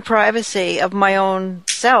in the privacy of my own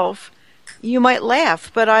self, you might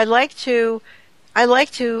laugh. But I like to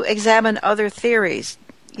examine other theories,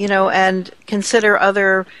 and consider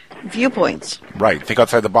other viewpoints. Right. Think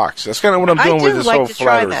outside the box. That's kind of what I'm doing with this whole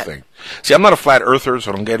flat Earth thing. See, I'm not a flat earther,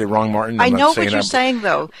 so don't get it wrong, Maarten. I know what you're saying,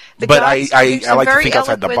 though. But I like to think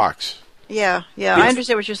outside the box. Yeah, I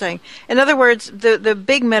understand what you're saying. In other words, the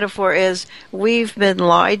big metaphor is we've been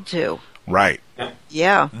lied to. Right.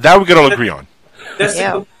 Yeah. That we can all agree on. That's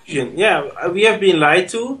the conclusion. Yeah, we have been lied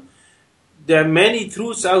to. There are many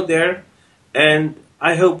truths out there, and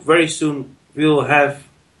I hope very soon we'll have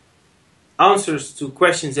answers to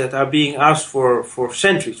questions that are being asked for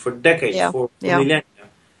centuries, for decades, for millennia.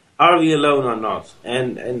 Are we alone or not?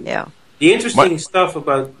 And the interesting stuff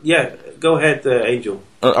about... Yeah, go ahead, Angel.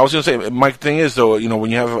 I was going to say, my thing is, though,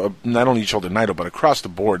 when you have not only Sheldon Idle, but across the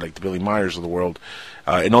board, like the Billy Myers of the world,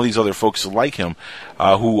 and all these other folks like him,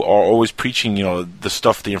 who are always preaching, the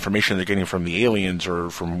stuff, the information they're getting from the aliens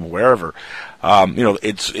or from wherever.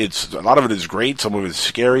 It's a lot of it is great, some of it is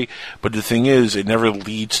scary, but the thing is, it never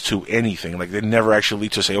leads to anything. Like, they never actually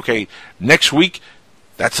lead to say, okay, next week,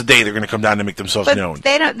 that's the day they're going to come down and make themselves known.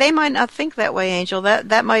 They might not think that way, Angel.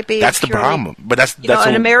 That might be. That's the problem. But that's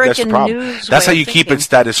an American that's news. That's how you keep it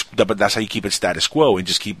status. But that's how you keep it status quo and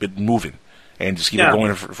just keep it moving and just keep it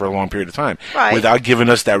going for a long period of time, without giving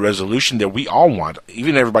us that resolution that we all want,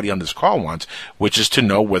 even everybody on this call wants, which is to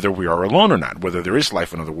know whether we are alone or not, whether there is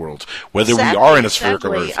life in other worlds, whether we are in a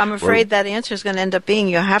spherical Earth. I'm afraid that answer is going to end up being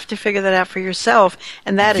you have to figure that out for yourself,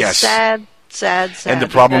 and that is sad. And the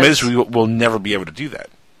problem is we will never be able to do that.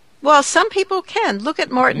 Well, some people can. Look at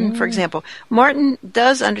Maarten, for example. Maarten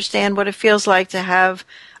does understand what it feels like to have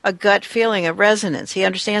a gut feeling, a resonance. He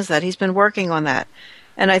understands that. He's been working on that.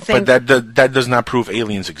 And I think... But that does not prove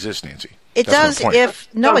aliens exist, Nancy. It does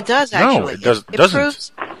if... No, it does, actually. No, it doesn't.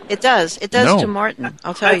 It does. It does to Maarten,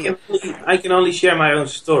 I'll tell you. I can only share my own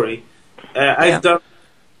story. I've done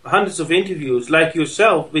hundreds of interviews, like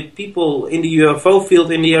yourself, with people in the UFO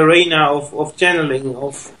field, in the arena of channeling,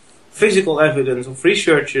 of physical evidence, of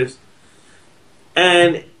researchers.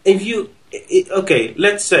 And if you... Okay,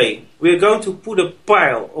 let's say we're going to put a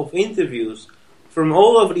pile of interviews from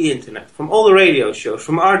all over the internet, from all the radio shows,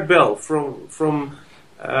 from Art Bell, from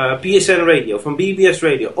PSN Radio, from BBS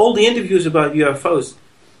Radio, all the interviews about UFOs.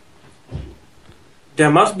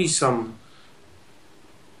 There must be some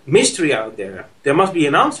mystery out there. There must be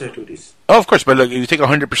an answer to this. Oh, of course, but look, if you take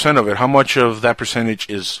 100% of it, how much of that percentage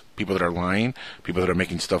is people that are lying, people that are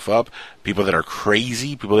making stuff up, people that are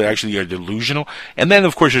crazy, people that actually are delusional? And then,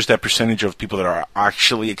 of course, there's that percentage of people that are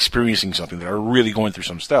actually experiencing something, that are really going through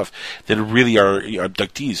some stuff, that really are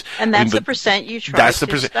abductees. And that's the percent you try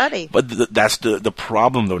to study. But that's the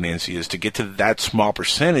problem, though, Nancy, is to get to that small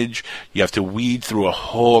percentage, you have to weed through a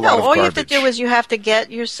whole lot of garbage. All you have to do is you have to get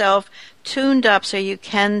yourself tuned up so you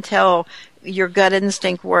can tell your gut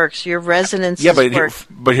instinct works, your resonance works.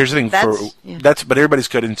 But here's the thing. But everybody's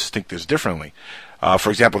gut instinct is differently. For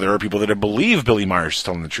example, there are people that believe Billy Myers is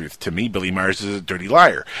telling the truth. To me, Billy Myers is a dirty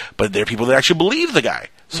liar. But there are people that actually believe the guy.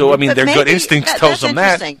 So, I mean, their gut instinct tells them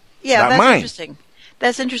that. Yeah, that's mine. Interesting.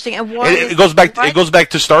 That's interesting. And why it goes back. It goes back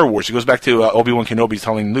to Star Wars. It goes back to Obi-Wan Kenobi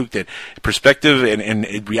telling Luke that perspective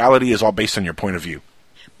and reality is all based on your point of view.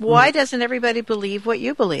 Why doesn't everybody believe what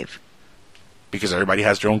you believe? Because everybody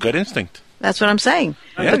has their own gut instinct. That's what I'm saying.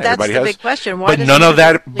 Yeah, but that's the big question. Why but none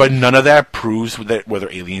of that proves that whether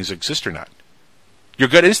aliens exist or not. Your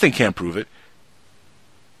gut instinct can't prove it.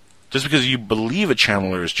 Just because you believe a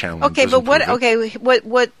channeler is channeling. Okay, but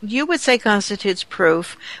what you would say constitutes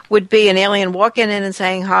proof would be an alien walking in and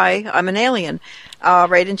saying, "Hi, I'm an alien,"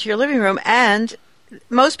 right into your living room, and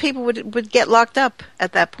most people would get locked up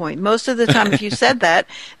at that point. Most of the time, if you said that,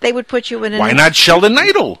 they would put you in. Why not Sheldon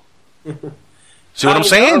Idle? See what I'm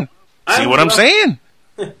saying?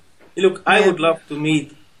 Look, I would love to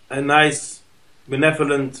meet a nice,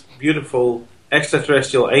 benevolent, beautiful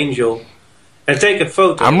extraterrestrial angel And take a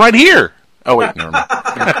photo. I'm right here. Oh, wait, never mind.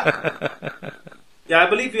 Yeah, I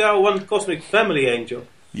believe we are one cosmic family, Angel.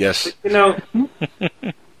 Yes. But,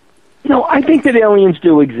 No, I think that aliens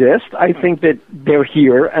do exist. I think that they're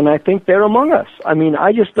here, and I think they're among us. I mean,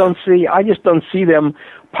 I just don't see them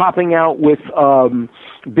popping out with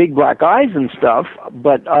big black eyes and stuff.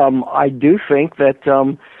 But I do think that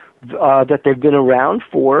that they've been around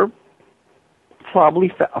for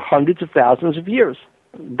probably hundreds of thousands of years.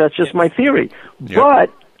 That's just my theory. Yep.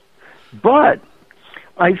 But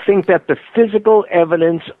I think that the physical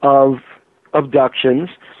evidence of abductions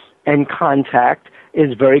and contact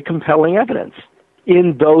is very compelling evidence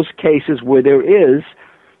in those cases where there is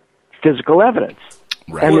physical evidence.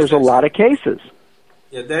 Right. And there's a lot of cases.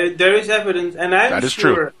 Yeah, there is evidence, and I'm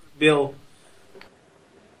sure, true. Bill,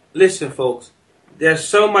 listen, folks, there's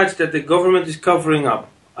so much that the government is covering up.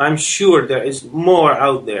 I'm sure there is more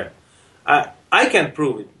out there. I can't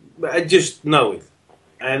prove it, but I just know it.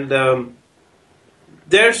 And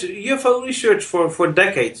there's UFO research for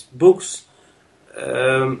decades, books,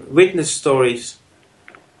 witness stories.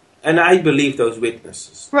 And I believe those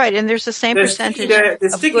witnesses. Right, and there's the same percentage they're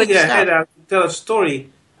of sticking good their stuff. head out to tell a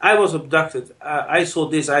story. I was abducted. I saw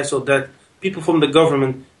this, I saw that. People from the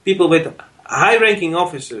government, people with high-ranking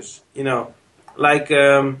officers, like,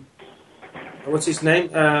 what's his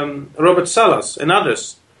name? Robert Salas and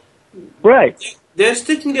others. Right. They're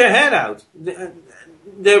sticking their head out.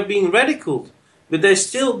 They're being ridiculed. But they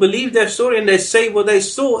still believe their story, and they say what they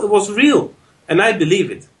saw was real. And I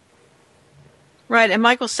believe it. Right, and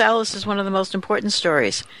Michael Salas is one of the most important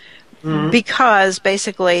stories because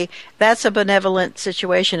basically that's a benevolent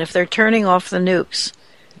situation. If they're turning off the nukes,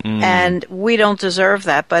 and we don't deserve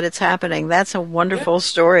that, but it's happening, that's a wonderful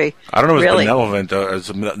story. I don't know if really. It's benevolent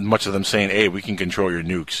as much of them saying, hey, we can control your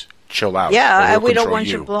nukes. Chill out. Yeah, we don't want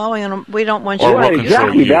you blowing them. We don't want you. Right,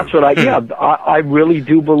 exactly. That's what I really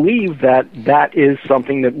do believe that is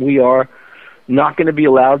something that we are not going to be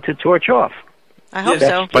allowed to torch off. I hope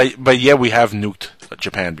so. But yeah, we have nuked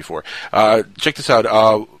Japan before. Check this out.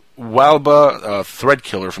 Walba, Thread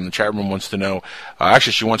Killer from the chat room wants to know.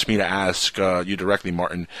 Actually, she wants me to ask you directly,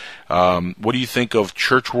 Maarten. What do you think of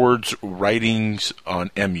Churchward's writings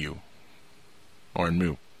on MU or on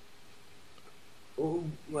Mu?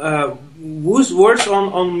 Whose words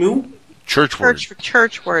on Mu? Churchward.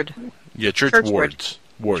 Churchward. Yeah, Churchward's.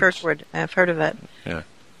 Churchward. I've heard of that. Yeah.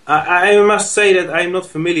 I must say that I'm not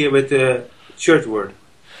familiar with the Churchward.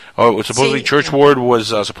 Oh, supposedly Churchward was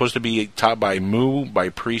supposed to be taught by Mu, by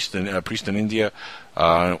a priest in India,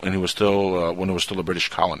 and he was still when it was still a British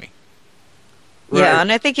colony. Right. Yeah,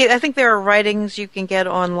 and I think there are writings you can get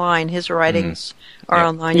online. His writings are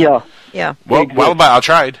online. Yeah. Well, I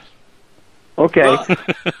tried. Okay. Well,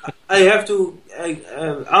 I have to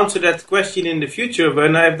answer that question in the future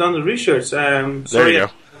when I've done the research. There you go.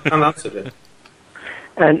 I can't answer that.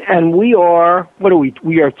 And we are,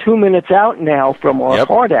 we are 2 minutes out now from our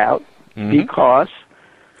hard out because...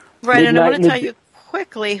 Right, and I want to tell you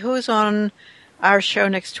quickly who's on our show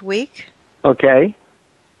next week. Okay.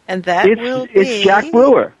 And that will be... It's Jack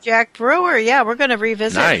Brewer. Jack Brewer, yeah, we're going to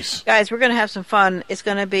revisit. Nice. Guys, we're going to have some fun. It's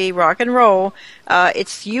going to be rock and roll.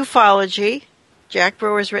 It's ufology. Jack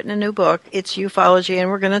Brewer's written a new book. It's ufology, and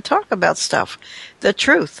we're going to talk about stuff. The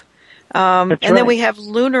truth. And then we have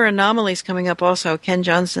lunar anomalies coming up also. Ken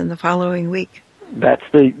Johnson the following week. That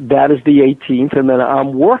is the 18th, and then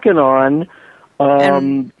I'm working on.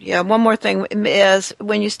 And one more thing is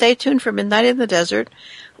when you stay tuned for Midnight in the Desert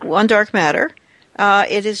on Dark Matter,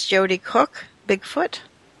 it is Jody Cook, Bigfoot.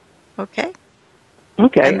 Okay.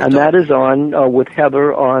 Okay, and that is on with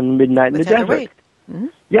Heather on Midnight in the Desert. Mm-hmm.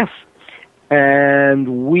 Yes,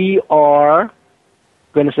 and we are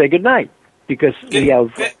going to say goodnight because we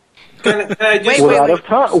have. We're out of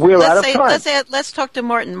time. Let's talk to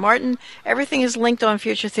Maarten. Maarten, everything is linked on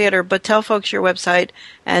Future Theater, but tell folks your website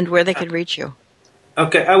and where they can reach you.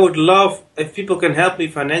 Okay, I would love if people can help me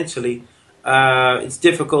financially. It's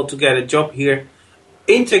difficult to get a job here.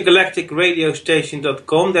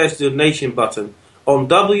 Intergalacticradiostation.com, there's the donation button. On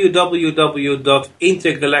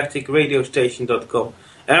www.intergalacticradiostation.com.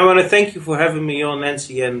 And I want to thank you for having me on,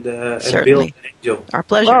 Nancy and Bill and Angel. Our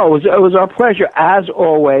pleasure. Oh, it was our pleasure, as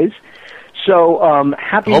always. So,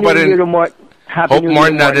 happy New Year to Maarten. Hope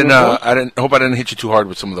Maarten, I didn't hit you too hard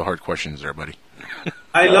with some of the hard questions there, buddy.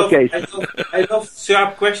 I love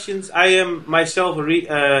sharp questions. I am myself an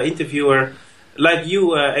interviewer. Like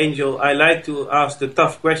you, Angel, I like to ask the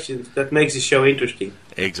tough questions. That makes the show interesting.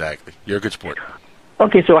 Exactly. You're a good sport.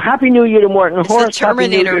 Okay, so Happy New Year to Maarten Horst. Happy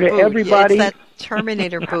New Year to everybody. It's that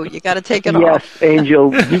Terminator boot. You got to take it off. Yes, Angel,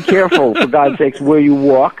 be careful, for God's sakes, where you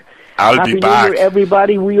walk. I'll Happy be back. New Year,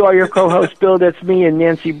 everybody. We are your co-host, Bill. That's me and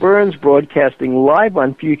Nancy Burns, broadcasting live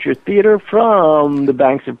on Future Theater from the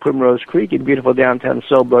banks of Primrose Creek in beautiful downtown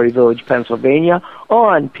Salisbury Village, Pennsylvania,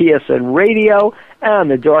 on PSN Radio and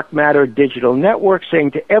the Dark Matter Digital Network,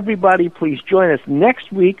 saying to everybody, please join us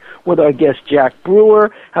next week with our guest, Jack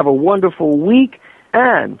Brewer. Have a wonderful week,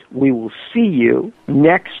 and we will see you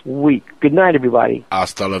next week. Good night, everybody.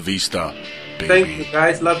 Hasta la vista, baby. Thank you,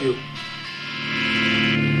 guys. Love you.